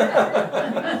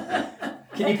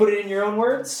 Can you put it in your own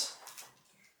words?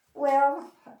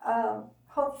 Well,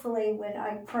 hopefully when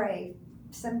I pray,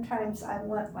 sometimes I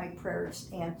want my prayers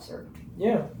answered.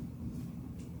 Yeah.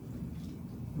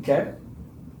 Okay.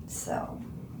 So,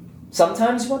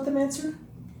 Sometimes you want them answered?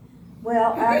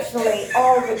 well, actually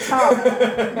all the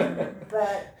time,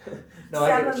 but No, I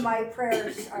some get of you. my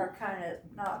prayers are kind of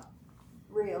not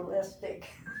realistic.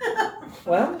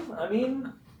 Well, I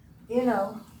mean,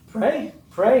 Pray.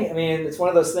 pray. I mean, it's one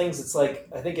of those things. It's like,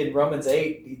 I think in Romans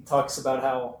 8, he talks about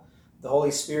how the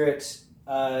Holy Spirit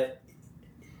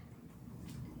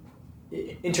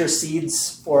intercedes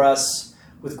for us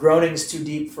with groanings too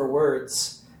deep for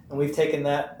words. And we've taken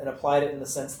that and applied it in the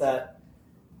sense that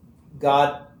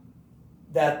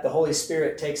that the Holy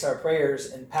Spirit takes our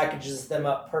prayers and packages them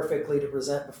up perfectly to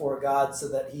present before God so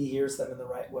that he hears them in the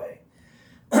right way.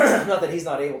 Not that he's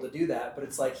not able to do that, but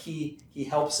it's like he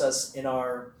helps us in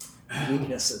our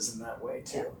weaknesses in that way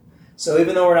too. So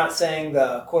even though we're not saying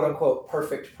the quote-unquote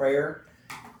perfect prayer,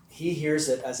 he hears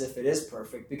it as if it is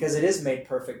perfect because it is made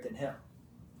perfect in him.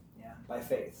 Yeah, by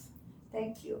faith.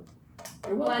 Thank you.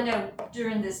 Well, I know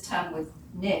during this time with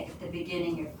Nick at the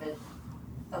beginning of it,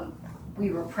 we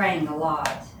were praying a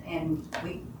lot and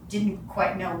we didn't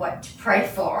quite know what to pray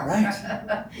for.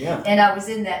 Right. Yeah. And I was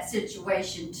in that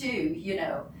situation too,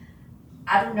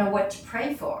 I don't know what to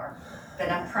pray for, but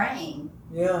I'm praying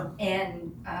Yeah.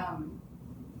 And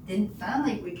then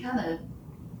finally we kind of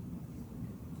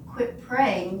quit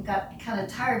praying, got kind of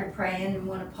tired of praying, and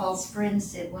one of Paul's friends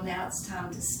said, well, now it's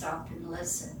time to stop and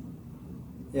listen.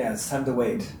 Yeah, it's time to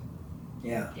wait.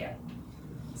 Yeah.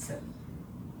 So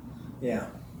Yeah.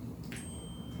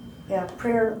 Yeah,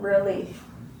 prayer really,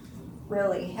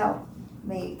 really helped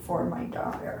me for my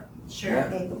daughter. sure. Yeah.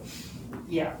 Maybe-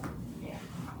 Yeah.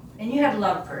 And you had a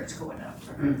lot of prayers going up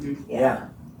for her. Yeah.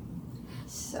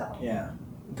 So, Yeah.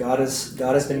 God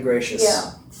has been gracious.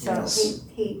 yeah, so Yes.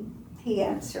 he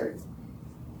answered.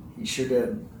 He sure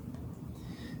did.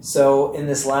 So in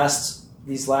these last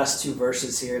 2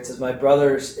 verses here, it says, "My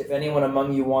brothers, if anyone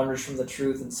among you wanders from the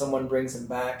truth and someone brings him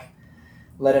back,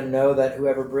 let him know that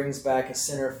whoever brings back a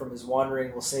sinner from his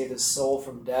wandering will save his soul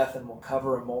from death and will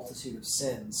cover a multitude of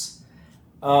sins."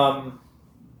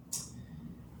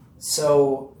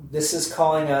 So this is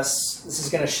calling us, this is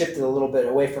going to shift it a little bit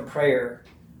away from prayer,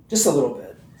 just a little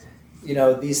bit. You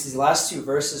know, these last 2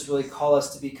 verses really call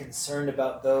us to be concerned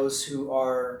about those who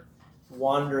are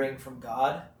wandering from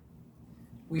God.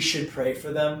 We should pray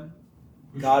for them.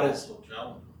 God is. Also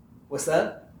challenge them. What's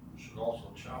that? We should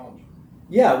also challenge them.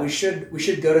 Yeah, we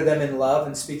should go to them in love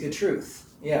and speak the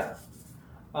truth. Yeah.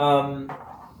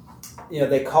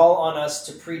 They call on us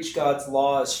to preach God's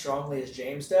law as strongly as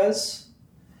James does,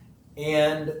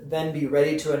 and then be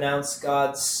ready to announce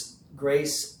God's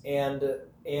grace and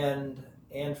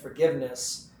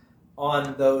forgiveness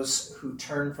on those who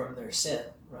turn from their sin,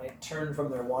 right? Turn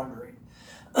from their wandering.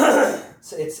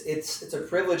 So it's a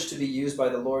privilege to be used by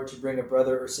the Lord to bring a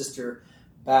brother or sister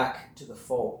back to the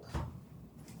fold.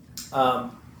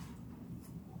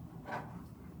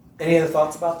 Any other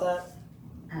thoughts about that?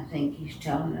 I think he's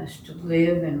telling us to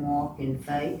live and walk in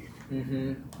faith,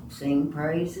 Mm-hmm. sing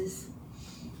praises.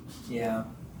 Yeah.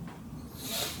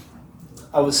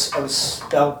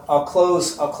 I'll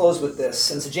close with this.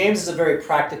 Since James is a very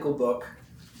practical book,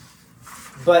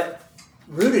 but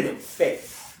rooted in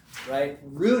faith, right?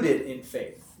 Rooted in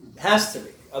faith. It has to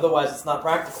be. Otherwise it's not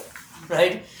practical,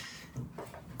 right?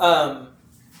 I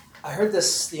heard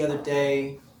this the other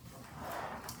day.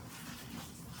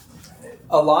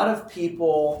 A lot of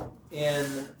people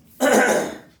in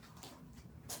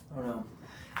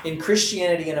in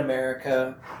Christianity in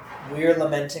America, we're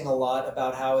lamenting a lot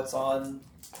about how it's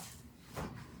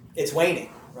waning,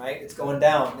 right? It's going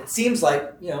down. It seems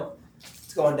like,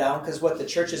 it's going down because the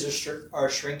churches are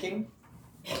shrinking.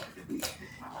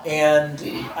 And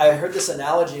I heard this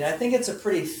analogy, and I think it's a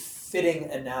pretty fitting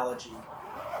analogy.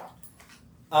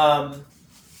 Let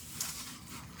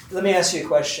me ask you a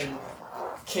question.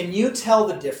 Can you tell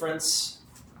the difference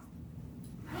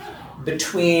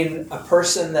between a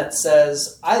person that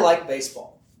says, I like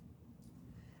baseball,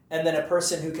 and then a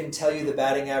person who can tell you the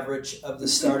batting average of the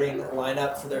starting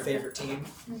lineup for their favorite team?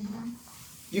 Mm-hmm.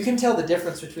 You can tell the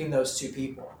difference between those two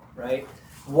people, right?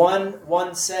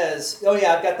 One says, oh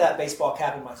yeah, I've got that baseball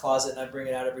cap in my closet and I bring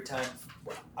it out every time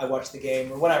I watch the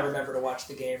game or when I remember to watch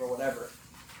the game or whatever.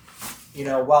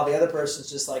 While the other person's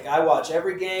just like, I watch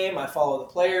every game, I follow the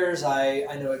players, I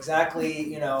know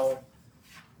exactly,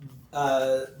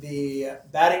 the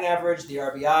batting average, the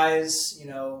RBIs,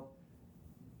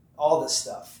 all this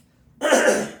stuff.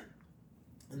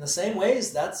 In the same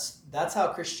ways, that's how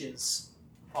Christians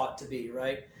ought to be,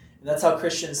 right? And that's how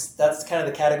Christians, that's kind of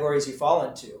the categories you fall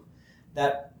into.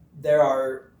 That there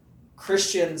are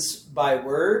Christians by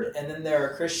word, and then there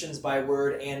are Christians by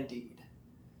word and deed.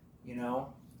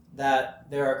 That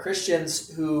there are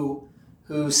Christians who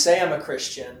say I'm a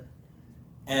Christian,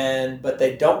 but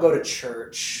they don't go to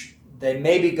church. They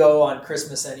maybe go on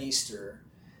Christmas and Easter,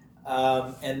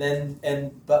 but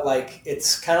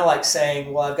it's kind of like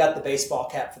saying, well, I've got the baseball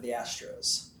cap for the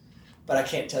Astros, but I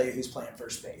can't tell you who's playing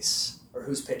first base or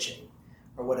who's pitching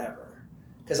or whatever,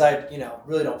 because I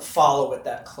really don't follow it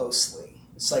that closely.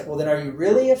 It's like, well, then are you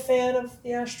really a fan of the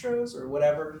Astros or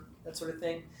whatever, that sort of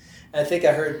thing? And I think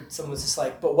I heard someone was just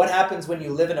like, but what happens when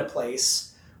you live in a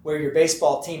place where your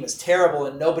baseball team is terrible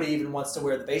and nobody even wants to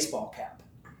wear the baseball cap?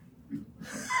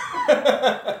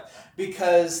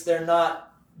 Because they're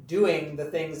not doing the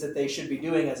things that they should be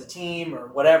doing as a team or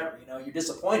whatever. You're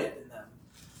disappointed in them.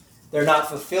 They're not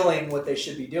fulfilling what they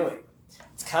should be doing.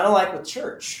 It's kind of like with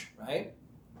church, right?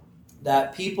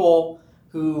 That people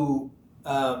who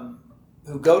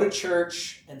go to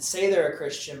church and say they're a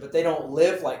Christian, but they don't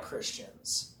live like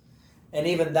Christians. And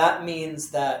even that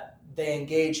means that they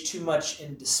engage too much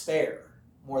in despair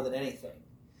more than anything,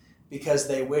 because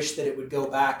they wish that it would go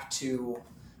back to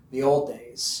the old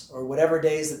days or whatever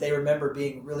days that they remember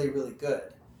being really, really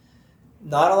good.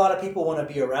 Not a lot of people want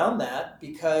to be around that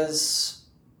because,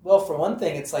 well, for one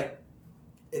thing, it's like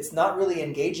it's not really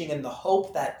engaging in the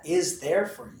hope that is there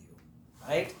for you,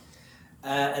 right?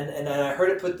 And I heard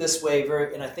it put this way,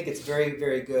 and I think it's very,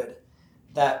 very good,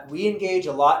 that we engage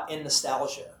a lot in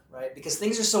nostalgia, right? Because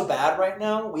things are so bad right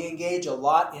now, we engage a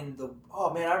lot in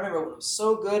oh man, I remember when it was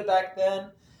so good back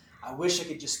then. I wish I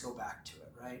could just go back to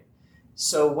it, right?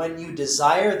 So when you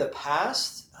desire the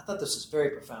past, I thought this was very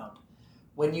profound.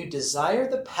 When you desire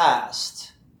the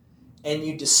past and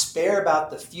you despair about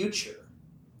the future,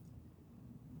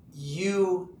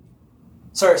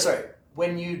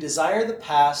 when you desire the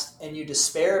past and you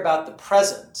despair about the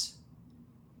present,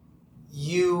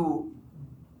 you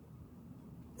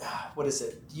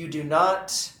do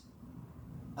not,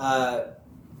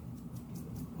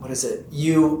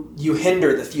 you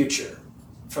hinder the future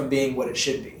from being what it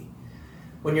should be.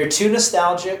 When you're too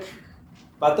nostalgic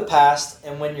about the past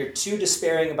and when you're too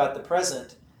despairing about the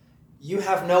present, you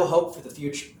have no hope for the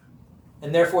future.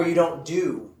 And therefore you don't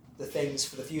do the things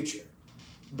for the future.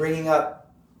 Bringing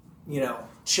up,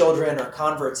 children or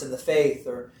converts in the faith,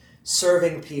 or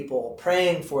serving people,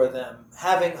 praying for them,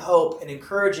 having hope and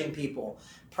encouraging people,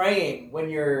 praying when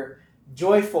you're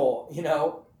joyful,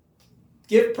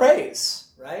 give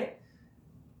praise, right?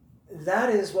 That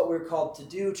is what we're called to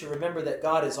do, to remember that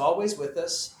God is always with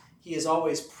us. He is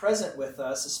always present with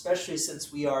us, especially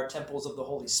since we are temples of the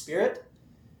Holy Spirit.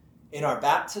 In our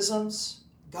baptisms,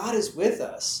 God is with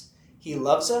us. He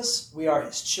loves us. We are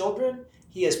his children.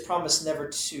 He has promised never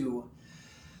to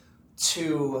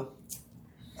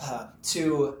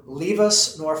leave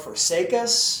us nor forsake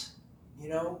us.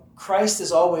 Christ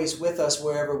is always with us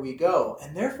wherever we go.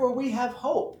 And therefore we have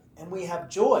hope and we have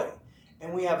joy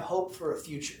and we have hope for a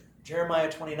future.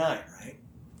 Jeremiah 29, right?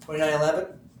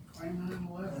 29:11?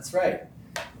 29:11. That's right.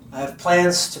 I have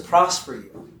plans to prosper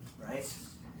you, right?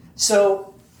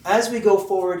 So as we go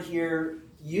forward here,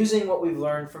 using what we've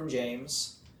learned from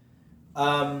James,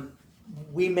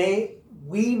 we may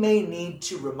need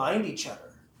to remind each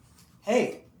other,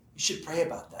 hey, you should pray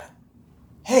about that.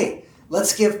 Hey,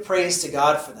 let's give praise to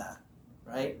God for that,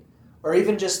 right? Or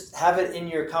even just have it in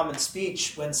your common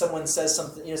speech when someone says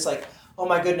something, it's like, oh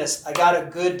my goodness, I got a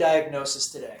good diagnosis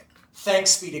today.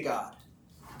 Thanks be to God.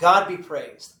 God be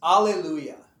praised.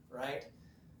 Alleluia, right?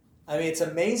 I mean, it's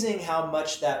amazing how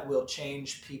much that will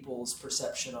change people's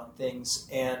perception on things,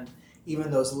 and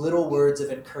even those little words of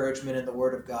encouragement in the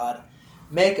Word of God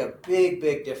make a big,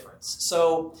 big difference.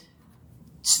 So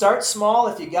start small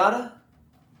if you gotta,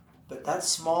 but that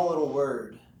small little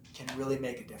word can really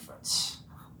make a difference.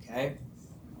 Okay?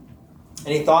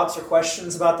 Any thoughts or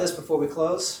questions about this before we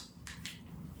close?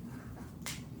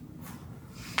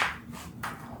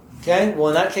 Okay, well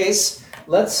in that case,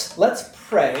 let's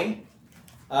pray.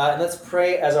 And let's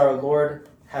pray as our Lord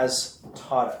has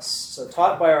taught us. So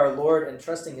taught by our Lord and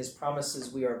trusting his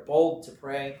promises, we are bold to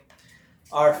pray.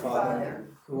 Our Father,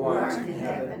 who art in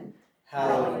heaven,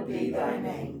 hallowed be thy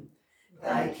name.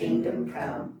 Thy kingdom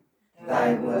come,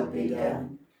 thy will be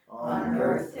done, on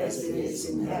earth as it is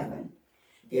in heaven.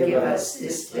 Give us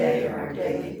this day our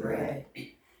daily bread,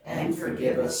 and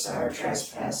forgive us our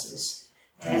trespasses,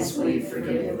 as we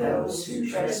forgive those who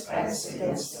trespass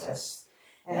against us.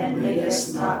 And lead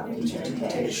us not into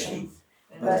temptation,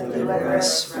 but deliver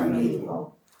us from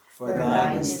evil. For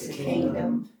thine is the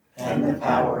kingdom, and the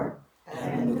power,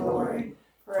 and the glory,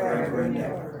 forever and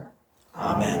ever.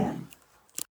 Amen.